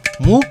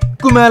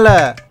 மூக்கு மேலே.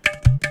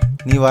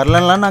 நீ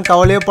வரலன்னா நான்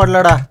கவலையே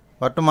படலடா.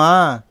 வரட்டுமா?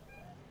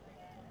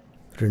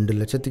 2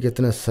 லட்சத்துக்கு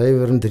எத்தனை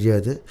சைவர்னு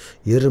தெரியாது.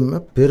 எருமை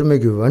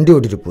பெருமைக்கு வண்டி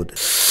ஓட்டிட்டு போகுது.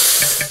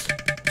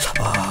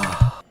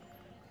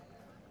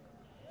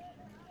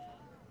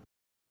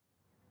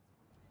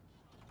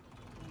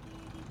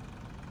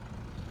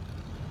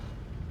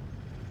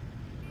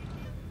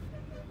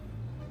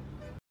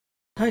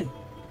 ஹாய்,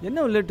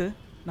 என்ன லேட்டு?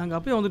 நாங்கள்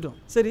அப்பயே வந்துட்டோம்.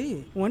 சரி,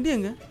 உன் வண்டி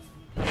எங்க?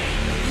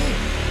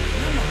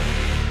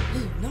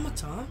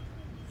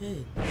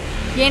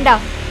 ஏண்டா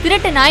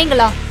திருட்டு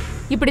நாய்ங்களா,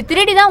 இப்படி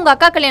திருடி தான் உங்க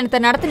அக்கா கல்யாணத்தை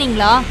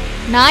நடத்துனீங்களா?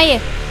 நாயே,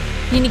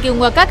 இன்னைக்கு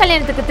உங்க அக்கா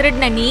கல்யாணத்துக்கு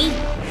திருடின நீ,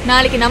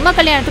 நாளைக்கு நம்ம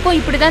கல்யாணத்துக்கும்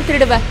இப்படிதான்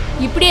திருடுவ.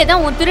 இப்படியே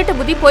தான் உன் திருட்டு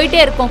புத்தி போயிட்டே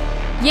இருக்கும்.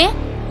 ஏன்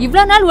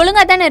இவ்வளோ நாள்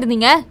ஒழுங்கா தானே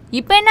இருந்தீங்க,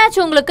 இப்போ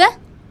என்னாச்சு உங்களுக்கு?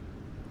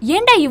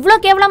 ஏண்டா இவ்வளோ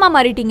கேவலமா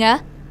மாறிட்டீங்க?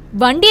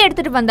 வண்டி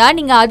எடுத்துட்டு வந்தா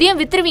நீங்க அதையும்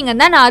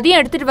வித்துருவீங்கன்னு தான் நான் அதையும்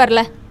எடுத்துட்டு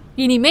வரல.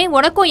 இனிமே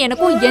உனக்கும்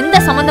எனக்கும் எந்த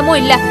சம்மந்தமும்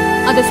இல்ல.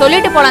 அதை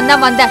சொல்லிட்டு போலாம்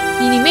தான் வந்தேன்.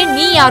 இனிமே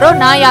நீ யாரோ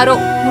நான் யாரோ,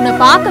 உன்னை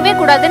பார்க்கவே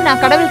கூடாதுன்னு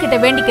நான் கடவுள்கிட்ட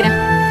வேண்டிக்கிறேன்.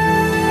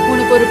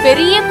 உனக்கு ஒரு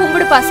பெரிய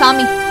கும்பிடுப்பா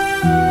சாமி.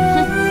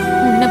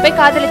 உன்னை போய்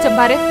காதலிச்ச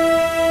பாரு.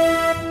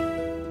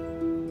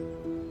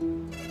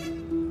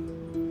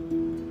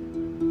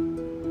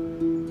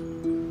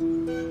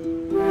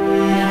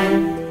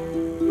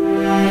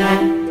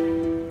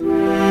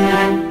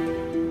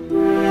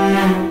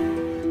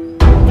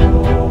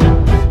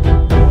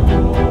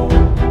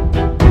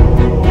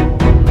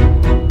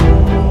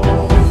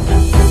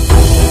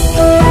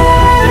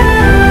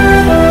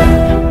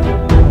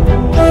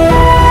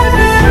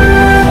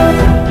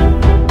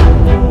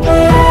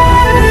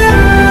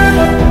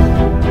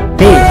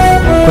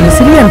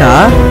 சிரியாண்டா.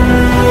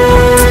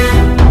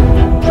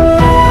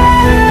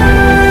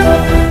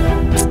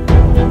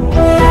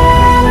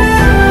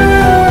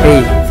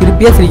 ஏய்,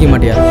 சிரிப்பியா சிரிக்க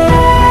மாட்டியா?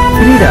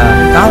 சிரிடா.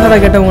 காதலா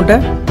கேட்டவங்கிட்ட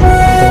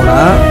போடா.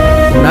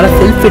 உன்னால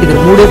செல்ஃபி எடுக்கிற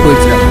மூடே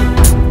போயிடுச்சுடா.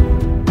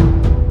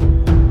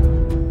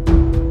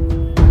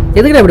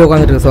 எதுக்குடா இப்படி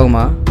உட்காந்துட்டு இருக்க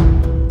சோகமா?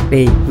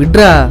 டேய்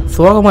விட்றா,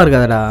 சோகமா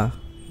இருக்காதடா.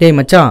 டேய்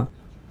மச்சான்,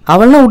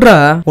 அவள்னா விட்றா,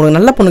 உனக்கு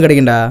நல்ல பொண்ணு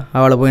கிடைக்கும்டா.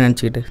 அவளை போய்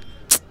நினச்சிக்கிட்டு.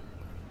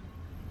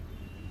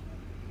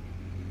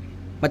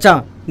 மச்சான்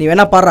நீ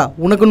வேணா பாடுறா,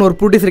 உனக்குன்னு ஒரு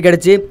ப்ரொடியூசர்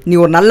கிடைச்சி நீ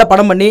ஒரு நல்ல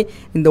படம் பண்ணி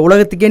இந்த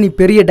உலகத்துக்கே நீ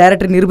பெரிய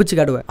டைரக்டர் நிரூபிச்சு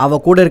காட்டுவ.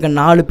 அவள் கூட இருக்க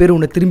 4 பேர்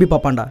உன்னை திரும்பி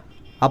பார்ப்பான்டா.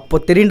 அப்போ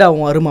தெரியுண்டா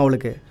உன் அருமை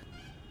அவளுக்கு.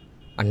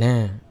 அண்ணே,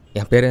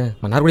 என் பேர்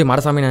மன்னார்குடி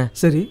மாடசாமிண்ணே.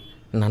 சரி,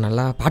 நான்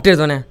நல்லா பாட்டு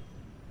எழுதுவேண்ணே.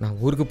 நான்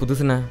ஊருக்கு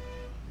புதுசுண்ணே.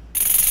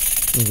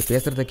 நீங்கள்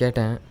பேசுகிறத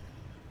கேட்டேன்.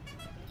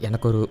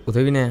 எனக்கு ஒரு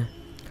உதவிண்ணே.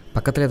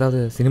 பக்கத்தில்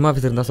ஏதாவது சினிமா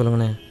ஆஃபீஸ் இருந்தால்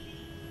சொல்லுங்கண்ணே.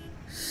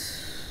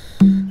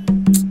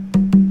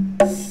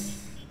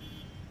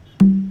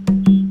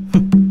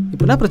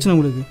 என்ன பிரச்சனை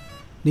உங்களுக்கு?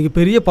 நீங்கள்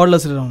பெரிய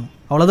பாடலாசிரியர் ஆகணும்,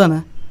 அவ்வளோதானே?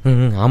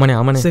 ஆமாண்ணே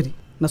ஆமாண்ணே. சரி,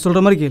 நான்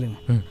சொல்கிற மாதிரி கேளுங்க.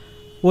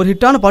 ஒரு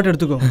ஹிட்டான பாட்டு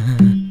எடுத்துக்கோ.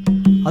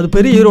 அது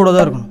பெரிய ஹீரோட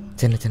தான் இருக்கணும்.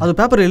 அது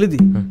பேப்பர் எழுதி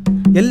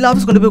எல்லா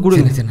ஆஃபீஸ் கொண்டு போய்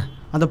கொடுங்க.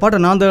 அந்த பாட்டை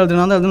நான்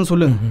தான் எழுதுன்னு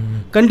சொல்லுங்க.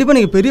 கண்டிப்பாக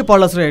நீங்கள் பெரிய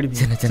பாடலாசிரியர்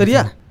ஆகிடுவீங்க.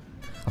 சரியா?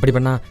 அப்படி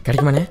பண்ணா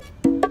கிடைக்குமாண்ணே?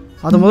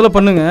 அதை முதல்ல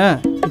பண்ணுங்க.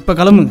 இப்போ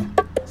கிளம்புங்க.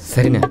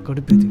 சரிண்ணே.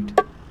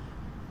 கடுப்பேற்றிக்கிட்டு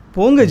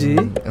போங்க ஜி.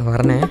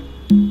 வரண்ணே.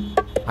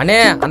 அண்ணே,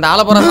 அந்த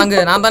ஆளை போகிற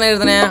சாங்கு நான் தானே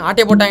எழுதுனே.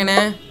 ஆட்டையை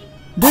போட்டாங்கண்ணே.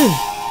 டேய்,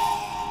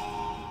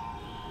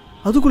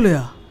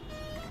 அதுக்குள்ளையா?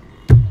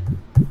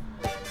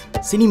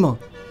 சினிமா,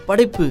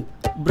 படைப்பு,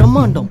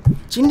 பிரம்மாண்டம்,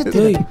 சின்ன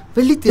திரை,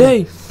 வெள்ளி திரை.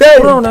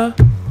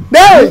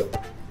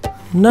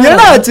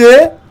 என்னடா ஆச்சு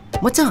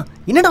மச்சான்?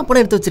 என்னடா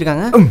படம் எடுத்து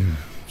வச்சிருக்காங்க?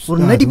 ஒரு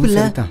நடிப்பு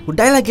இல்ல, ஒரு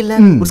டயலாக் இல்ல,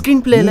 ஒரு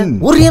ஸ்கிரீன் பிளே இல்ல,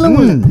 ஒரு ஏலம்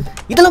இல்ல.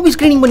 இதெல்லாம் போய்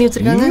ஸ்கிரீனிங் பண்ணி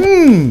வச்சிருக்காங்க.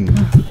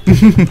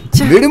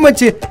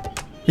 விடுமச்சு,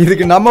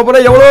 இதுக்கு நம்ம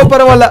படம் எவ்வளோ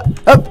பரவாயில்ல.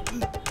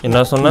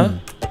 என்ன சொன்ன?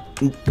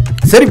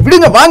 சரி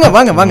விடுங்க, வாங்க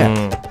வாங்க வாங்க.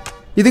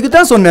 இதுக்கு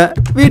தான் சொன்னேன்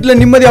வீட்டில்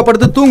நிம்மதியாக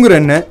படுத்து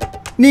தூங்குறேன்னு.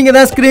 நீங்கள்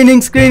தான்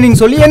ஸ்க்ரீனிங்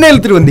சொல்லி என்ன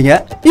இழுத்துட்டு வந்தீங்க.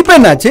 இப்போ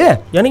என்னாச்சு?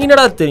 எனக்கு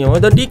என்னடா தெரியும்,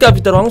 ஏதோ டீ காஃபி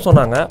தருவாங்க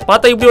சொன்னாங்க.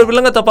 பார்த்தா இப்படி ஒரு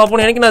வில்லங்கத்தை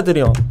பார்ப்போம், எனக்கு என்ன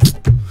தெரியும்?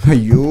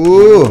 ஐயோ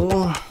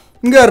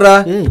இங்க வர்றா.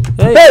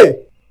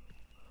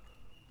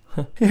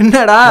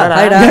 என்னடா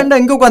ஏன்டா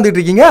இங்க உட்காந்துட்டு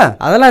இருக்கீங்க?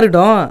 அதெல்லாம்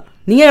இருக்கட்டும்,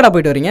 நீங்க எங்கடா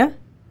போயிட்டு வரீங்க?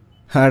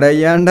 அட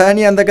ஏன்டா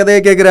நீ அந்த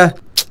கதையை கேட்குற?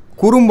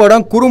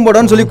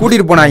 குறும்படம்னு சொல்லி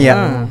கூட்டிட்டு போனாங்க.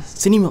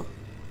 சினிமா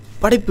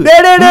படைப்பு.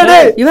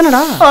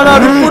 இவனடா? ஆனா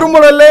அது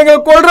குறும்படம் இல்ல, எங்க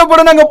கொல்ற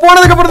படம். நாங்க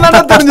போனதுக்கு அப்புறம்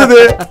தான்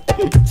தெரிஞ்சது.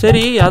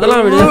 சரி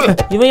அதெல்லாம் விடு,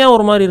 இவன் ஏன்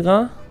ஒரு மாதிரி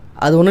இருக்கான்?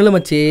 அது ஒண்ணு இல்ல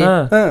மச்சி,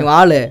 இவன்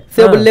ஆளு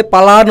சேபிள்லே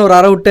பலார்னு ஒரு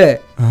அரை விட்டு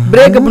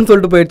பிரேக்கப்னு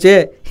சொல்லிட்டு போயிடுச்சு.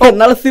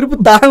 என்னால சிரிப்பு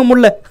தாங்க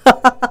முடியல.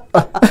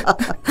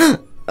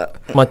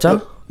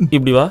 மச்சான்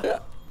இப்படி வா.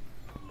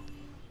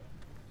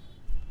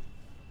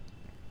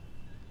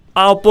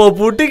 அப்போ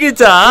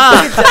புட்டிக்கிச்சா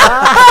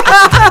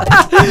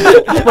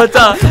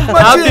மச்சான்?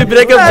 ஹாப்பி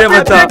பிரேக்கப் டே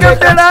மச்சான்.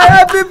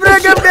 ஹாப்பி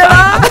பிரேக்கப் டே.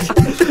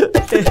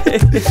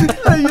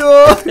 ஐயோ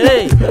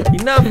ஏய்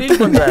என்ன ஃபீல்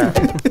பண்ற?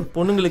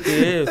 பொண்ணுங்களுக்கு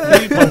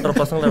ஃபீல் பண்ற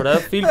பசங்களை விட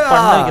ஃபீல்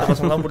பண்ண வைக்கிற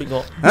பசங்க தான்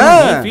பிடிக்கும்.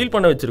 நீ ஃபீல்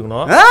பண்ண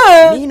வச்சிருக்கணும்.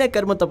 நீ என்ன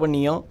கர்மத்தை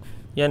பண்ணியோ?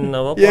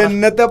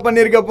 என்னத்த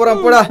பண்ணிருக்க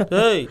போறான் போடா.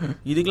 ஏய்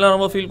இதுக்கெல்லாம்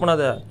ரொம்ப ஃபீல்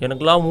பண்ணாத.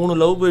 எனக்குலாம்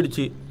 3 லவ்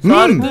போயிடுச்சு.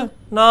 சாருக்கு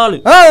 4,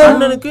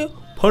 அண்ணனுக்கு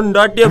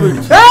பொண்டாட்டியா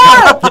போயிடுச்சு.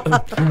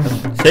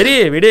 சரி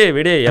விடு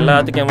விடு,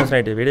 எல்லாத்துக்கும் எமோஷன்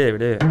ஆயிட்டு விடு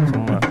விடு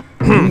சும்மா.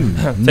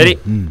 சரி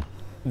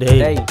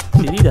டேய்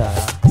சரிடா.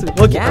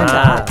 ஓகே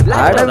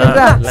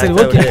சரி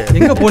ஓகே.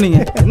 எங்க போனீங்க?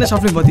 என்ன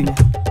ஷாப்பிங் பாத்தீங்க?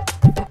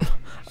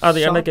 அது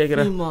என்ன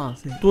கேக்குற?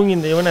 தூங்கி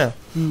இந்த இவனை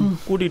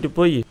கூட்டிட்டு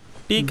போய்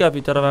டீ காஃபி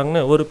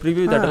தரவாங்கன்னு ஒரு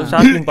ப்ரிவியூ தேட்டர்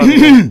ஷாப்பிங்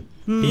பார்க்கணும்.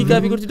 டீ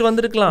காஃபி குடிச்சிட்டு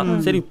வந்திருக்கலாம்.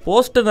 சரி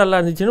போஸ்டர் நல்லா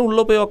இருந்துச்சுன்னு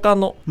உள்ள போய்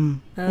உக்காந்தோம்.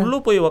 உள்ள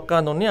போய்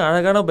உக்காந்தோடனே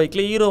அழகான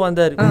பைக்ல ஹீரோ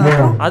வந்தாரு.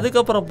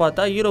 அதுக்கப்புறம்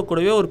பார்த்தா ஹீரோ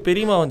கூடவே ஒரு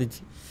பெரியமா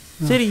வந்துச்சு.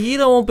 சரி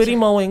ஹீரோவும்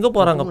பெரியமாவும் எங்க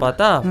போறாங்க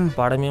பார்த்தா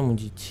படமே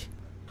முடிஞ்சிச்சு.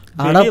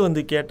 வெளியே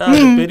வந்து கேட்டா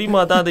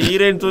பெரியமா தான் அந்த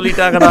ஹீரோயின்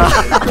சொல்லிட்டாங்கடா.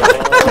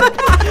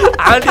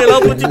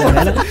 ஆண்டியெல்லாம் பூச்சி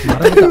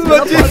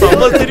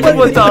திருப்பி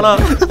போச்சானா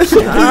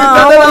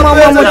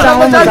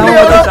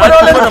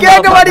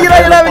கேட்க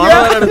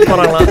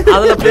மாட்டேங்கிறாங்களா?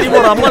 அதுல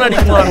பெரியமோட அம்மா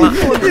நடிக்க போறாங்களா?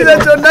 இதை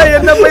சொன்னா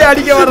என்ன போய்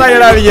அடிக்க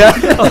வர்றாங்களா அவங்க?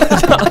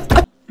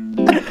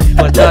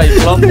 மச்சான்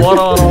இப்பெல்லாம் போற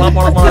வரவங்களாம்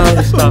படம் பண்ண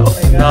ஆரம்பிச்சிட்டான்.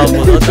 நான்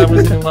முதல்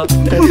தமிழ் சினிமா.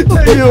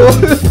 ஐயோ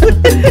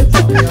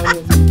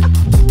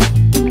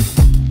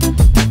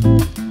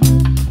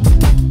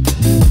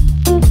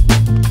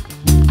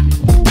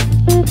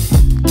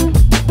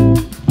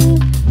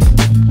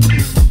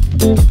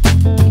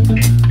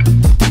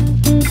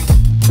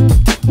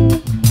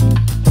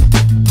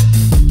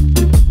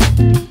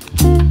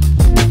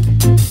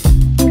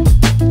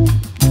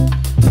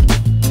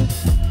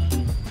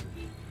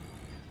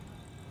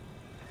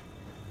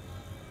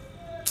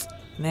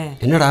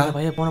என்னடா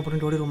பையன் போன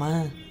போட்டு ஓடிடுமா?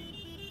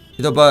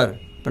 இதோ பார்,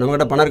 இப்போ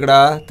நம்மகிட்ட பணம் இருக்குடா,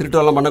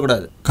 திருட்டுவெல்லாம்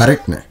பண்ணக்கூடாது.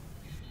 கரெக்ட்ண்ணே.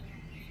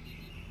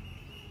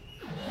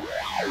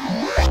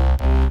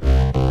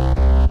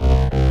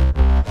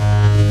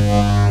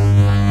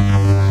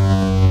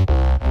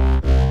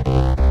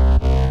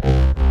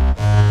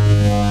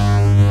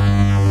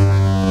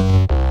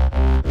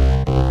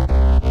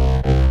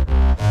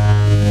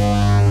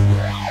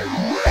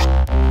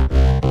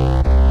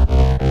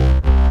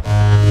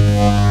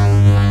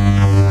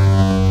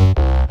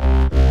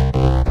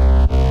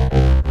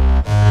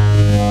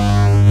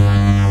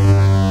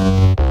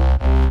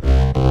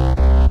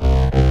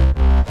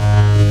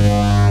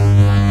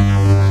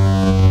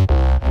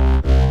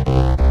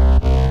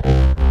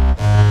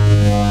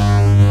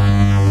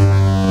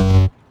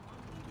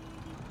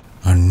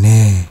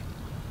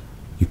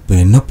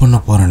 என்ன பண்ண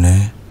போறேன்னு?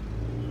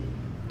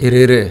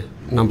 இரு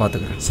நான்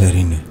பார்த்துக்கிறேன்.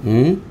 சரிண்ணே.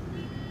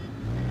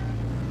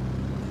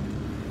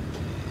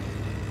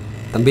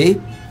 தம்பி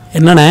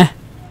என்னண்ணே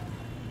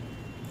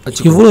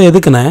இவ்வளோ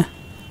எதுக்குண்ணே?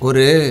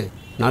 ஒரு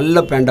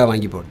நல்ல பேண்டா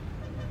வாங்கி போடு.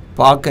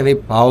 பார்க்கவே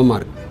பாவமாக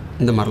இருக்கு.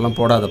 இந்த மாதிரிலாம்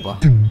போடாதப்பா.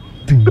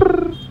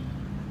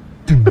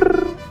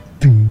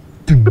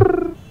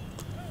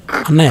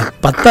 அண்ணே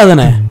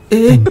பத்தாதண்ணே.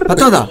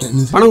 பத்தாதா?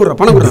 பணம்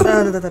கொடுறா.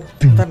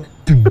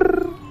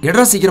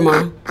 எட்ரா சீக்கிரமா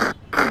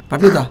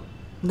பண்ணிதா.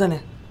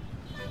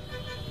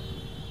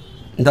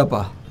 இந்தாப்பா.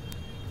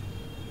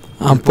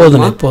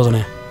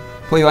 போதுண்ணே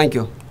போய்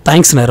வாங்கிக்கோ.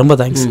 தேங்க்ஸ்ண்ணே, ரொம்ப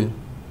தேங்க்ஸ்.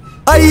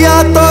 ஐயா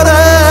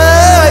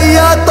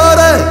தோர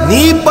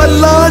நீ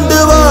பல்லாண்டு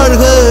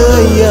வாழ்க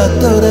ஐயா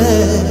தோர.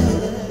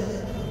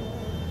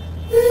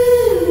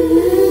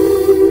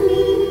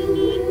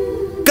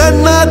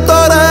 கண்ணா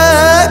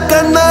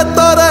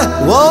தோர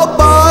ஓ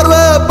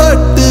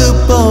பார்வப்பட்டு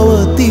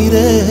பாவத்தீர.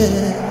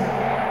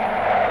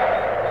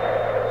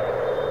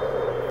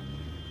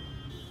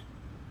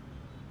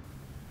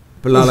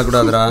 இப்பெல்லாம்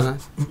அழக்கூடாதுரா.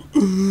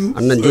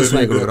 அண்ணன் ஜூஸ்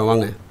வாங்கி கொடுக்குறேன்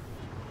வாங்க.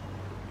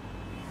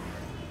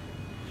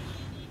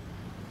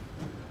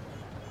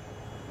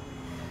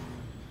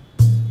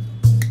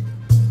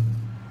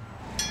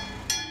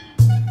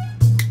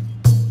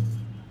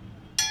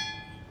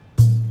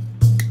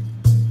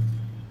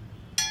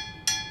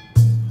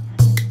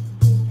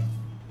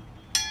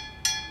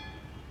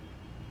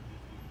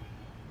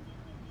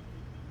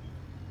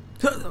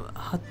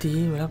 ஹத்தி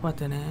விலை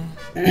பார்த்தேனே.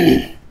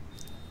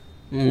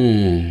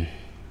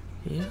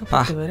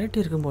 ஏகப்பட்ட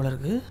வெரைட்டி இருக்கும் போல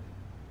இருக்கு.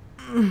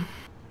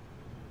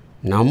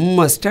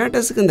 நம்ம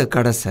ஸ்டேட்டஸுக்கு இந்த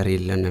கடை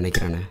சரியில்லைன்னு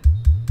நினைக்கிறேனே.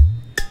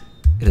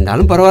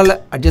 இருந்தாலும் பரவாயில்ல,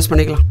 அட்ஜஸ்ட்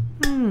பண்ணிக்கலாம்.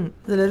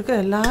 இதில் இருக்க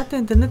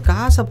எல்லாத்தையும் தின்னு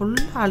காசை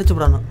ஃபுல்லாக அழிச்சு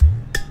விடணும்.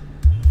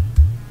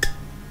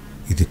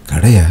 இது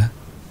கடையா?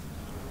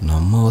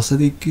 நம்ம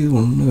வசதிக்கு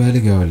ஒன்றும்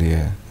வேலைக்கு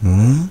ஆகலையே.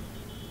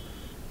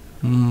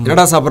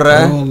 என்னடா சாப்பிட்ற?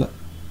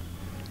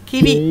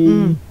 கிவி.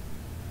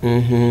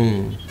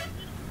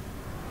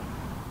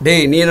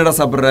 டேய், நீ என்னடா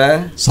சாப்பிட்ற?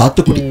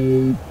 சாத்துக்குடி.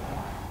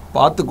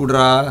 பார்த்து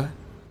குடுறா,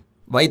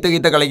 வைத்த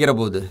கீத்த கலைக்கிற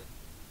போது.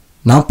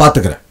 நான்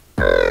பார்த்துக்கிறேன்.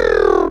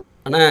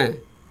 அண்ணே,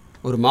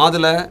 ஒரு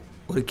மாதுளை,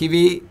 ஒரு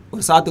கிவி,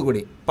 ஒரு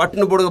சாத்துக்குடி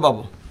பட்டுன்னு போடுங்க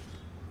பார்ப்போம்.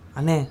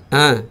 அண்ணே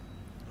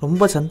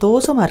ரொம்ப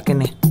சந்தோஷமா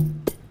இருக்கேண்ணே.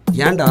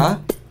 ஏன்டா?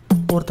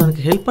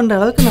 ஒருத்தனுக்கு ஹெல்ப் பண்ணுற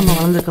அளவுக்கு நம்ம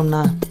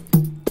வளர்ந்துருக்கோம்னா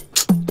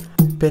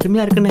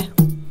பெருமையாக இருக்குண்ணே.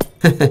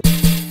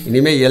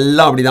 இனிமே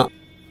எல்லாம் அப்படிதான்.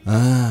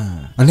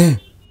 அண்ணே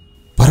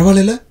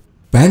பரவாயில்ல,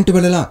 பேண்ட்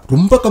விலைலாம்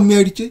ரொம்ப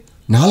கம்மியாயிடுச்சு.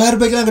 4000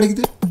 ரூபாய்க்கெல்லாம்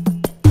கிடைக்குது.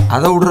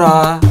 அதை விடுறா,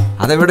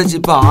 அதை விட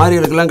இப்போ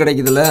 6,000க்குலாம்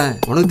கிடைக்குதுல்ல,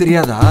 உனக்கு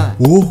தெரியாதா?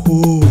 ஓஹோ,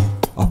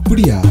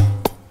 அப்படியா?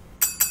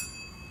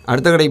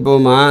 அடுத்த கடைக்கு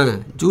போமா?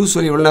 ஜூஸ்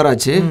சொல்லி எவ்வளோ நேரம்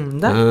ஆச்சு?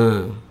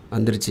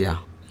 வந்துருச்சியா?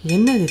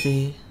 என்ன இது,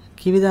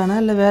 கிவிதானா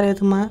இல்லை வேற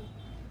எதுமா?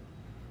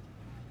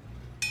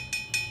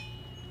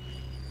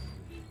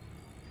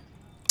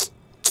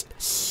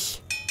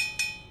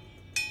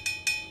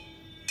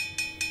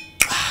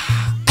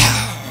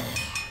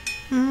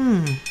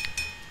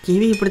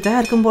 கிவி இப்படித்தான்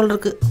இருக்கும் போல்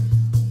இருக்கு.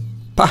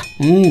 பா,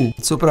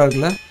 சூப்பராக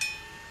இருக்குல்ல?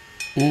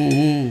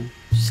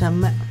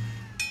 செம்ம.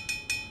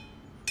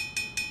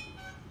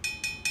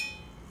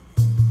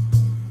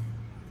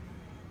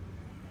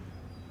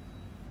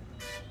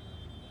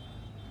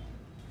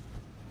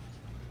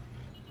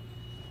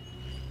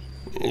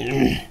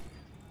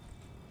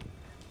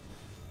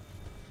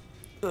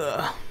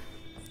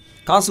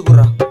 காசு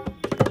குடுறா.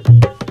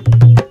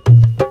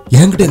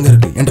 என்கிட்ட எங்க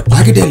இருக்கு? என்கிட்ட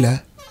பாக்கெட்டே இல்ல.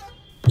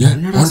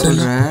 என்னடா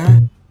சொல்ற?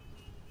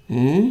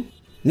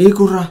 நீ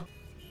குடுறா.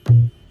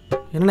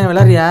 என்ன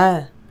விளையாடுறியா?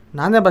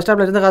 நான் தான் பஸ்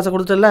ஸ்டாப்ல இருந்த காசை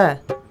கொடுத்தல.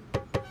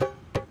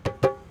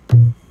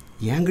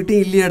 என்கிட்ட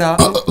இல்லையாடா?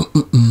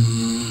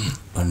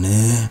 அண்ணே,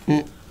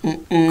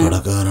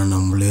 கடைக்காரன்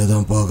நம்மளே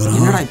தான் பாக்குறான்.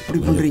 என்னடா இப்படி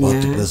பண்றீங்க?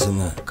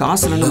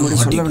 காசு நல்ல மாதிரி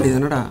சொல்ல வேண்டியது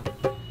என்னடா?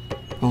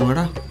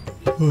 அவங்கடா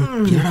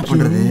என்னடா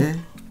பண்றது?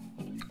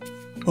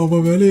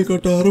 அவன் வேலையை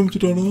கட்ட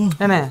ஆரம்பிச்சிட்டானா?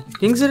 என்ன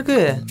கிங்ஸ் இருக்கு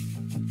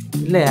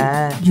இல்லையா?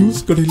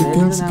 ஜூஸ் கடையில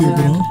கிங்ஸ்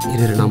கேக்குறான்.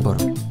 இரு நான்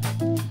போறேன்.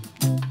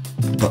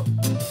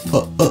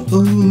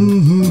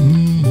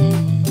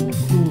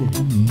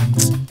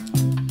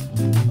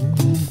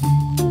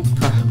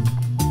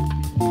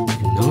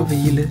 என்ன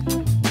வெயில்,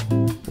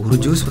 ஒரு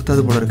ஜூஸ்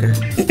பத்தாது போல இருக்க.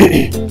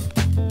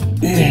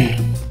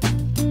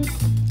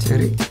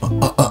 சரி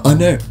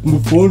அண்ணே, உங்க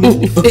போன்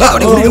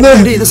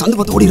இதை சந்து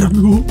பார்த்து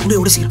ஓடிடுறான்.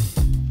 ஓடி சீக்கிரம்.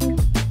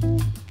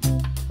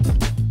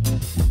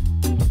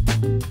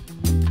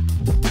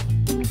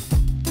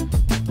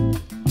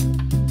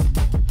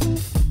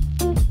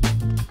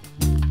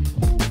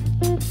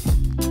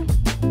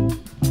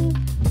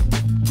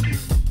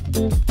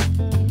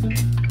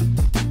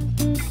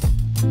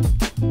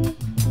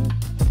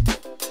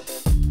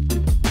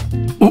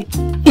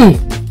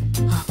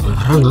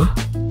 வரானா?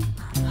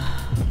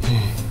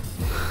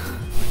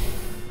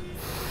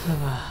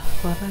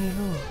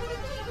 வராங்களோ?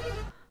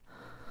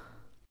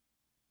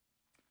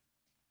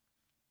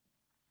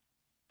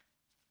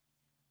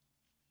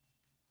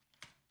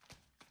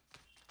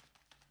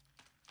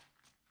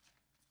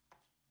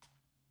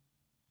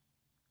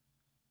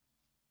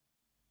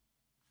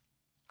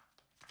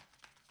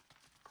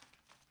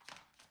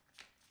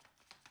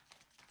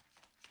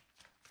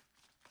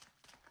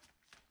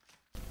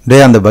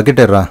 டேய், அந்த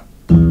பக்கெட் ஏறா.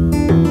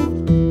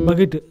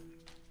 பக்கெட்டு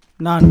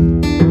நான்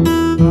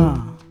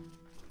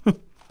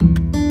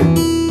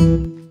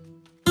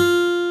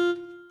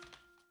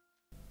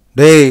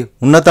டேய்,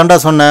 உன்னை தாண்டா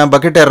சொன்னேன்,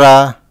 பக்கெட் ஏறா.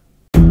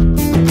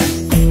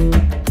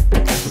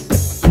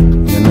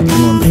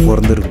 எனக்குன்னு வந்து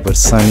பிறந்திருக்கு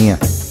பாரு சனியா.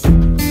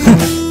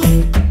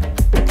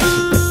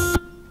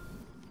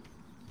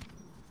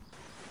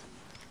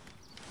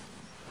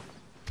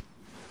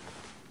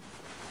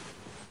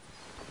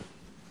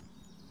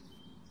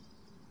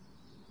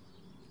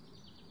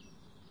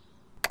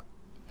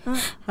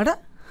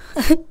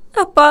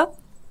 அப்பா,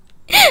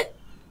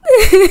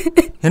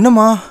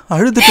 என்னம்மா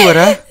அழுதுட்டு வர?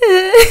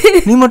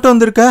 நீ மட்டும்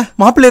வந்திருக்க,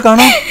 மாப்பிள்ளைய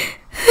காணோம்.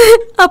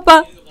 அப்பா,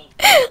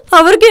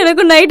 அவருக்கு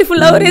எனக்கும் நைட்டு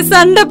ஃபுல்லா ஒரே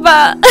சண்டைப்பா.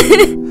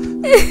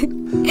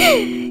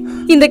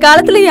 இந்த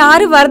காலத்துல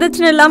யாரு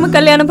வரதட்சணை இல்லாம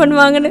கல்யாணம்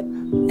பண்ணுவாங்கன்னு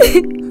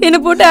என்ன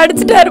போட்டு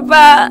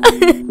அடிச்சுட்டாருப்பா.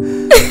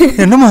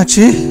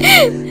 என்னமாச்சு?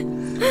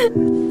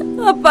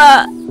 அப்பா,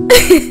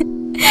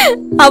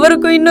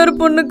 அவருக்கும் இன்னொரு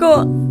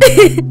பொண்ணுக்கும்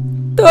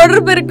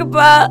தொடர்பு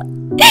இருக்குப்பா.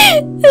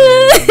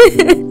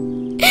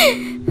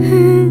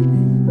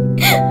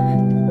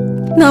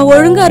 நான்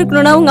ஒழுங்கா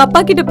இருக்கணும்னா உங்க அப்பா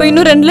கிட்ட போய்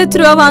இன்னும் 2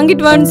 லட்சம் ரூபா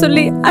வாங்கிட்டு வான்னு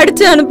சொல்லி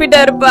அடிச்சு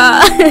அனுப்பிட்டாருப்பா.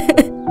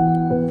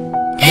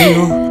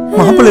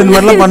 மாப்பிள்ளை இந்த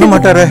மாதிரிலாம் பண்ண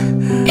மாட்டாரு.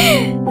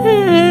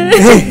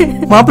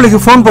 மாப்பிள்ளைக்கு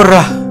ஃபோன்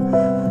போடுறா.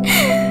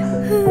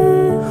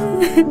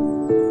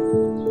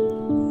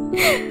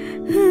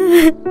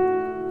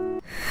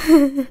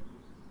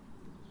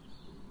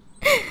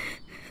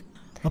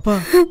 அப்பா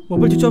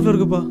மொபைல் சுவிட்ச் ஆஃப்ல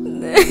இருக்குப்பா.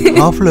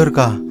 ஆஃப்ல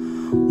இருக்கா?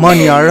 மா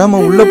நீ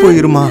அழாம உள்ள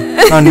போயிருமா,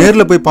 நான்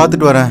நேர்ல போய்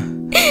பார்த்துட்டு வரேன்.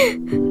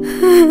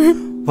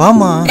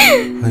 வாமா.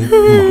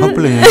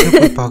 மாப்பிள்ளை எங்க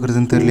போய்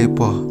பார்க்கறதுன்னு தெரியல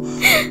இப்போ.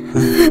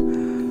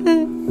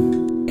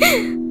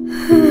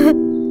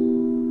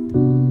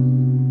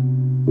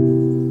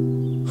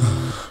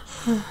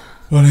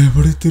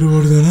 எப்படி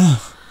திருவோடுதானா?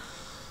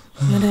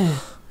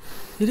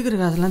 இருக்கிற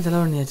காசுலாம்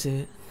செலவு பண்ணியாச்சு.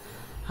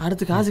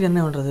 அடுத்து காசுக்கு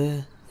என்ன பண்ணுறது?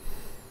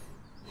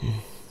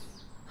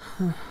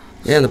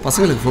 அந்த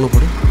பசங்களுக்கு ஃபோனை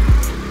போடு.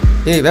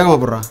 வேகமாக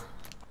போடுறா.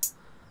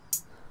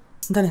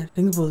 தானே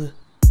எங்கே போகுது?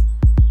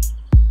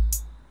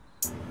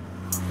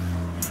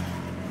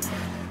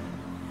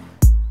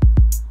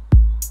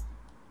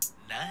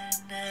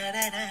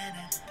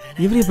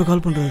 இவரே இப்போ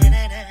கால் பண்ணுறாரு.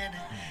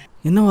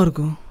 என்னவா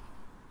இருக்கும்?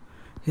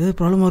 ஏதாவது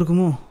ப்ராப்ளமாக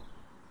இருக்குமோ?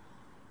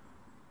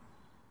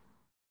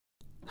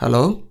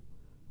 ஹலோ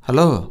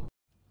ஹலோ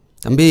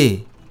தம்பி,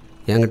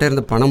 என்கிட்ட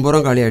இருந்த பணம் பூரா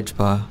காலி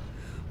ஆகிடுச்சுப்பா.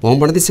 உன்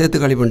பணத்தையும்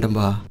சேர்த்து காலி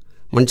பண்ணிட்டேன்ப்பா,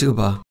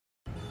 மன்னிச்சுக்கப்பா.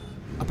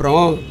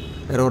 அப்புறம்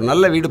வேறு ஒரு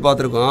நல்ல வீடு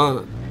பார்த்துருக்கோம்,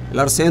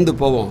 எல்லோரும் சேர்ந்து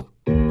போவோம்.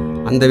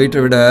 அந்த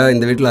வீட்டை விட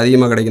இந்த வீட்டில்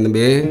அதிகமாக கிடைக்கும்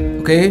தம்பி.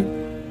 ஓகே?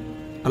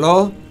 ஹலோ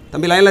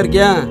தம்பி, லைனில்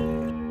இருக்கியா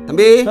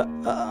தம்பி?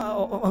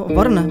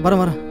 வரேண்ணா,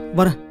 வரேன் வரேன்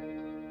வரேன்.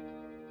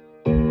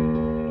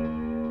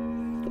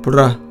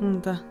 புடுறா.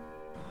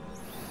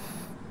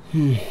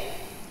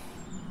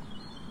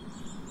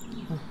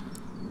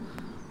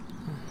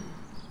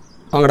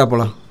 வாங்கடா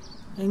போகலாம்.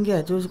 எங்கே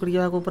ஜூஸ்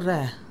குடிக்கவா கூப்பிட்ற?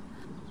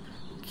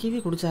 கிவி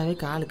குடிச்சாவே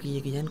காலுக்கு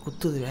ஈகையான்னு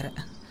குத்துது வேற.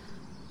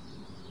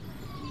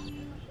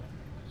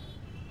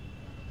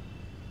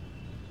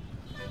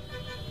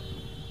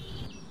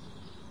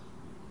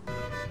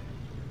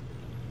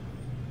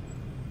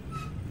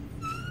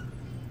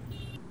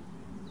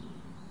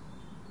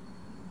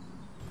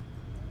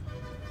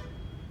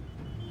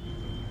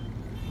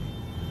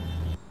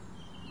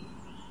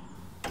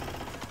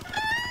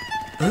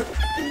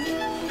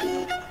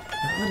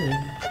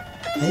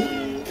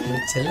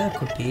 செல்ல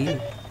குட்டி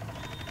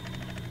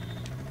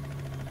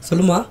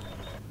சொல்லுமா.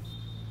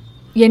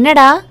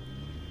 என்னடா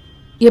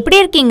எப்படி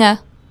இருக்கீங்க?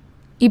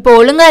 இப்போ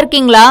ஒழுங்கா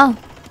இருக்கீங்களா?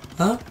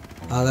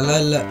 அதெல்லாம்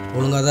இல்லை,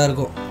 ஒழுங்காக தான்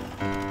இருக்கும்.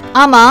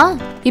 ஆமா,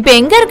 இப்போ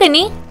எங்க இருக்க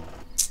நீ?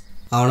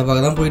 அவனை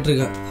பார்க்க தான் போயிட்டு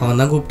இருக்கேன்.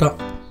 அவன் தான் கூப்பிட்டான்.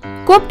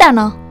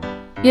 கூப்பிட்டானா?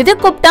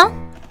 எதுக்கு கூப்பிட்டான்?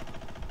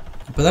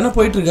 இப்போ தானே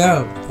போயிட்டு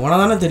இருக்கேன்,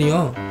 போனால் தானே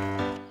தெரியும்.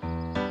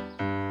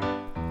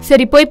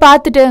 சரி போய்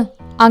பார்த்துட்டு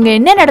அங்க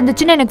என்ன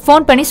நடந்துச்சுன்னு எனக்கு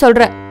ஃபோன் பண்ணி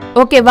சொல்ற.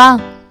 ஓகேவா?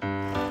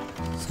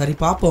 சரி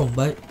பாப்போம்,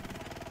 பாய்.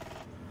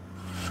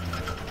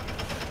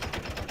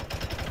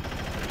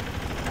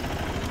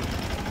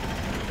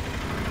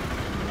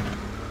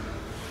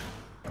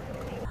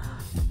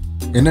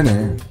 என்னண்ணே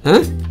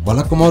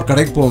வழக்கமா ஒரு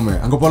கடைக்கு போவோமே,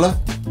 அங்க போல?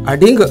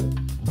 அடிங்க,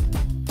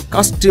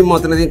 காஸ்டியூம்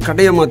மாத்தினதையும்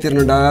கடையை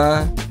மாத்திரணுடா.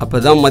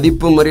 அப்பதான்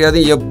மதிப்பு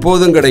மரியாதை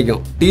எப்போதும்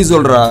கிடைக்கும். டீ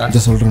சொல்றா.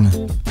 சொல்றேன்னு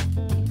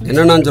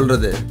என்ன நான்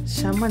சொல்றது?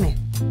 சம்மனே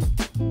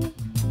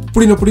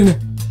புடின புடின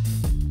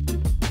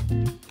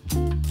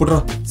புடுறா.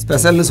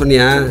 ஸ்பெஷல்னு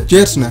சொன்னியா?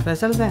 சேர்ஸ்ண்ணே.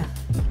 ஸ்பெஷல் தான்.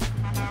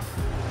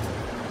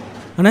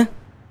 அண்ணே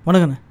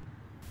வணக்கண்ணே.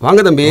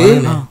 வாங்க தம்பி.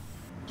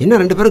 என்ன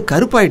ரெண்டு பேரும்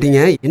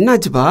கருப்பாயிட்டீங்க,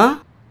 என்னாச்சுப்பா?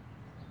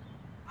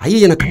 ஐயா,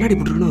 எனக்கு கண்ணாடி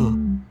போட்டுருக்கணும்.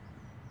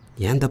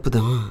 ஏன் தப்பு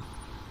தான்.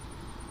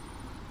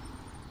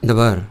 இந்த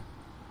பார்,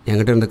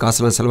 என்கிட்ட இருந்த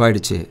காசெல்லாம்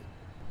செலவாயிடுச்சு.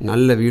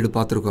 நல்ல வீடு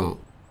பார்த்துருக்கோம்.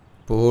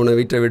 போன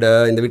வீட்டை விட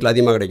இந்த வீட்டில்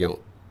அதிகமாக கிடைக்கும்.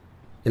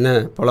 என்ன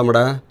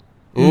போலாமாடா?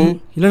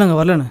 இல்லை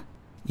நாங்கள் வரலண்ணே.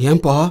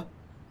 ஏன்பா?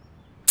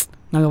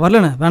 நாங்கள்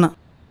வரலண்ணே, வேணாம்.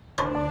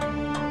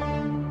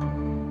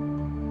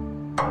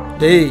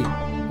 டேய்,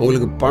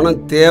 உங்களுக்கு பணம்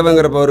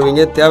தேவைங்கிறப்ப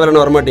வருவீங்க,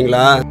 தேவையில்லைன்னு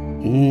வரமாட்டீங்களா?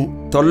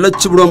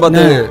 தொலைச்சு விடுவோம்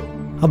பார்த்துங்க.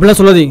 அப்படிலாம்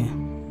சொல்லாதீங்க,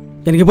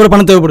 எனக்கு இப்போ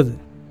பணம் தேவைப்படுது.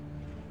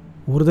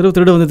 ஒரு தடவை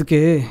திருட வந்ததுக்கு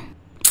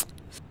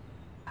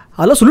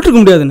அதெல்லாம் சொல்லிட்டு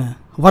இருக்க முடியாதுண்ணே.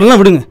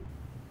 வரலாம் விடுங்க.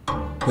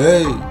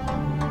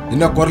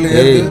 என்ன குரல்?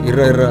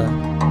 இருறா.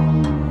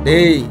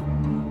 டேய்,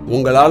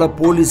 உங்களால்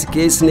போலீஸ்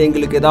கேஸ்ன்னு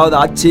எங்களுக்கு ஏதாவது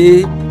ஆச்சு,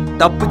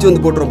 தப்பிச்சு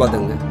வந்து போட்டுரும்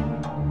பார்த்துங்க.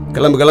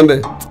 கிளம்பு கிளம்பு.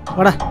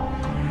 வாடா.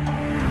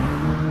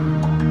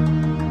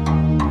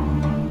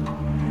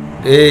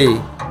 டேய்,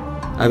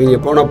 அவங்க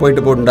போனால்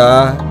போயிட்டு போட்டுண்டா.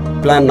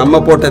 பிளான் நம்ம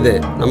போட்டது,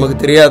 நமக்கு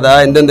தெரியாதா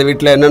எந்தெந்த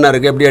வீட்டில் என்னென்ன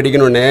இருக்குது எப்படி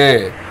அடிக்கணும்னு?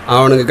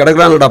 அவனுக்கு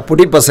கிடக்குறான்டா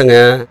புடி பசங்க.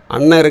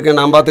 அண்ணன் இருக்கு,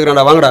 நான்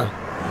பார்த்துக்கிறேன்டா. வாங்கடா.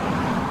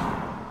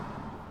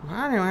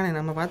 வாணே வாணே,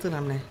 நம்ம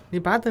பார்த்துக்கலாம்ண்ணே. நீ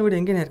பார்த்த வீடு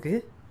எங்கேண்ணே இருக்கு?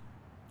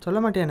 சொல்ல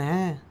மாட்டியாண்ணே?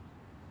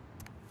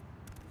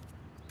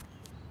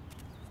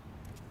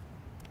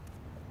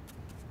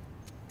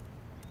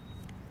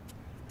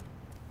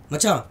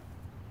 மச்சான்,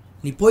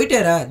 நீ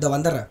போயிட்டேரா, இதை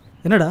வந்துடுறேன்.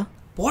 என்னடா?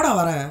 போடா,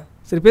 வரேன்.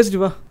 சரி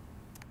பேசிட்டு வா.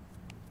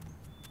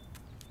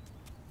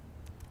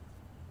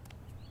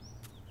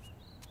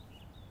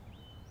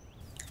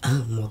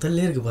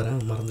 முதல்ல இருக்கு பாரு,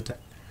 மறந்துட்டேன்.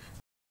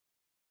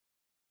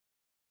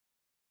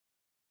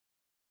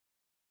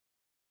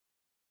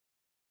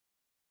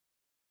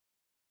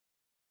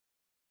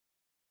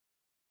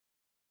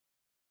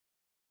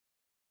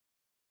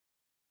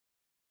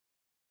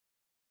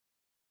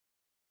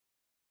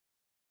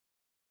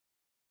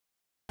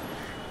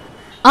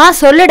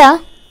 சொல்லுடா.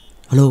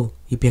 ஹலோ,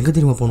 இப்போ எங்கே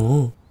தெரியுமா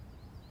போனோம்?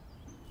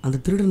 அந்த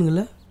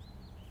திருடனுங்கள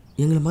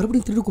எங்களை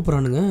மறுபடியும் திருட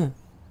கூப்பிட்றானுங்க.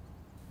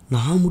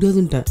 நான்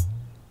முடியாதுன்ட்டேன்.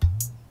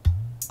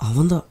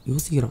 அவன் தான்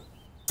யோசிக்கிறான்.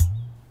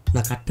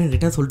 நான் கட்டணம்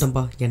கிட்ட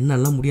சொல்லிட்டேன்ப்பா,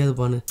 என்னெல்லாம்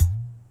முடியாதுப்பான்னு.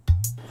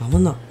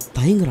 அவன் தான்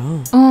தயங்குறான்.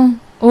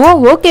 ஓ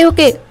ஓகே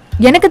ஓகே,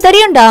 எனக்கு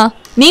தெரியும்டா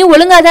நீ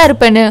ஒழுங்கா தான்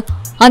இருப்பேன்னு.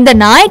 அந்த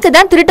நாய்க்கு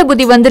தான் திருட்டு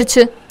புத்தி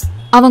வந்துருச்சு.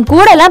 அவன்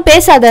கூடலாம்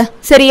பேசாத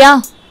சரியா?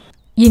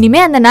 இனிமே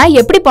அந்த நாய்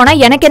எப்படி போனா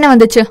எனக்கு என்ன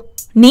வந்துச்சு?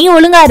 நீ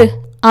ஒழுங்காரு,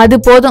 அது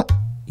போதும்.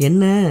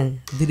 என்ன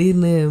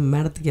திடீர்னு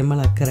மேடத்துக்கு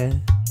எம்எல்ஏ அக்கறை?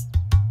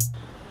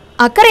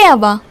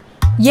 அக்கறையாவா?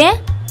 ஏன்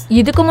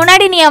இதுக்கு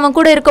முன்னாடி நீ அவன்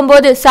கூட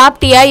இருக்கும்போது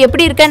சாப்பிட்டியா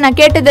எப்படி இருக்கேன்னு நான்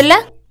கேட்டதில்ல?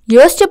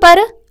 யோசிச்சு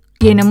பாரு.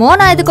 என்னமோ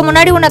நான் இதுக்கு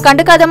முன்னாடி உன்னை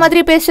கண்டுக்காத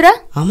மாதிரி பேசுற.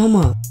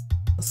 ஆமாம்மா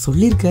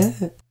சொல்லியிருக்க,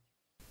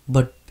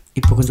 பட்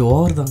இப்போ கொஞ்சம்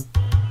ஓவர் தான்.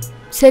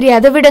 சரி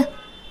அதை விடு.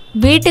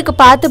 வீட்டுக்கு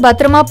பார்த்து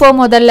பத்திரமா போ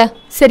முதல்ல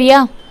சரியா?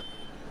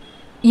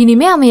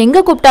 இனிமே அவன் எங்க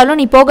கூப்பிட்டாலும்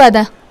நீ போகாத.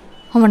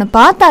 அவனை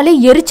பார்த்தாலே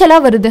எரிச்சலா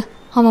வருது.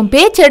 அவன்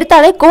பேச்சு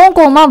எடுத்தாலே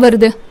கோவமா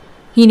வருது.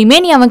 இனிமே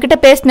நீ அவன்கிட்ட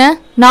பேசின,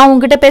 நான்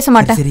உன்கிட்ட பேச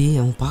மாட்டேன். சரி,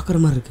 அவன் பார்க்குற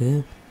மாதிரி இருக்கு.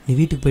 நீ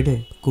வீட்டுக்கு போயிட்டு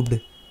கூப்பிடு.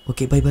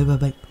 Okay, by by by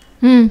by.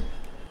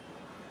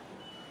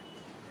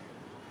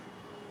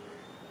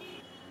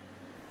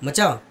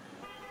 மச்சான்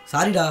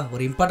சாரிடா,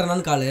 ஒரு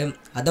இம்பார்ட்டன்டான காலு,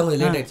 அதான்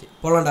கொஞ்சம் லேட் ஆயிடுச்சு.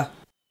 போகலாம்டா.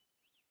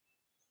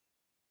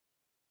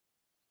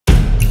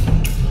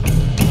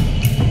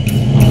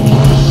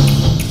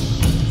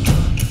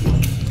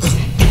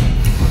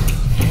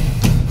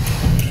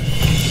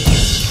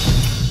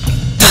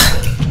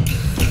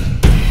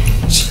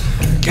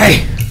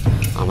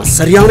 அவன்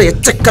சரியான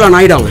எச்சக்கல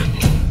நாயிடாம.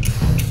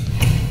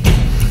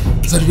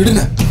 சரி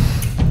விடுங்க.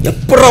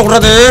 எப்படா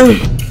விடுறது?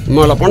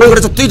 மேல பணம்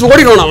கிடைச்ச தூக்கி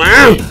ஓடிடுவான்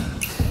அவன்.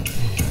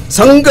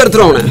 சங்க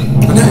எடுத்துருவான் அவனை.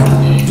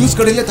 ஜூஸ்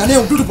கடையில தனியா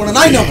விட்டுட்டு போன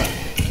நாய் அவன்.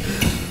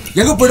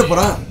 எங்க போயிட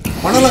போறான்?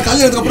 பணம்லாம்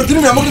காலி ஆனதுக்கு அப்புறம்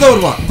திரும்பி நமக்கு தான்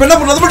வருவான். இப்ப என்ன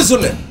பண்ணது மட்டும்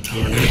சொல்லு.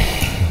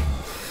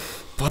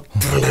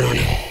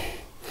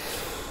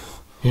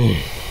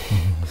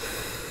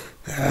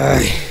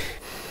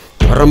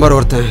 வரம்பார்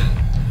ஒருத்தன்,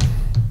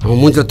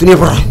 அவன் மூஞ்சில துணிய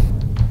போறான்.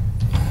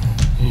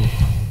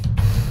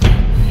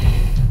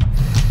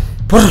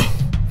 போறான்.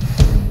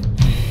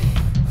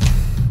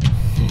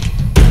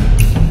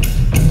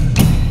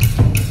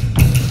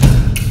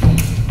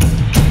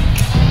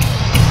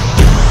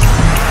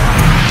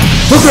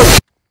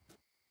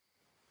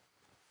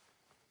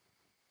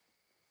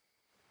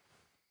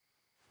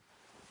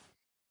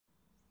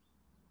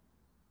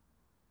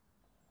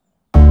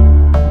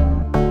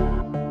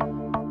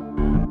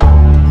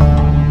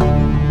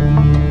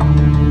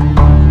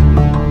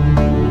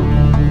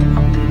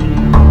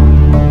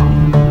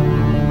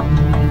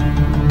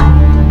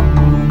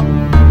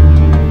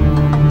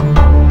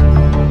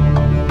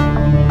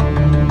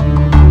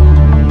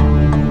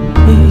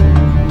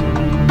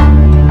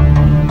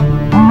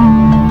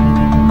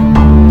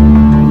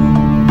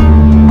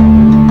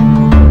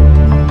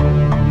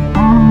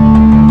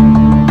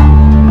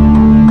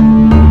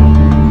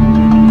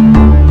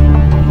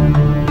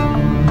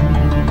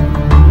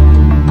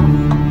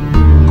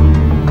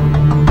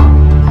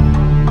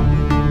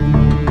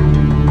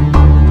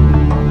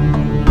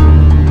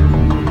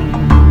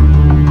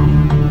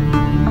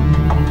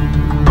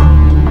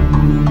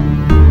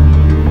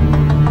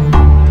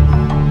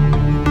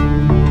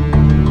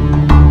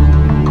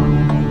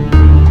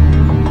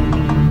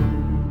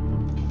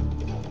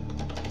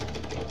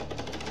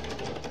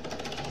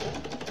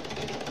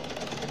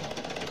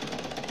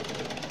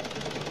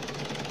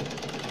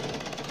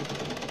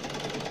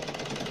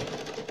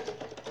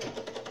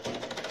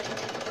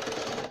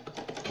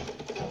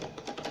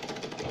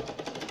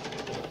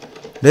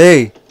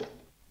 டேய்,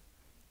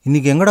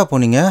 இன்னைக்கு எங்கடா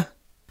போனீங்க?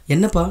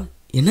 என்னப்பா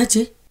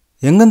என்னாச்சு?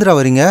 எங்கேருந்துடா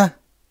வரீங்க?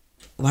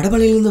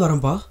 வடபழனிலேருந்து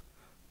வரேன்ப்பா.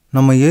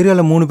 நம்ம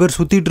ஏரியாவில் 3 பேர்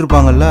சுற்றிட்டு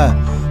இருப்பாங்கல்ல,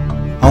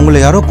 அவங்கள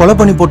யாரோ கொலை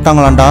பண்ணி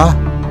போட்டாங்களாண்டா.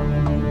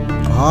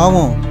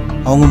 பாவம்,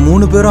 அவங்க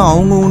 3 பேரும்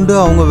அவங்க உண்டு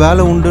அவங்க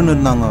வேலை உண்டுன்னு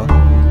இருந்தாங்க.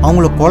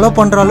 அவங்கள கொலை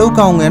பண்ணுற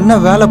அளவுக்கு அவங்க என்ன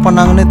வேலை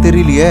பண்ணாங்கன்னே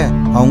தெரியலையே.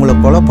 அவங்கள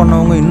கொலை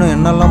பண்ணவங்க இன்னும்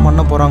என்னெல்லாம்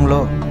பண்ண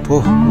போகிறாங்களோ.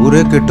 போ,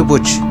 ஊரே கெட்டு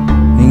போச்சு.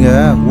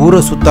 நீங்கள்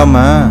ஊரை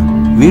சுத்தாமல்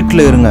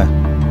வீட்டில் இருங்க,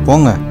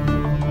 போங்க.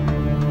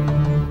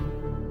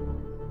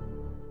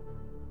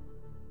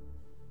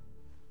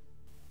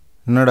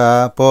 என்னடா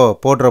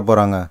போட்டுற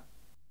போகிறாங்க?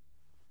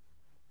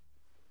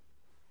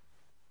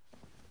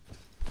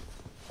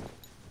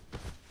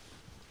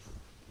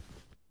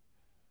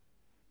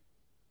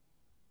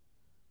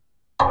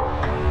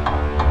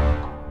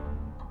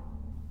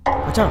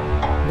 மச்சான்,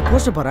 இந்த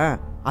போஸ்டர் பாரு,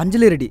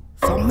 அஞ்சலி ரெடி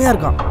செம்மையா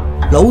இருக்கான்.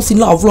 லவ்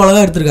சீன்லாம் அவ்வளோ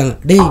அழகாக எடுத்திருக்காங்க.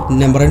 டேய்,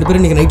 நம்ம 2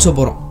 பேரும் இன்னைக்கு நைட் ஷோ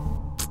போகிறோம்.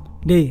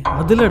 டேய்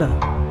அது இல்லைடா,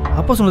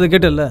 அப்பா சொன்னதை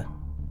கேட்டல,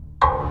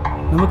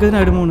 நமக்கு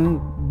எதுனா ஆயிடுமோன்னு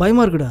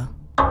பயமாக இருக்குடா.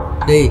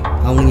 டேய்,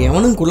 அவனுங்க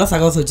எவனுக்குள்ள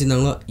சகவாசம்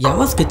வச்சுருந்தாங்களோ,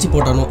 எவன் ஸ்கெட்சு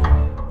போட்டானோ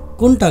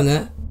கொண்டுட்டாங்க.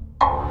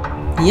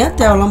 நீ ஏன்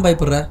தேவையெல்லாம்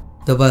பயப்படுற?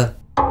 தப்பா,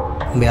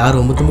 நம்ம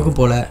யாரும் ரொம்ப தும்புக்கும்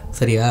போல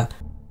சரியா?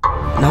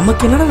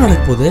 நமக்கு என்னடா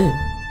நடக்க போகுது?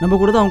 நம்ம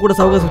கூட தான் அவன் கூட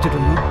சவகாசம் வச்சுட்டு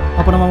இருந்தோம்.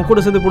 அப்போ நம்ம அவன்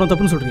கூட சேர்ந்து போனோம்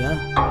தப்புன்னு சொல்கிறியா?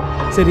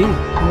 சரி,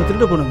 நம்ம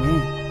திருட போனோமே,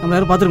 நம்மள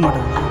யாரும் பார்த்துருக்க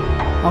மாட்டாங்க.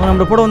 அவன்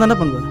நம்மள போட வந்தா என்ன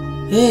பண்ணுவேன்?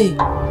 ஏய்,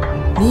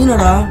 நீ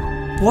என்னடா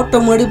போட்ட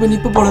முன்னாடி இப்போ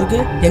நிப்பு போல இருக்கு,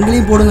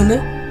 எங்களையும் போடுங்கன்னு.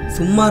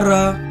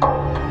 சும்மாறா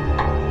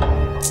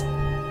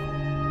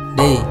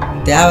டேய்,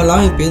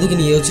 தேவையில்லாம இப்போ எதுக்கு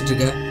நீ யோசிச்சுட்டு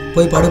இருக்க?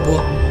 போய் படுப்போ.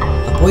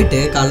 நான் போயிட்டு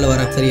காலைல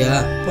வரேன், சரியா?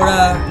 போடா,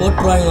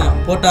 போட்டுருவாங்களாம்.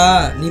 போட்டா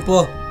நீ போ,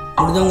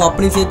 முடிஞ்சா உங்க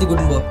அப்பனையும் சேர்த்து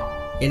கூட்டின்னு போ.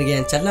 எனக்கு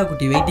என் செல்லா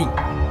குட்டி வெயிட்டிங்.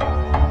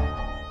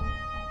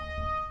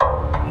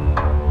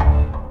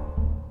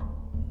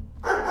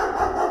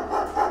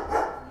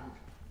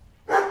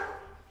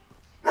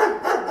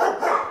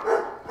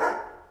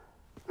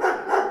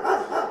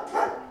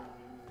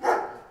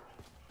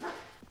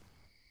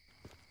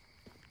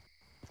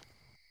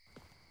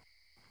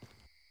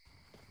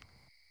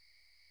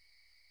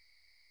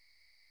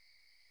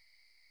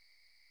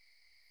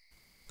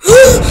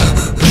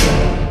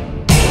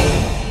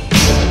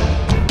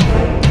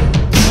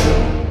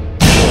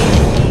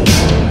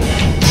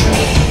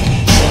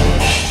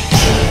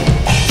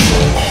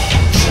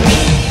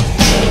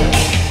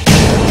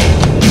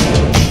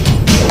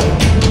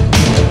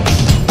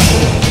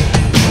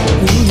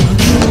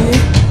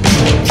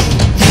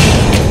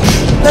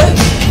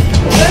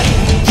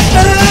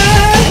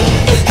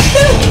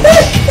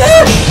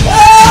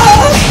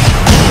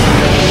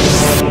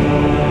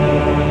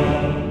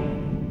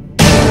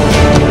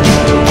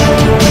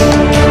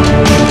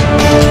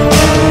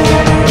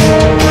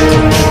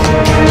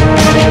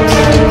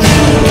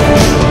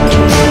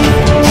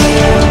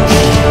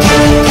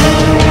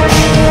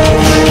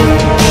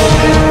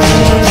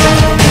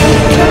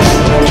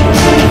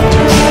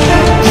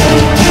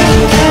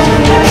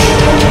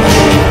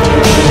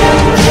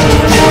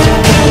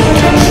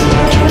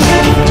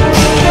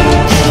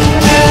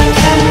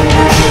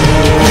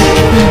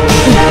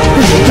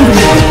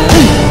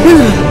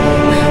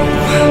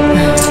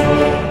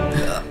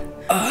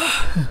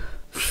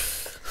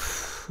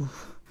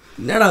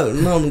 என்னடா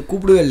இன்னும் அவனுக்கு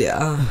கூப்பிடவே இல்லையா?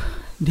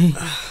 டேய்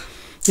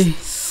டேய்,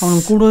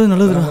 அவனுக்கு கூப்பிடுவது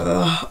நல்லதுடா.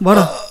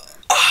 வாடா.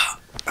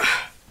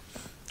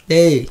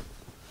 டேய்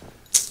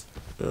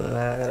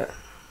வேற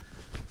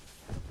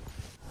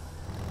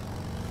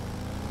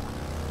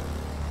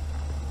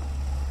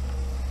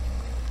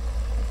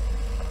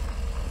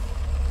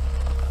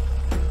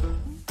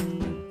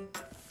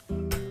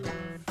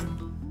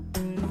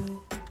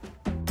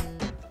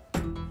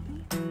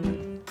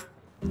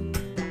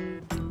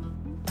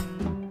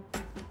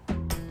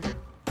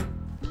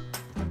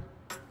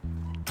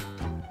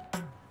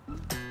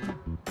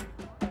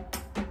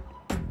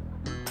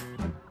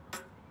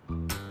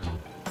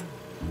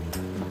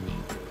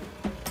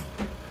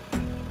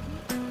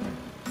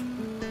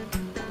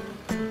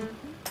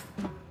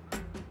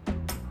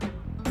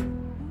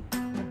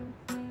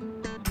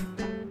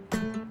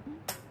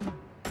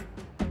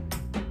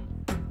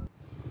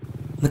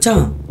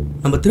மச்சான்,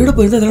 நம்ம திருட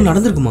போயிருந்தா இதெல்லாம்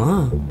நடந்திருக்குமா?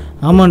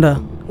 ஆமாண்டா,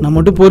 நான்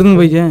மட்டும் போயிருந்தேன்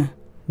பையன்.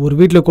 ஒரு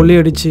வீட்டில்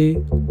கொள்ளையடிச்சு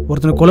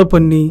ஒருத்தனை கொலை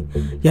பண்ணி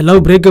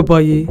எல்லாரும் பிரேக்கப்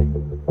ஆகி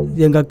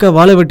எங்கள் அக்கா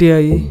வாழை வெட்டி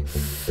ஆகி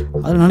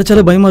அதை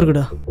நினச்சாலே பயமாக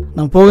இருக்குடா.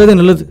 நான் போகவே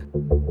நல்லது.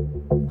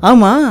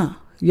 ஆமாம்,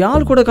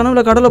 யார் கூட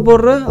கனவுல கடலை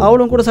போடுற,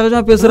 அவளும் கூட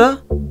சகஜமாக பேசுகிறா.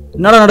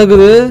 என்னடா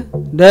நடக்குது?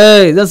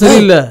 டேய், இதான்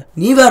சரியில்லை.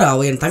 நீ வேற,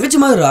 அவ என் தங்கச்சி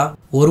மாதிரிடா.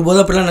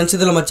 ஒருபோதும் அப்படிலாம்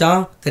நினச்சதில்ல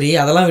மச்சான். சரி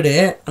அதெல்லாம் விடு.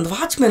 அந்த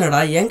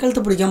வாட்ச்மேனடா என்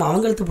கழுத்து பிடிக்காம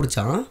அவன் கழுத்து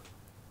பிடிச்சான்.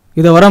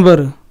 இதை வரான்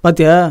பாரு,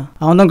 பாத்தியா?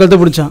 அவன் தான் கழுத்தை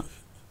பிடிச்சான்.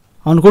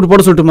 அவனுக்கு கூட்டு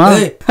போட சொல்லட்டுமா?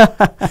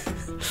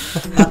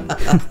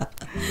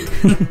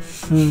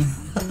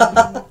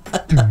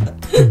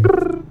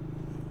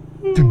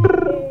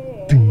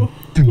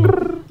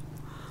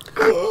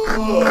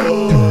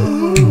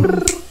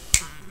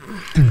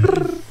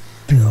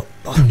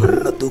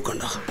 நல்ல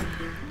தூக்கண்டா.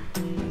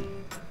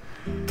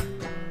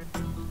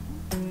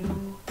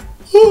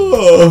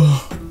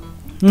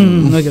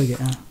 Okay okay.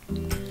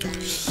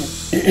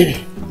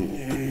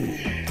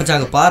 மச்சான்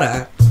அங்க பாரு.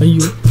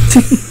 ஐயோ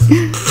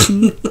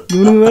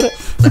இவனுக்கு வேற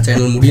மச்சான்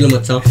என்னால முடியல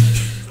மச்சான்.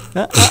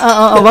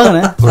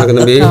 வாங்கண்ணே. வணக்கம்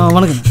தம்பி.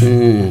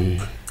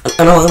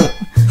 வணக்கம்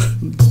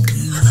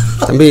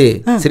தம்பி.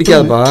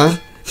 சிரிக்காதப்பா,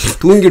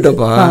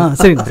 தூங்கிட்டோப்பா.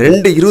 சரி,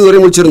 2:20 வரை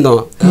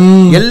முடிச்சிருந்தோம்.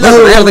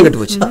 எல்லாரும் நேரம் தான்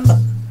கட்டு போச்சு.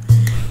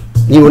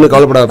 நீ ஒன்றும்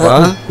கவலைப்படாதப்பா,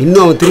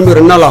 இன்னும் அவன் திரும்பி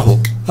 2 நாள்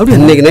ஆகும்.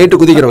 இன்னைக்கு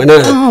நைட்டு குதிக்கிறோம். என்ன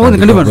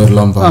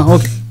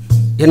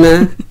என்ன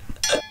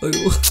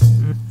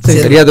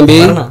சரியா தம்பி?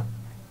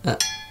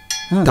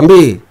 தம்பி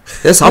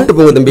ஏ சாப்பிட்டு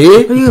போங்க தம்பி.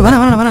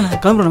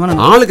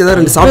 ஆளுக்கு ஏதாவது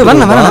 2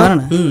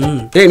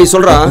 சாப்பிட்டு. ஏய் நீ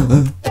சொல்றா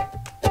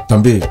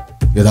தம்பி,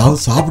 ஏதாவது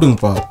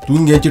சாப்பிடுங்கப்பா.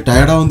 தூங்கியாச்சு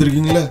டயர்டா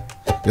வந்திருக்கீங்களே,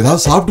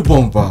 ஏதாவது சாப்பிட்டு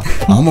போங்கப்பா.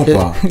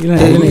 ஆமாப்பா,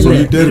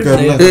 சொல்லிட்டே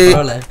இருக்காருல்ல.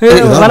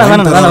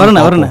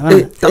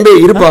 தம்பி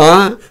இருப்பா,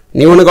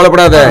 நீ ஒண்ணு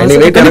கவலைப்படாத.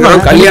 இன்னைக்கு நைட்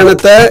நடக்கிறோம்,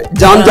 கல்யாணத்தை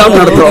ஜாம் ஜாம்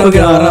நடத்துறோம்.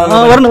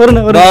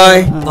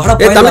 பாய்.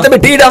 ஏய் தம்பி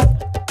தம்பி டீடா.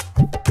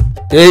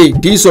 ஏய்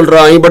டீ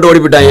சொல்றா, இங்க பட்டு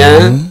ஓடி போயிட்டாங்க.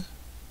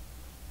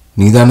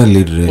 நீதானே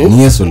லீடரு,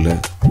 நீயே சொல்லு.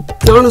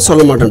 நானும்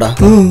சொல்ல மாட்டேன்டா.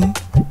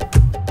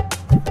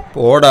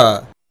 போடா.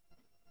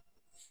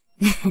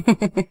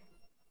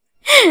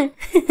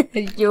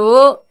 ஐயோ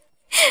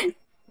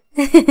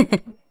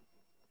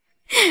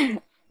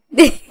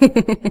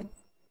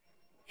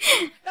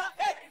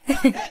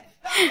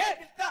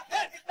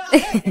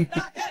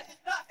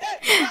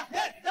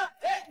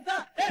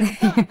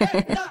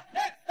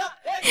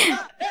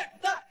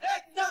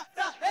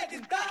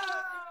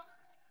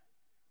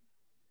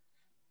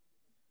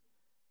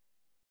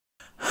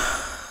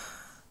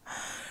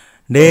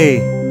டேய்,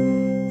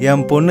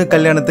 என் பொண்ணு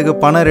கல்யாணத்துக்கு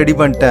பணம் ரெடி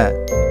பண்ணிட்டேன்.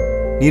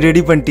 நீ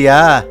ரெடி பண்ணிட்டியா?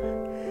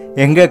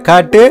 எங்க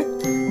காட்டு.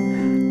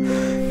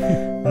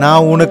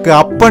 நான் உனக்கு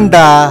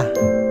அப்பன்டா.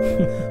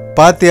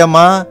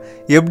 பாத்தியாமா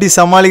எப்படி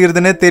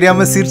சமாளிக்கிறதுனே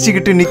தெரியாம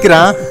சிரிச்சுக்கிட்டு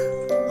நிக்கிறான்.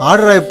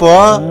 ஆடுறா இப்போ.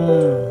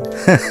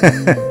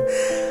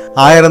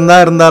 1000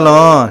 தான்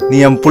இருந்தாலும் நீ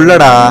என்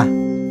புள்ளடா.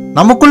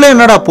 நமக்குள்ள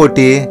என்னடா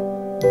போட்டி?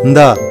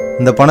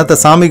 இந்த பணத்தை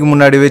சாமிக்கு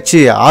முன்னாடி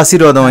வச்சு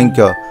ஆசீர்வாதம்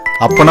வாங்கிக்கோ.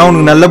 அப்பனா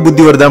உனக்கு நல்ல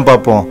புத்தி வருதான்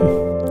பார்ப்போம்.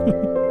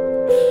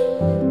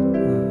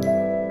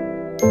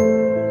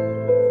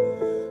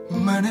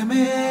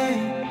 மனமே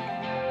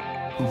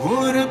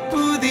ஒரு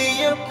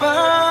புதிய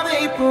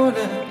பாதை போல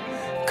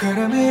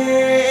கடமே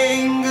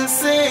இங்கு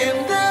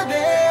சேர்ந்த